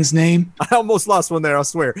con man's name? I almost lost one there, I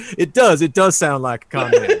swear. It does. It does sound like a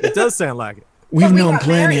con man. It does sound like it. We've known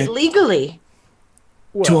plenty. Legally.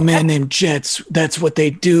 to a man named Jets. That's what they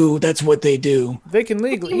do. That's what they do. They can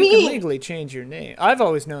legally, you can legally change your name. I've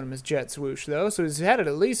always known him as Jet Swoosh, though, so he's had it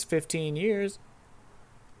at least 15 years.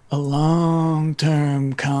 A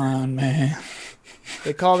long-term con, man.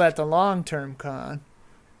 They call that the long-term con.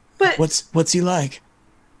 But what's he like?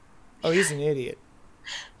 Oh, he's an idiot.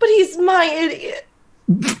 But he's my idiot.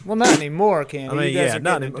 Well, not anymore, Candy. I mean, yeah,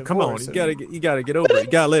 not anymore. Come on, you gotta get over it.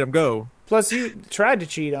 You gotta let him go. Plus, you tried to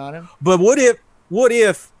cheat on him. But what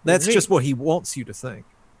if that's just what he wants you to think?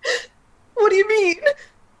 What do you mean?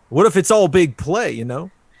 What if it's all big play? You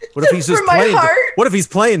know? What if he's just playing? What if he's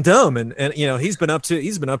playing dumb and he's been up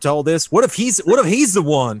to all this? What if he's the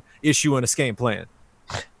one issuing a scam plan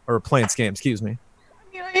or playing scam? Excuse me.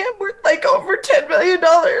 I mean, I am worth like over $10 million.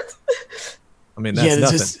 I mean, that's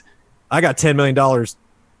nothing. I got $10 million.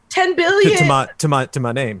 10 billion to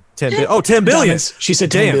my name. 10 billion. Diamonds. She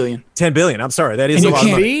said 10 billion. 10 billion. I'm sorry. That is a lot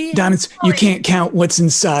of money. Diamonds. You can't count what's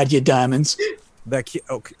inside your diamonds. Okay.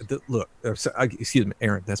 Look. Excuse me,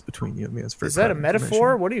 Aaron. That's between you and me. Is that a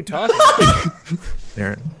metaphor? What are you talking about,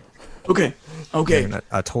 Aaron? Okay. Aaron,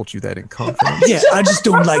 I told you that in confidence. Yeah, I just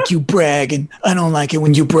don't like you bragging. I don't like it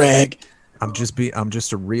when you brag. I'm just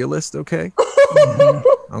a realist. Okay.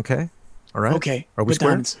 Mm-hmm. Okay. All right. Okay. Are we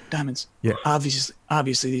square? Diamonds. Yeah.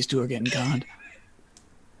 Obviously, these two are getting conned.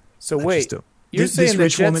 So wait, you're saying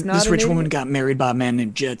this rich woman got married by a man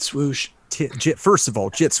named Jet Swoosh. First of all,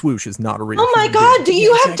 Jet Swoosh is not a real. Oh my God! Do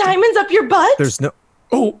you have diamonds up your butt? There's no.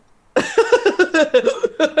 Oh.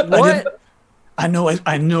 What? I know.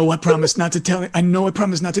 I promised not to tell. I know. I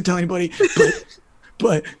promised not to tell anybody.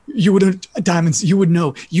 But you would, Diamonds, you would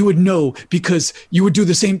know because you would do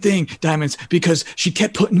the same thing, Diamonds, because she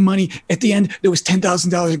kept putting money. At the end, there was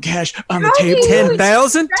 $10,000 in cash on the table.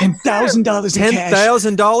 $10,000? $10,000 in cash.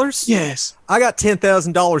 $10,000? Yes. I got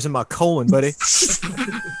 $10,000 in my colon, buddy.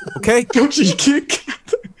 Okay? Don't you kick?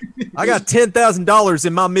 I got $10,000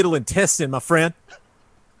 in my middle intestine, my friend.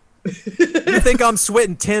 You think I'm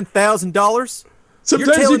sweating $10,000?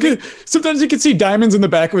 Sometimes you can see diamonds in the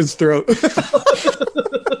back of his throat.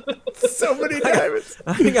 So many diamonds.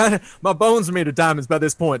 I think my bones are made of diamonds by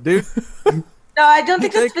this point, dude. No, I don't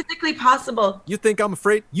think that's physically possible. You think I'm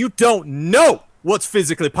afraid? You don't know what's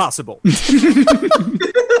physically possible.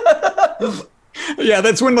 Yeah,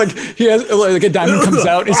 that's when like he has like a diamond comes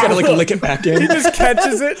out. He's got to like lick it back in. He just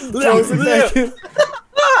catches it and throws it back in.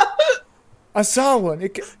 I saw one.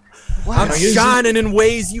 Wow, I'm shining in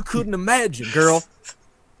ways you couldn't imagine, girl.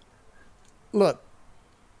 Look,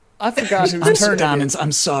 I forgot whose turn Diamonds,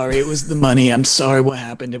 I'm sorry. It was the money. I'm sorry what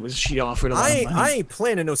happened. It was she offered a lot of money. I ain't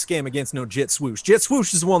planning no scam against no Jet Swoosh. Jet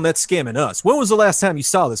Swoosh is the one that's scamming us. When was the last time you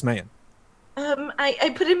saw this man?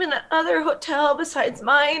 I put him in another hotel besides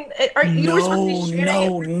mine. You were supposed to be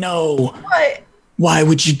shooting. No. What? Why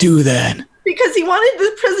would you do that? Because he wanted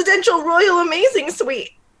the presidential royal amazing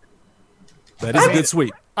suite. That is a good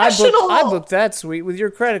suite. I booked that suite with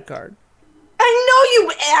your credit card. I know,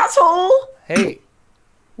 you asshole. Hey.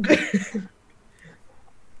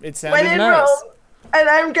 It sounded when in nice. Rome, and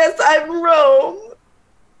I guess I'm Rome.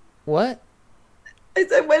 What? I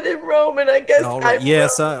said when in Rome, and I guess all right. I'm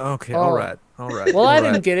yes, Rome. Okay, all right. Well, I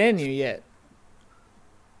didn't get in you yet.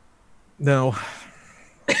 No.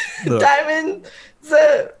 Diamonds.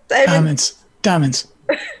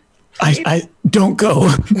 I don't go.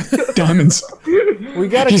 Diamonds. We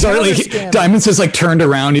got to Diamonds has like turned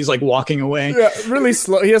around. He's like walking away. Yeah, really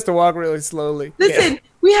slow. He has to walk really slowly. Listen,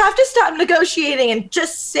 we have to stop negotiating and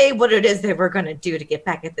just say what it is that we're going to do to get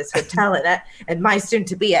back at this hotel and my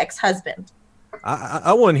soon-to-be ex-husband.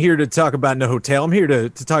 I wasn't here to talk about no hotel. I'm here to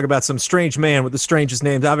talk about some strange man with the strangest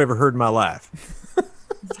names I've ever heard in my life.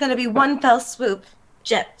 It's going to be one fell swoop.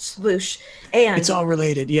 Jet Swoosh, and it's all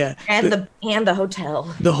related, yeah. And the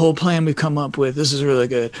hotel. The whole plan we've come up with. This is really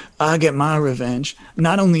good. I get my revenge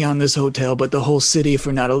not only on this hotel but the whole city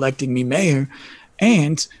for not electing me mayor,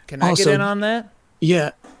 and can I get in on that? Yeah,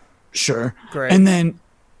 sure. Great. And then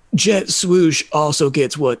Jet Swoosh also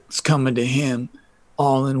gets what's coming to him,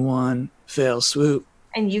 all in one fell swoop.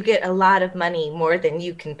 And you get a lot of money, more than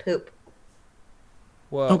you can poop.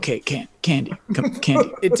 Whoa. Okay, Candy. Come,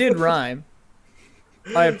 Candy. It did rhyme.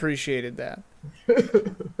 I appreciated that.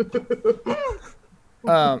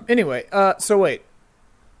 Anyway, so wait.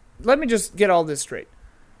 Let me just get all this straight.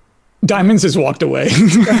 Diamonds has walked away.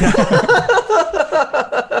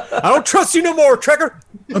 I don't trust you no more, Trekker.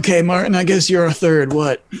 Okay, Martin, I guess you're a third.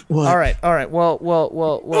 What? All right. Well.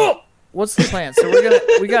 What's the plan? So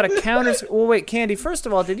we got to counter. Well, wait, Candy. First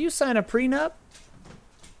of all, did you sign a prenup?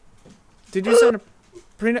 Did you sign a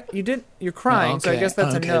prenup? You did. You're crying, so I guess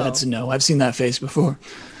that's a no. That's a no. I've seen that face before.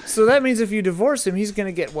 So that means if you divorce him, he's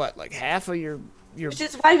gonna get what, like half of your your Which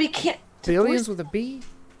is why we can't billions with a B?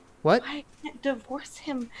 What? Why I can't divorce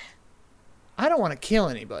him? I don't want to kill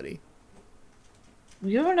anybody.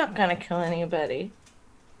 You're not gonna kill anybody.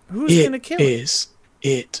 Who's gonna kill him? Is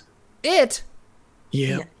it? It?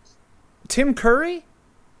 Yeah. Tim Curry?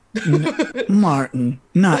 Martin,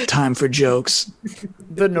 not time for jokes.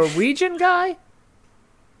 The Norwegian guy?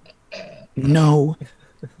 No.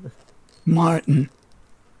 Martin,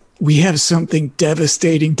 we have something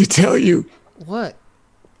devastating to tell you. What?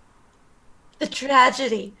 The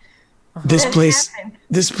tragedy. This That place happened.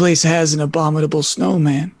 this place has an abominable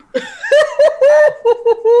snowman.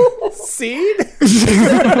 Seed? Whose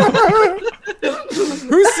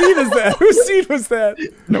seed is that? Whose seed was that?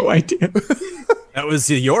 No idea. That was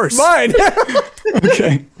yours. Mine.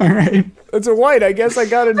 Okay. All right. It's a white. I guess I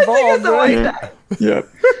got involved. Right? Yep.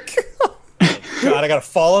 God, I gotta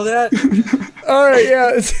follow that. All right,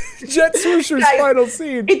 yeah. Jet Swoosher's Guys, final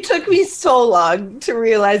scene. It took me so long to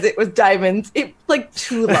realize it was diamonds. It like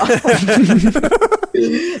too long.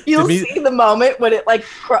 You'll see the moment when it like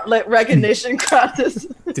recognition crosses.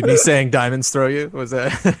 Did me saying diamonds throw you? Was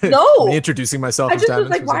that No. me introducing myself I as just was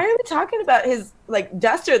diamonds? like, why are we talking about his like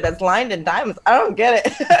duster that's lined in diamonds? I don't get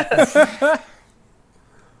it.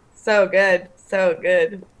 So good, so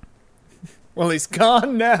good. Well, he's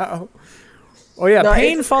gone now. Oh yeah, No,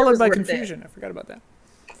 pain it followed was by worth it. confusion. I forgot about that.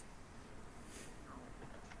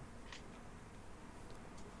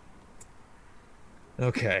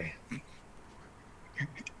 Okay.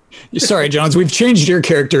 Sorry, Johns. We've changed your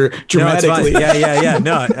character dramatically. No, it's fine. Yeah.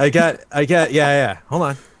 No, I got. Yeah. Hold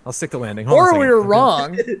on. I'll stick the landing. Hold on a Or second. we were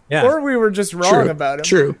wrong. Yeah. Or we were just wrong about him.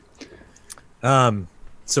 True.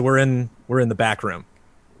 So we're in the back room.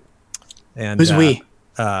 And Who's we?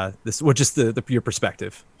 This just your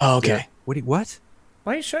perspective. Oh, okay. Yeah. What?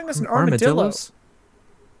 Why are you showing us an armadillo? Armadillos?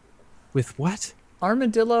 With what?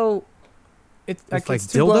 Armadillo. It's With like it's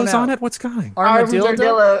too blown dildos on out. it? What's going?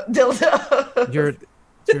 Armadillo. Dildo. You're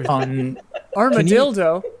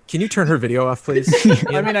Armadillo. Can you turn her video off, please?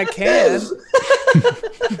 I mean, I can.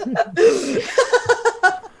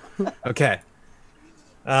 Okay.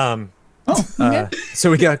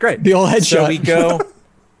 So we got great. The old headshot. So we go.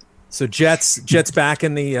 So Jet's back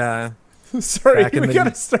in the. Sorry, Back in we the-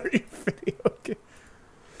 gotta start your video. Okay.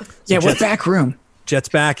 Yeah, what back room? Jet's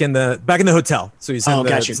back in the hotel. So he's in Oh, the,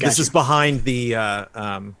 got you. This is behind the.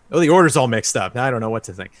 The order's all mixed up. I don't know what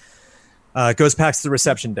to think. Goes past the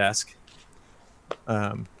reception desk.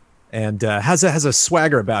 And has a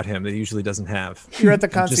swagger about him that he usually doesn't have. You're at the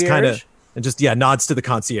And just concierge. nods to the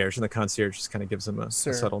concierge, and the concierge just kind of gives him a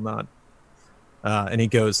subtle nod. And he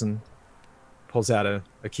goes and pulls out a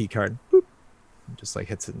key card, boop, and just like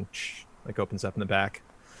hits it and like opens up in the back.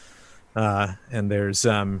 And there's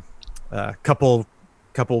a couple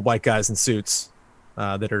white guys in suits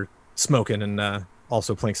that are smoking and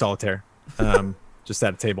also playing solitaire, just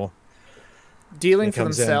at a table. Dealing He for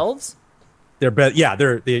comes in. themselves. They're both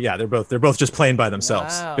just playing by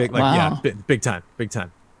themselves. Wow. Wow. Big time.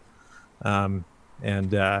 And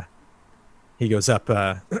he goes up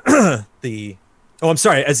I'm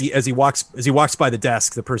sorry. As he walks by the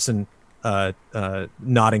desk, the person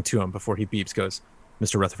nodding to him before he beeps goes,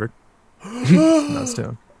 "Mr. Rutherford." Nods to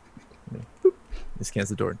him. Boop. He scans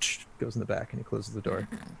the door, goes in the back, and he closes the door.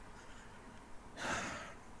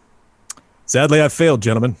 Sadly, I failed,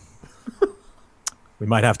 gentlemen. We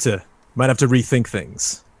might have to rethink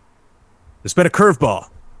things. There's been a curveball.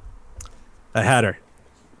 I had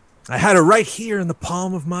her right here in the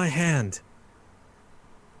palm of my hand.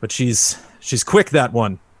 But she's quick, that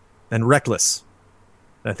one, and reckless.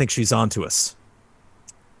 And I think she's onto us.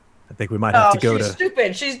 I think we might have to go she's to.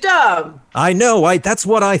 stupid. She's dumb. I know. That's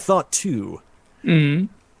what I thought too. And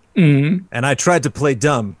I tried to play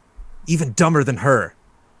dumb, even dumber than her.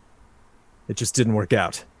 It just didn't work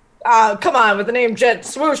out. Come on, with the name Jet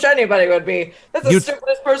Swoosh, anybody would be. That's the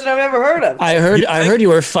stupidest person I've ever heard of. I heard you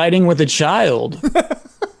were fighting with a child.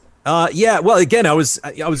 Yeah. Well, again, I was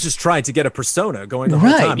just trying to get a persona going the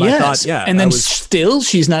whole time. Yes. I thought, yeah. And then still,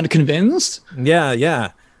 she's not convinced.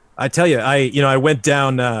 Yeah. I tell you, I went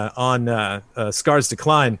down on Scar's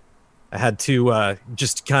Decline. I had to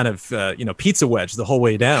just kind of pizza wedge the whole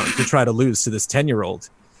way down to try to lose to this 10-year-old.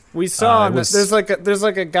 We saw there's like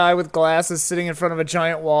a guy with glasses sitting in front of a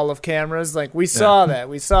giant wall of cameras. Like we saw that.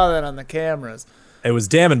 We saw that on the cameras. It was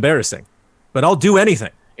damn embarrassing, but I'll do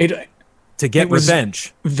anything to get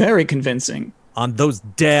revenge. Very convincing on those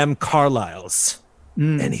damn Carlyles.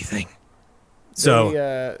 Anything.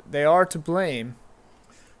 So they are to blame.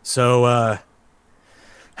 So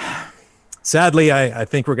sadly, I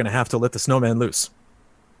think we're gonna have to let the snowman loose.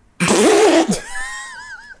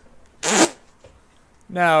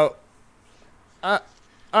 Now,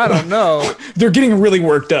 I don't know. They're getting really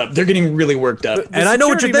worked up. And I know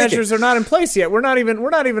what you're thinking. Measures are not in place yet. We're not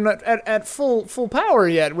even at full power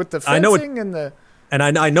yet with the fencing and the. And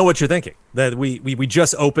I know what you're thinking. That we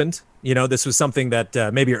just opened. You know, this was something that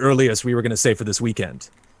maybe earliest we were going to say for this weekend,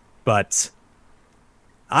 but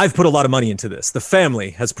I've put a lot of money into this. The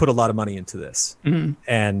family has put a lot of money into this,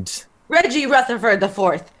 and Reggie Rutherford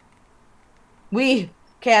IV. We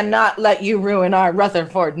cannot let you ruin our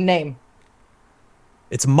Rutherford name.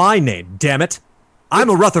 it's my name. Damn it, I'm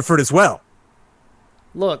a Rutherford as well.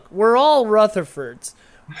 Look, we're all Rutherfords.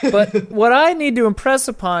 But what I need to impress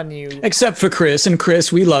upon you... Except for Chris. And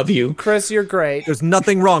Chris, we love you. Chris, you're great. There's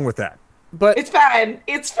nothing wrong with that. But It's fine.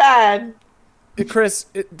 Chris,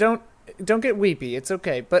 don't get weepy. It's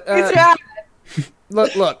okay. But It's fine.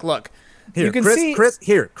 Look. Here, you can Chris,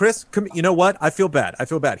 see... Chris, come, you know what? I feel bad.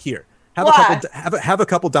 Here. Have a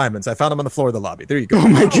couple diamonds. I found them on the floor of the lobby. There you go. Oh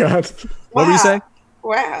my God. What were you saying?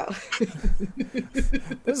 Wow.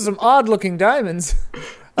 This is some odd-looking diamonds.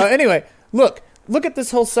 Anyway, look at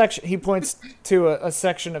this whole section. He points to a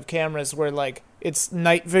section of cameras where, like, it's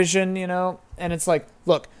night vision, you know? And it's like,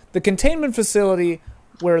 look, the containment facility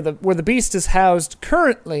where the beast is housed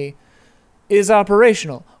currently is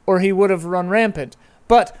operational, or he would have run rampant.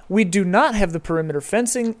 But we do not have the perimeter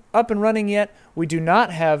fencing up and running yet. We do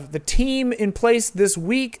not have the team in place this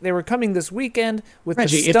week. They were coming this weekend with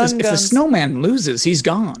Reggie, the stun guns. If the snowman loses, he's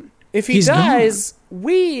gone. If he dies,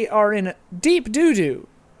 we are in deep doo-doo.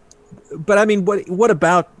 But I mean, what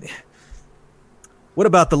about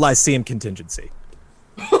the Lyceum contingency?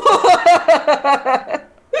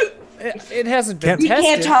 It hasn't been You tested.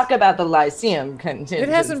 can't talk about the Lyceum contingent. It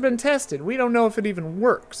hasn't been tested. We don't know if it even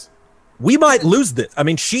works. We might lose this. I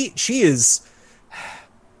mean, she is.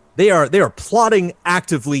 They are plotting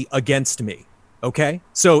actively against me. Okay,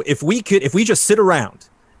 so if we just sit around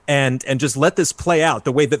and just let this play out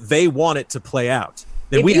the way that they want it to play out,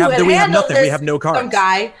 then we have nothing. We have no cards. Some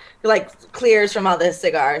guy who like clears from all this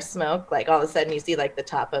cigar smoke. Like all of a sudden, you see like the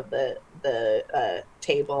top of the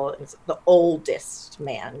table. It's the oldest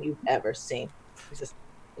man you've ever seen.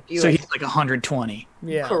 He's like 120.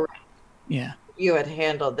 Yeah. Correct. Yeah. You had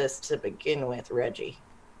handled this to begin with, Reggie,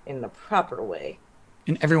 in the proper way.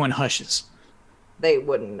 And everyone hushes. They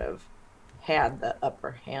wouldn't have had the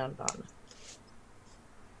upper hand on it.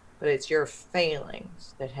 But it's your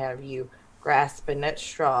failings that have you grasping at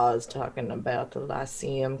straws talking about the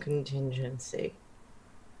Lyceum contingency.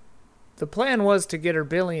 The plan was to get her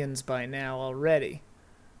billions by now already.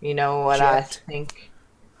 You know what I think?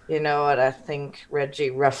 Reggie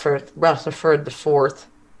Rutherford IV?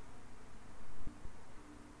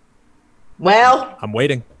 Well, I'm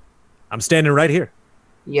waiting. I'm standing right here.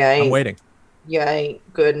 I'm waiting. You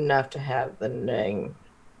ain't good enough to have the name.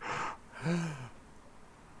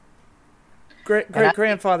 Great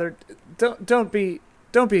grandfather, don't be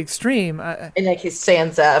extreme. And like he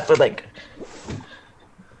stands up with like,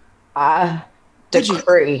 I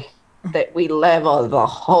decree that we level the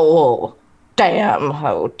whole damn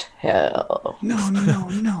hotel. No.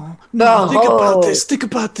 Think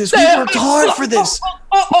about this. We worked hard for this.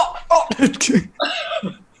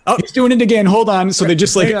 Oh, he's doing it again. Hold on. So they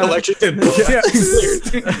just like electrocuted.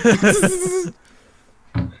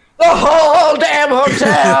 The whole damn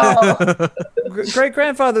hotel. Great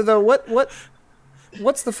grandfather, though,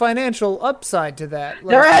 what's the financial upside to that?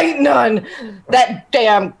 Like, there ain't none. That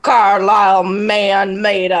damn Carlisle man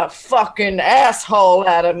made a fucking asshole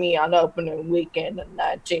out of me on opening weekend in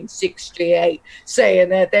 1968, saying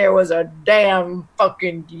that there was a damn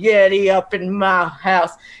fucking Yeti up in my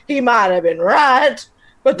house. He might have been right,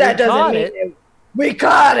 but that doesn't mean we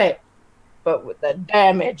caught it. But the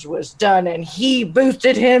damage was done, and he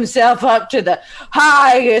boosted himself up to the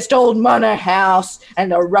highest old manor house,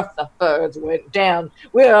 and the Rutherfords went down.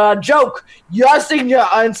 We're a joke. You've seen your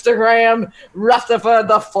Instagram, Rutherford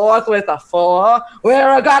the Fourth with a 4.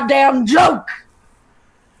 We're a goddamn joke.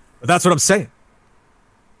 But that's what I'm saying.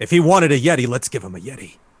 If he wanted a Yeti, let's give him a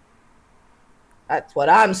Yeti. That's what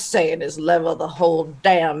I'm saying is level the whole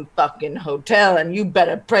damn fucking hotel, and you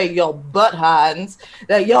better pray your butt hinds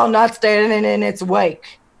that you're not standing in its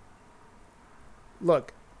wake.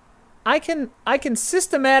 Look, I can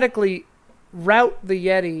systematically route the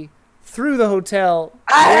Yeti through the hotel.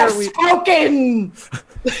 I have spoken!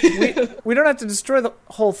 We don't have to destroy the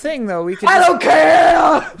whole thing, though. We can. I don't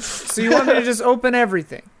care! So you want me to just open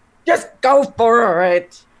everything? Just go for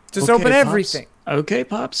it. Just open everything. Okay,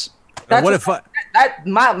 Pops. That's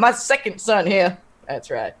my second son here.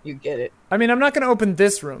 That's right. You get it. I mean, I'm not going to open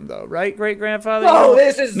this room, though, right, great grandfather? No,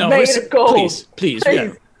 this is made of gold. Please.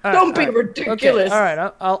 Don't be ridiculous. Okay, all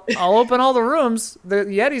right, I'll open all the rooms. The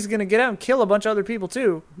Yeti's gonna get out and kill a bunch of other people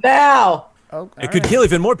too. Now. Oh, it could kill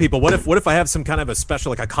even more people. What if I have some kind of a special,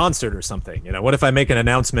 like a concert or something? You know, what if I make an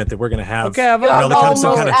announcement that we're going to have? Okay, I'm almost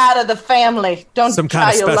out of the family. Don't some kind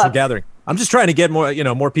of special gathering. I'm just trying to get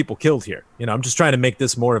more people killed here. You know, I'm just trying to make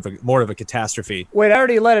this more of a catastrophe. Wait, I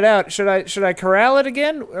already let it out. Should I corral it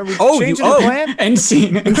again? Are we changing the plan? End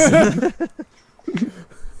scene.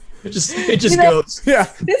 It just goes. Yeah.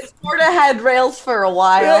 This Florida had rails for a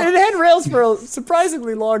while. Yeah, it had rails for a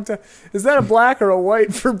surprisingly long time. Is that a black or a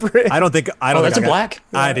white for Brit? I don't think. That's a black.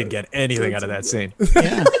 I didn't get anything out of that scene.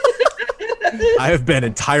 Yeah. I have been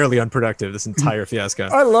entirely unproductive this entire fiasco.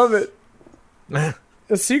 I love it.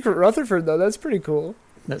 A secret Rutherford though. That's pretty cool.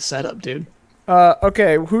 That setup, dude.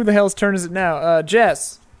 Okay. Who the hell's turn is it now?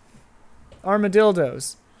 Jess.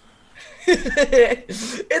 Armadillos.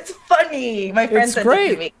 It's funny. My friend said that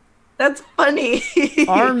to me. That's funny.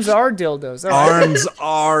 Arms are dildos. Arms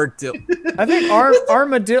are dildos. I think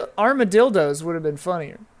armadillos would have been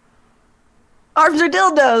funnier. Arms are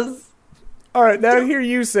dildos. All right, now I hear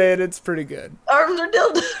you say it. It's pretty good. Arms are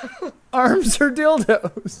dildos. Arms are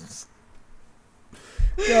dildos.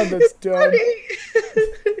 God, that's dumb.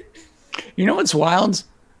 You know what's wild?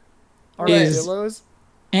 Armadillos?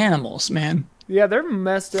 Animals, man. Yeah, they're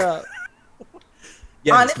messed up.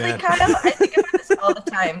 Yes, honestly, man. Kyle, I think about this all the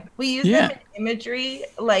time. We use them in imagery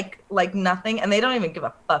like nothing, and they don't even give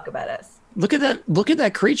a fuck about us. Look at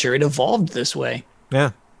that creature. It evolved this way. Yeah.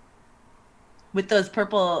 With those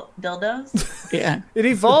purple dildos? Yeah. It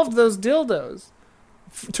evolved those dildos.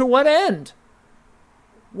 To what end?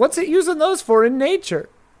 What's it using those for in nature?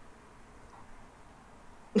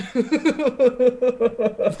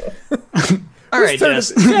 All right,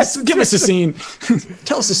 Jess. Give us a scene.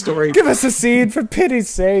 Tell us a story. Give us a scene, for pity's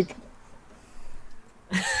sake.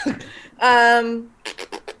 So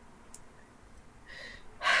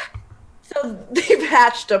they've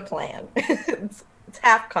hatched a plan. It's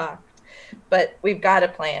half cocked, but we've got a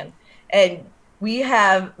plan. And we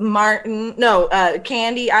have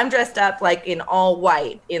Candy. I'm dressed up like in all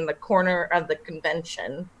white in the corner of the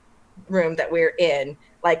convention room that we're in,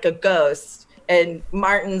 like a ghost. And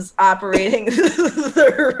Martin's operating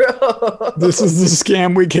the rope. This is the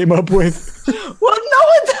scam we came up with. Well, no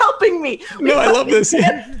one's helping me. I love this.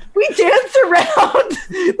 Yeah. We danced around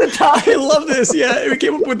the top. I love this. Yeah, we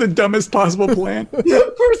came up with the dumbest possible plan for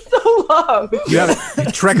so long.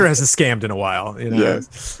 Trekker hasn't scammed in a while. You know?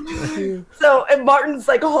 Yes. So, and Martin's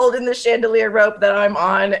like holding the chandelier rope that I'm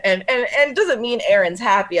on, and doesn't mean Aaron's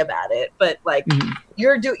happy about it, but like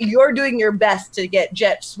you're doing your best to get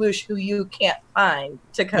Jet Swoosh, who you can't find,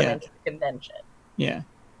 to come into the convention. Yeah.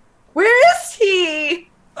 Where is he?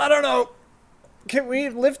 I don't know. Can we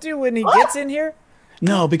lift you when he gets in here?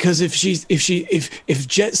 No, because if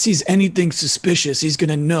Jet sees anything suspicious, he's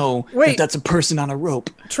gonna know that that's a person on a rope.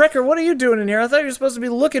 Trekker, what are you doing in here? I thought you were supposed to be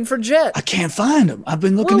looking for Jet. I can't find him. I've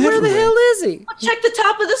been looking everywhere. Where the hell is he? Well, check the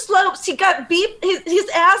top of the slopes. He got beat. His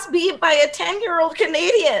ass beat by a 10-year-old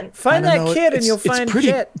Canadian. Find that kid and you'll find Jet. It's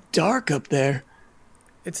pretty dark up there.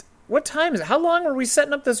 What time is it? How long were we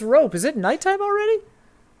setting up this rope? Is it nighttime already?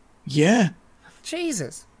 Yeah.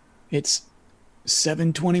 Jesus. It's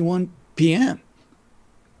 7:21 p.m.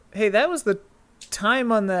 Hey, that was the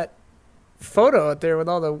time on that photo out there with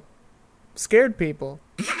all the scared people.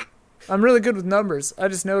 I'm really good with numbers. I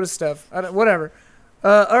just noticed stuff. Whatever.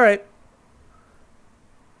 All right.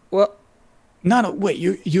 Well, wait.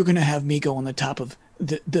 You're gonna have me go on the top of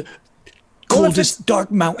the coldest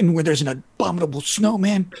dark mountain where there's an abominable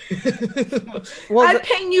snowman. I'm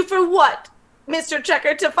paying you for what, Mr.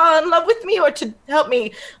 Trekker? To fall in love with me or to help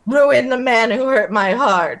me ruin the man who hurt my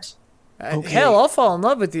heart? Okay. Hell, I'll fall in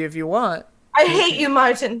love with you if you want. I hate you,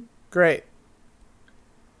 Martin. Great.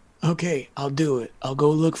 Okay, I'll do it. I'll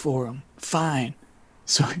go look for him. Fine.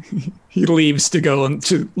 So he leaves to go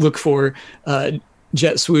to look for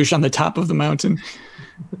Jet Swoosh on the top of the mountain.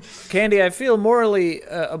 Candy, I feel morally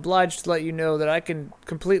obliged to let you know that I can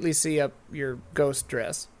completely see up your ghost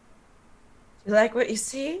dress. You like what you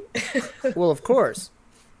see? Well, of course.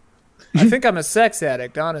 I think I'm a sex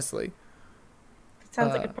addict, honestly.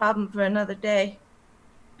 Sounds like a problem for another day.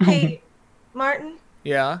 Hey, Martin?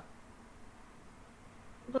 Yeah?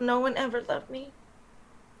 Will no one ever love me?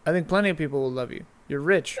 I think plenty of people will love you. You're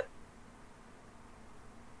rich.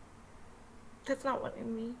 That's not what I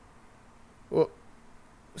mean. Well,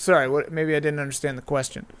 sorry, maybe I didn't understand the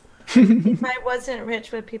question. If I wasn't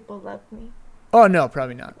rich, would people love me? Oh, no,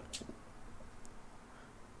 probably not.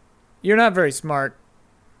 You're not very smart.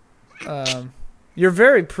 You're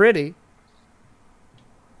very pretty.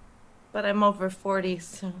 But I'm over 40,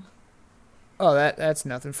 so... Oh, that's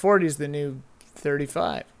nothing. 40 is the new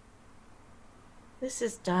 35. This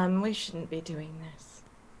is dumb. We shouldn't be doing this.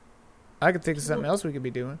 I could think of something else we could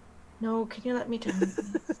be doing. No, can you let me tell you?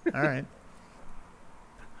 All right.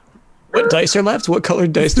 What dice are left? What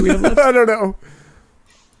colored dice do we have left? I don't know.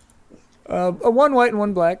 One white and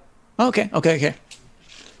one black. Okay.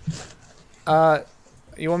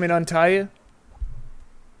 You want me to untie you?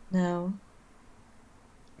 No.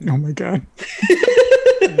 Oh my god.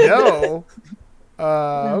 No.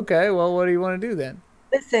 Okay. Well, what do you want to do then?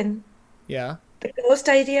 Listen. Yeah. The ghost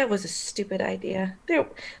idea was a stupid idea.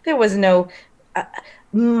 There was no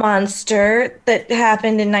monster that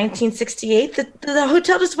happened in 1968. The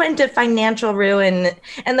hotel just went into financial ruin,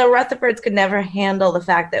 and the Rutherfords could never handle the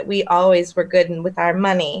fact that we always were good with our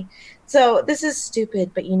money. So this is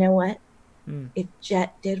stupid, but you know what? If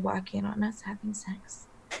Jet did walk in on us having sex,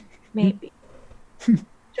 maybe,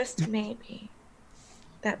 just maybe,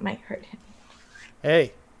 that might hurt him.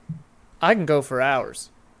 Hey, I can go for hours.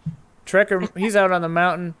 Trekker, he's out on the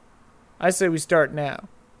mountain. I say we start now.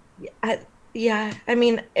 Yeah, I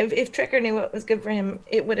mean, if Trekker knew what was good for him,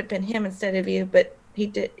 it would have been him instead of you. But he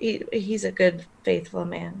did. He's a good, faithful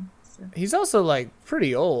man. So. He's also like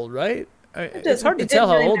pretty old, right? It's hard to tell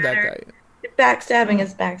how old that guy is. Backstabbing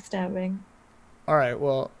is backstabbing. All right.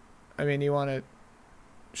 Well, I mean, you want to?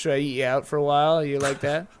 Should I eat you out for a while? You like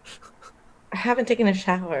that? I haven't taken a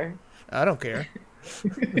shower. I don't care. I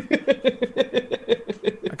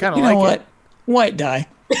kind of like You know what? it. White die.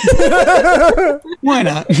 Why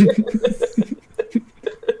not?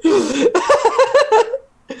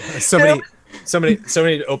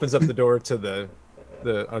 Somebody opens up the door to the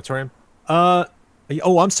auditorium. Oh,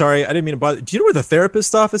 I'm sorry. I didn't mean to bother. Do you know where the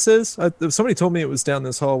therapist's office is? Somebody told me it was down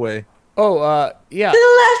this hallway. Oh, yeah. To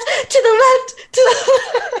the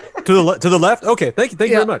left. To the left. Okay. Thank you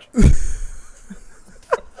very much.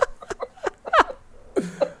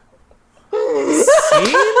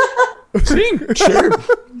 Sure.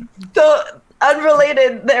 So,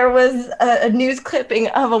 unrelated, there was a news clipping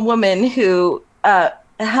of a woman who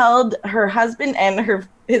held her husband and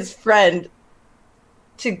his friend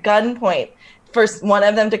to gunpoint for one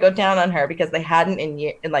of them to go down on her because they hadn't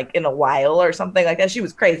in a while or something like that. She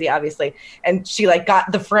was crazy, obviously, and she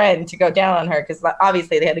got the friend to go down on her because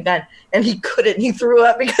obviously they had a gun, and he couldn't. He threw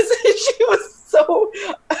up because she was so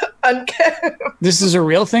unkept. This is a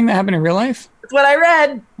real thing that happened in real life? That's what I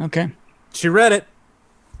read. Okay. She read it.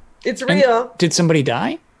 It's real. And did somebody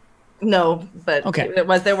die? No, but okay.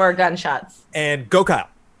 There were gunshots. And go Kyle.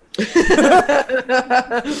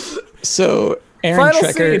 So Aaron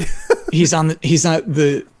Trekker, he's at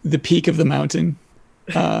the peak of the mountain.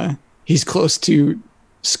 He's close to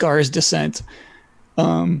Scar's descent.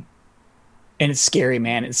 And it's scary,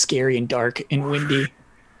 man. It's scary and dark and windy.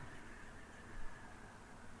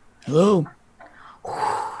 Hello.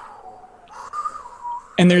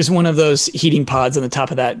 And there's one of those heating pods on the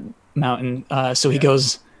top of that mountain. So he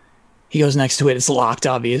goes next to it. It's locked,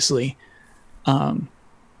 obviously. But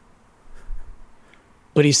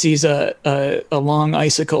he sees a long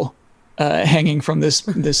icicle hanging from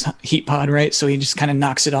this heat pod, right? So he just kind of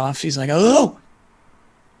knocks it off. He's like, "Hello,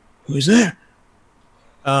 who's there?"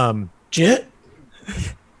 Jet.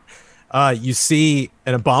 You see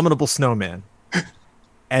an abominable snowman,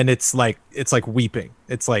 and it's like weeping.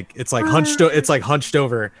 It's like hunched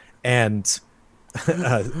over, and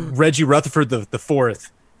Reggie Rutherford the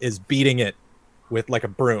fourth is beating it with like a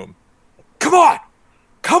broom. Come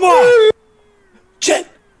on, Jet.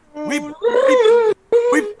 We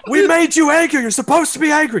made you angry. You're supposed to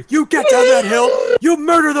be angry. You get down that hill. You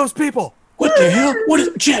murder those people. What the hell?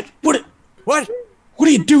 Jet? What? What? What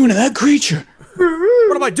are you doing to that creature?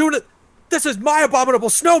 What am I doing? This is my abominable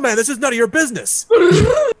snowman. This is none of your business.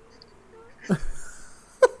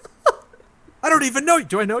 I don't even know you.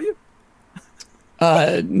 Do I know you?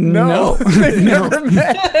 No. Never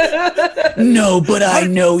met. No, but I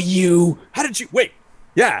know you. How did you? Wait.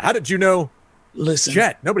 Yeah. How did you know? Listen,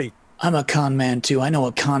 Jet. Nobody. I'm a con man too. I know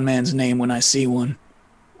a con man's name when I see one.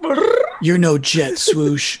 You're no Jet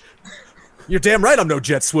Swoosh. You're damn right. I'm no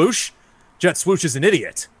Jet Swoosh. Jet Swoosh is an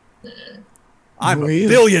idiot. I'm Really? a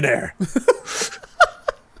billionaire.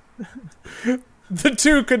 The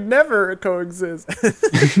two could never coexist.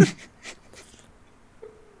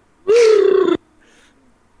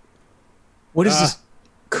 What is this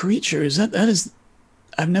creature? Is that is?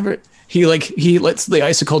 I've never. He lets the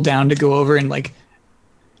icicle down to go over and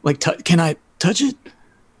can I touch it?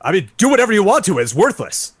 I mean, do whatever you want to. It's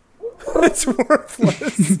worthless. It's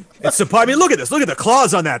worthless. I mean, look at this. Look at the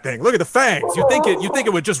claws on that thing. Look at the fangs. You think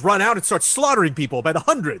it would just run out and start slaughtering people by the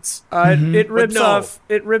hundreds? It rips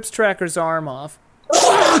Trekker's arm off.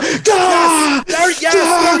 There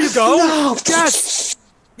you go. No.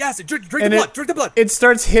 Yes. Drink the blood. Drink the blood. It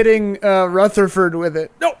starts hitting Rutherford with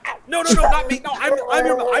it. No, not me. No, I'm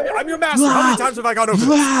your master. How many times have I gone over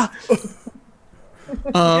this?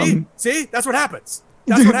 See? That's what happens.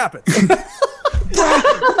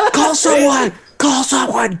 Call someone. Call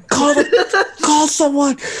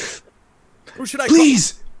someone. Who should I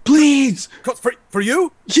Please. For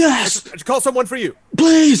you? Yes. I should call someone for you.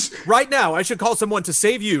 Please. Right now, I should call someone to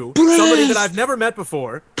save you. Please. Somebody that I've never met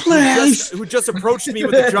before. Please. Who just approached me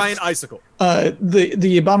with a giant icicle.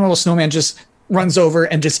 The abominable snowman just runs over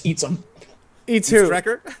and just eats him. Eats who?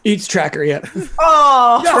 Tracker? Eats Tracker, yeah.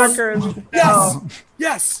 Oh, Yes. Tracker.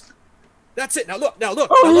 Yes. That's it. Now look. Okay.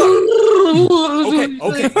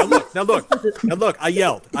 Now look. I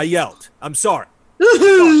yelled. I'm sorry.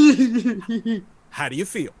 How do you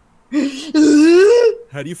feel?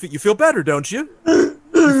 You feel better, don't you?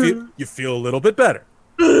 You feel a little bit better.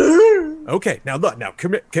 Okay. Now look. Now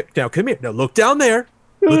come here. Now look down there.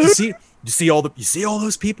 Look. You see all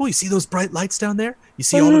those people? You see those bright lights down there? You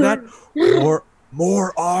see all of that?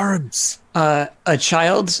 More arms. A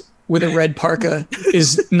child with a red parka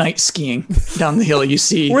is night skiing down the hill. You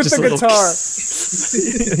see with just the a little guitar.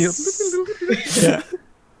 Yeah.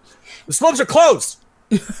 The slopes are closed.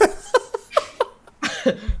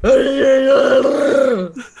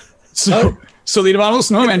 So the abominable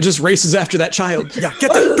snowman just races after that child. Yeah,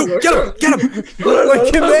 get him. Like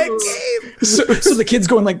in that game. So the kid's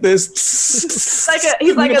going like this.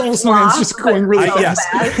 he's like a snowman's just going really fast.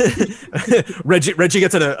 Reggie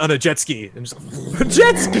gets on a jet ski and just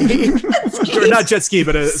Jet ski. or not jet ski,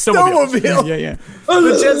 but a snowmobile. Yeah.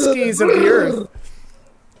 The jet skis of the earth.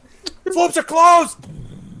 Slopes are closed.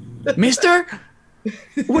 Mister,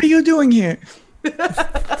 what are you doing here?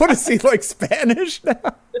 What is he, like Spanish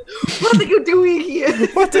now? What are you doing here?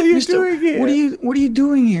 What are you doing here? What are you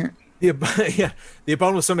doing here? The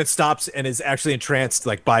abominable snowman stops and is actually entranced,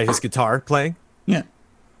 like by his guitar playing. Yeah.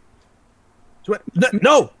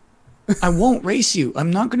 No, I won't race you. I'm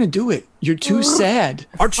not gonna do it. You're too sad.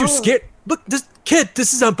 aren't you scared? Look,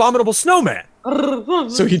 this is an abominable snowman.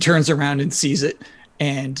 So he turns around and sees it,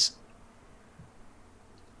 and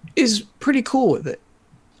is pretty cool with it.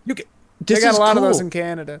 They got a lot of those in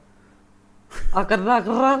Canada.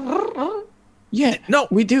 Yeah, no,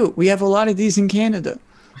 we do. We have a lot of these in Canada.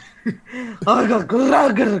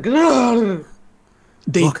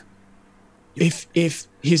 Look. If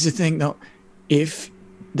here's the thing though, if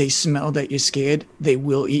they smell that you're scared, they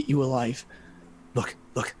will eat you alive. Look.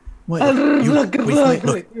 What?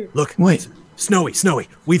 Look. What? Snowy.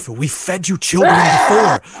 We've fed you children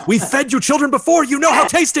before. We've fed you children before. You know how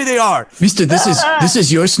tasty they are. Mister, this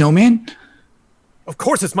is your snowman? Of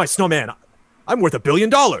course it's my snowman. I'm worth $1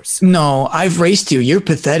 billion. No, I've raced you. You're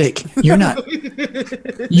pathetic. You're not.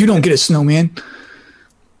 You don't get a snowman.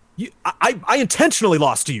 I intentionally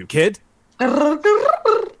lost to you, kid.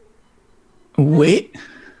 Wait.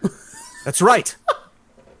 That's right.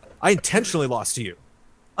 I intentionally lost to you.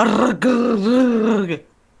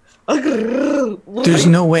 There's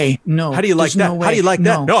no way. No. How do you like that? How do you like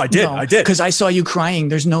that? No, I did. Because I saw you crying.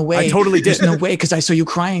 There's no way. I totally did. There's no way because I saw you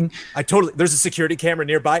crying. There's a security camera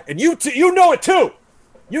nearby, and you know it too.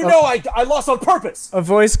 You know I lost on purpose. A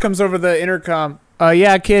voice comes over the intercom.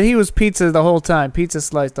 Yeah, kid, he was pizza the whole time. Pizza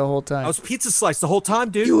sliced the whole time. I was pizza sliced the whole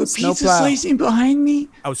time, dude. You were pizza slicing behind me?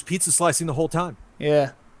 I was pizza slicing the whole time.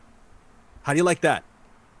 Yeah. How do you like that?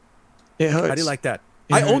 It hurts. How do you like that?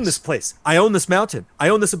 I own this place. I own this mountain. I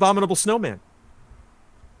own this abominable snowman.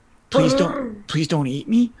 Please don't eat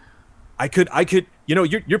me. I could,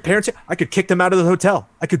 your parents, I could kick them out of the hotel.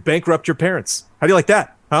 I could bankrupt your parents. How do you like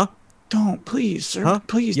that? Huh? Don't, please, sir. Huh?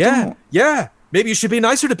 Please don't. Yeah. Maybe you should be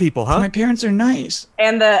nicer to people, huh? My parents are nice.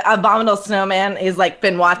 And the abominable snowman is like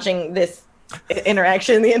been watching this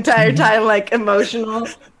interaction the entire time, like emotional,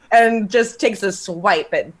 and just takes a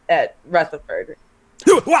swipe at Rutherford.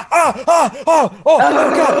 Oh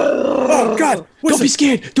God! Don't be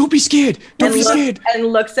scared. Don't be scared. And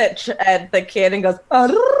looks at the kid and goes,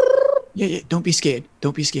 Yeah. Don't be scared.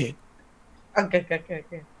 Don't be scared. Okay.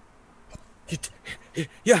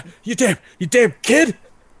 You damn kid!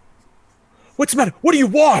 What's the matter? What do you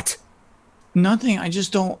want? Nothing. I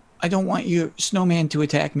don't want your snowman to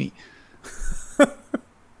attack me.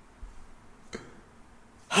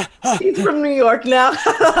 He's from New York now.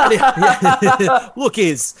 Look,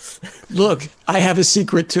 I have a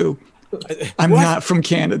secret too. I'm not from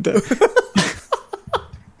Canada.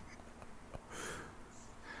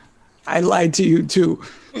 I lied to you too.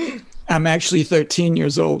 I'm actually 13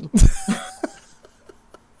 years old.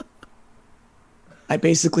 I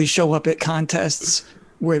basically show up at contests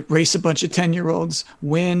we race a bunch of 10-year-olds,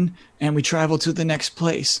 win, and we travel to the next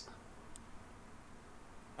place.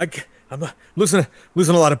 I'm losing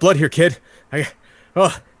a lot of blood here, kid. Do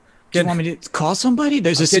you want me to call somebody?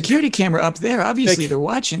 There's a security camera up there. Obviously, they're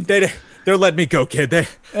watching. They're letting me go, kid.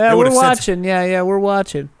 We're watching. We're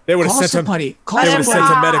watching. They would have sent somebody.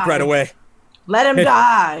 a medic right away. Let him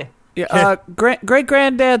die. Yeah. Great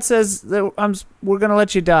granddad says that we're gonna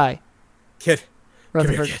let you die. Kid,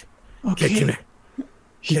 Rutherford. come here, kid. Okay. Kid, come here.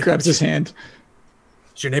 He grabs his hand.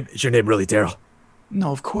 Is your name really Daryl?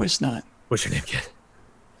 No, of course not. What's your name, kid?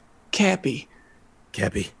 Cappy.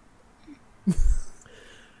 Cappy.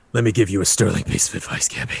 Let me give you a sterling piece of advice,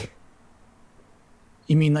 Cappy.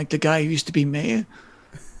 You mean like the guy who used to be mayor?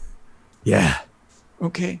 Yeah,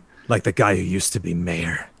 Okay. like the guy who used to be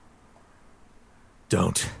mayor.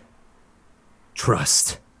 Don't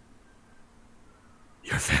trust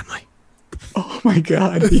your family. Oh my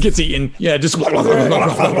God. He gets eaten. Yeah, just. And then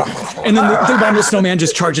the abominable snowman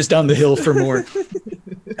just charges down the hill for more.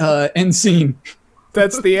 End scene.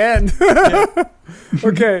 That's the end.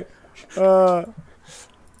 Okay. Don't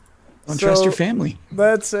trust your family.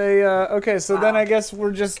 That's okay. So then I guess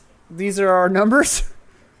these are our numbers.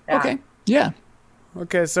 Yeah. Okay. Yeah.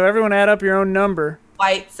 Okay, so everyone add up your own number.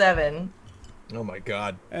 White 7. Oh my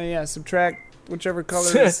God. And subtract whichever color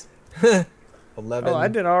it is. 11. Oh, I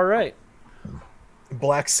did all right.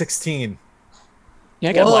 Black 16. Yeah,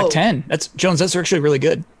 I got Whoa. black 10. That's Jones. That's actually really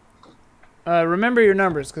good. Remember your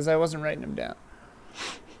numbers because I wasn't writing them down.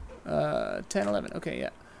 10, 11. Okay,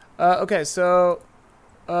 yeah. Okay, so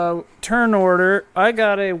turn order. I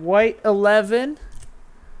got a white 11,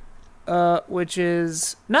 which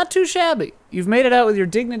is not too shabby. You've made it out with your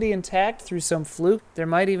dignity intact through some fluke. There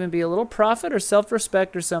might even be a little profit or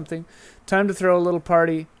self-respect or something. Time to throw a little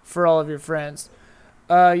party for all of your friends.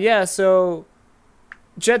 So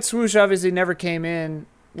Jet Swoosh obviously never came in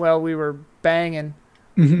while we were banging.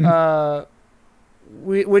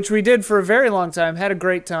 Which we did for a very long time, had a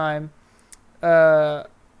great time. And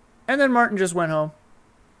then Martin just went home.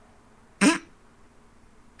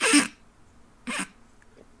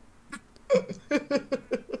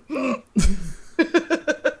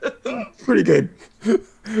 Pretty good. All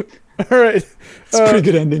right. It's a pretty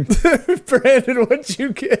good ending. Brandon, what'd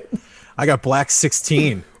you get? I got black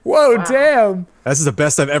 16. Whoa, damn. This is the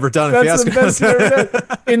best I've ever done in That's the Fiasco. best you've ever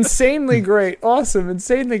done. Insanely great. Awesome.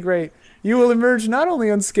 Insanely great. You will emerge not only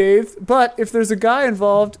unscathed, but if there's a guy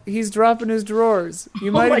involved, he's dropping his drawers.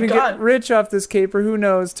 You might even get rich off this caper. Who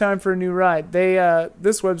knows? Time for a new ride. They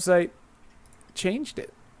this website changed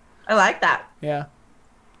it. I like that. Yeah.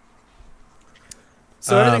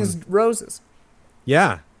 So everything's roses.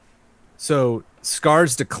 Yeah. So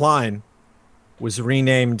Scar's Decline was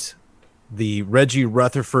renamed the Reggie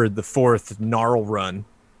Rutherford IV Gnarl Run.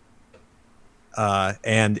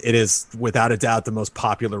 And it is without a doubt the most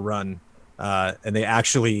popular run. And they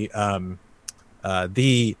actually the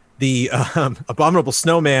Abominable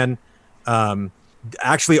Snowman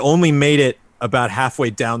actually only made it about halfway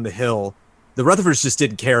down the hill. The Rutherfords just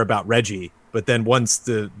didn't care about Reggie, but then once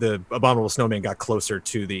the Abominable Snowman got closer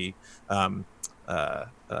to the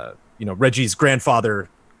Reggie's grandfather,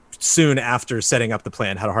 soon after setting up the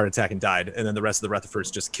plan, had a heart attack and died, and then the rest of the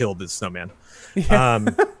Rutherfords just killed the snowman. Yeah.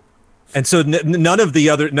 And so no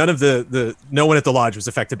one at the lodge was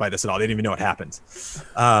affected by this at all. They didn't even know it happened.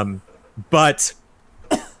 But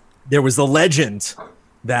there was the legend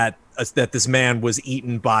that this man was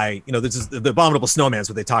eaten by, this is the Abominable Snowman is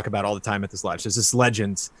what they talk about all the time at this lodge. There's this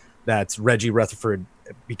legend that Reggie Rutherford,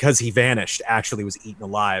 because he vanished, actually was eaten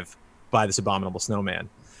alive by this Abominable Snowman.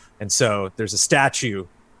 And so there's a statue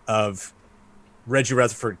of Reggie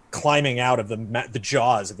Rutherford climbing out of the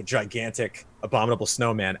jaws of a gigantic Abominable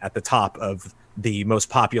Snowman at the top of the most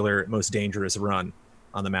popular, most dangerous run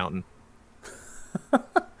on the mountain.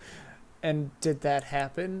 And did that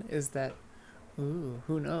happen? Is that... Ooh,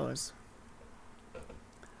 who knows?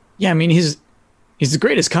 Yeah, I mean, he's the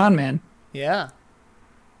greatest con man. Yeah.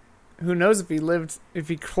 Who knows if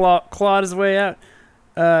he clawed his way out.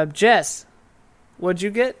 Jess, what'd you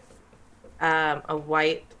get? A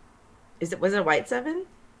white... Was it a white 7?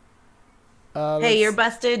 Hey, you're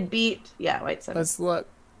busted, beat. Yeah, white 7. Let's look.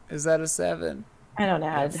 Is that a 7? I don't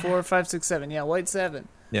know. 4, 5, 6, 7. Yeah, white 7.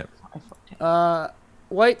 Yep.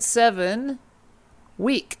 White 7.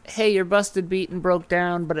 Weak. Hey, you're busted, beat, and broke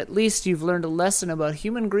down, but at least you've learned a lesson about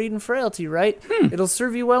human greed and frailty, right? It'll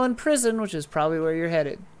serve you well in prison, which is probably where you're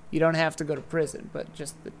headed. You don't have to go to prison, but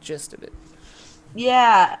just the gist of it.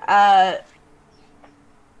 Yeah.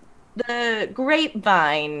 The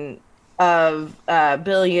grapevine of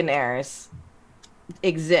billionaires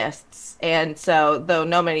exists. And so, though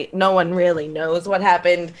no one really knows what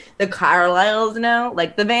happened, the Carlyles know.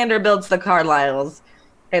 Like the Vanderbilts, the Carlyles,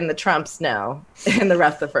 and the Trumps know, and the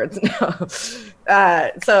Rutherfords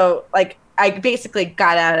know. So, like, I basically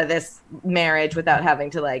got out of this marriage without having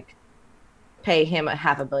to like pay him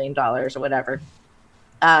 $500 million or whatever.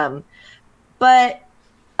 But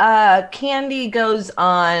Candy goes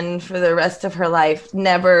on for the rest of her life,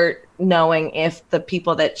 never knowing if the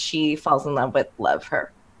people that she falls in love with love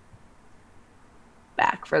her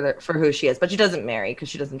back for who she is. But she doesn't marry because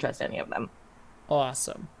she doesn't trust any of them.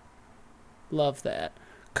 Awesome. Love that.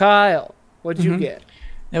 Kyle, what'd you get?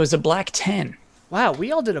 That was a black 10. Wow,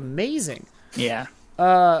 we all did amazing. Yeah.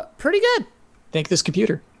 Pretty good. Thank this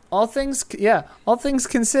computer. All things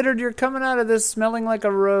considered, you're coming out of this smelling like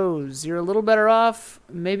a rose. You're a little better off.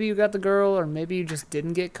 Maybe you got the girl, or maybe you just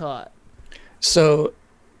didn't get caught. So,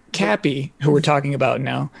 Cappy, who we're talking about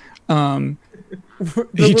now,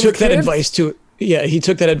 he took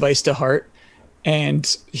that advice to heart,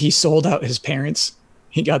 and he sold out his parents.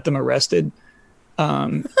 He got them arrested.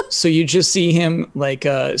 So you just see him like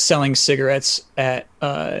selling cigarettes at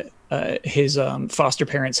his foster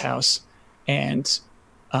parents' house, and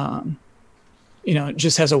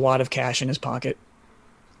just has a wad of cash in his pocket.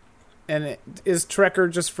 And is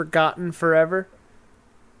Trekker just forgotten forever?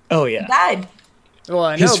 Oh yeah, Died. Well,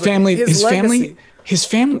 I know, his family. There's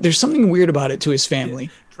something weird about it to his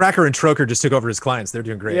family. Tracker and Troker just took over his clients. They're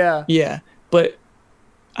doing great. Yeah, but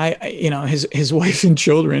his wife and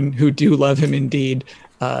children, who do love him indeed,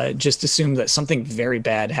 just assume that something very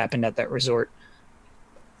bad happened at that resort.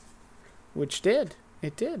 Which did.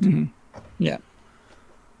 It did. Mm-hmm. Yeah.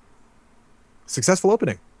 Successful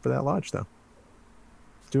opening for that lodge, though.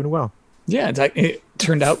 Doing well. Yeah, it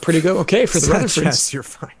turned out pretty good. Okay, for the Rutherfords. Yes, you're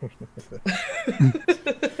fine.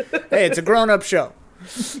 Hey, it's a grown-up show.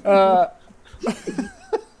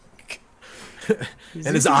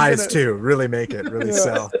 And his eyes, too, really make it, really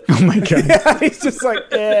sell. Oh, my God. Yeah, he's just like,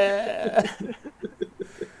 I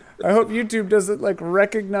hope YouTube doesn't, like,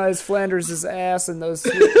 recognize Flanders' ass and those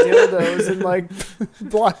sweet dildos and, like,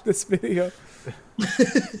 block this video.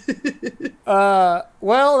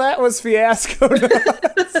 Well, that was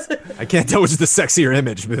Fiasconauts. I can't tell which is the sexier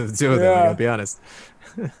image between the two of them, I gotta be honest.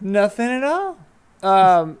 Nothing at all.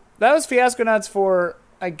 That was Fiasconauts for,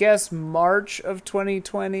 I guess, March of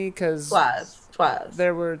 2020, because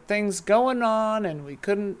there were things going on and we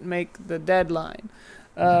couldn't make the deadline.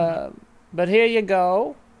 But here you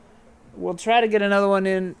go. We'll try to get another one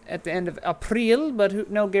in at the end of April,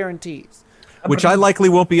 but no guarantees. Which I likely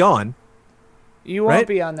won't be on. You won't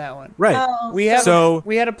be on that one. Right. Oh, We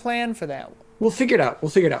had a plan for that one. We'll figure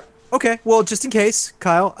it out. Okay, well, just in case,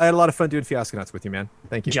 Kyle, I had a lot of fun doing Fiasconauts with you, man.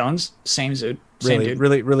 Thank you. Jones, same dude.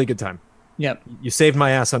 Really, really good time. Yep. You saved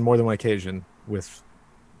my ass on more than one occasion with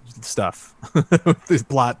stuff. These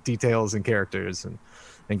plot details and characters and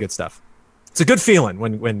good stuff. It's a good feeling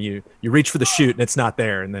when you reach for the chute and it's not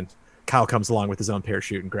there, and then Kyle comes along with his own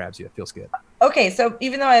parachute and grabs you. It feels good. Okay, so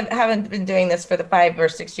even though I haven't been doing this for the 5 or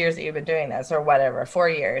 6 years that you've been doing this, or whatever, 4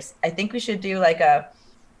 years, I think we should do like a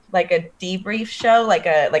debrief show,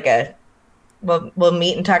 we'll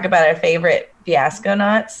meet and talk about our favorite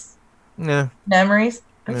Fiasconauts memories.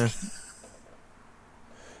 Nah.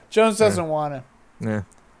 Jones doesn't want to. Nah.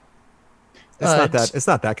 It's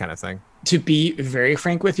not that kind of thing. To be very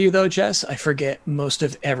frank with you, though, Jess, I forget most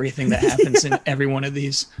of everything that happens in every one of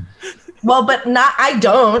these. Well, but I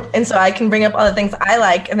don't, and so I can bring up all the things I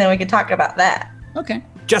like, and then we can talk about that. Okay.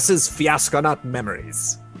 Jess's Fiasconaut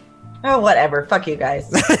memories. Oh, whatever. Fuck you guys.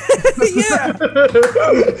 Yeah.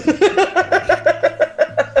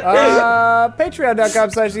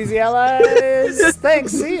 Patreon.com/EasyAllies.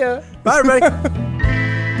 Thanks. See ya. Bye, everybody.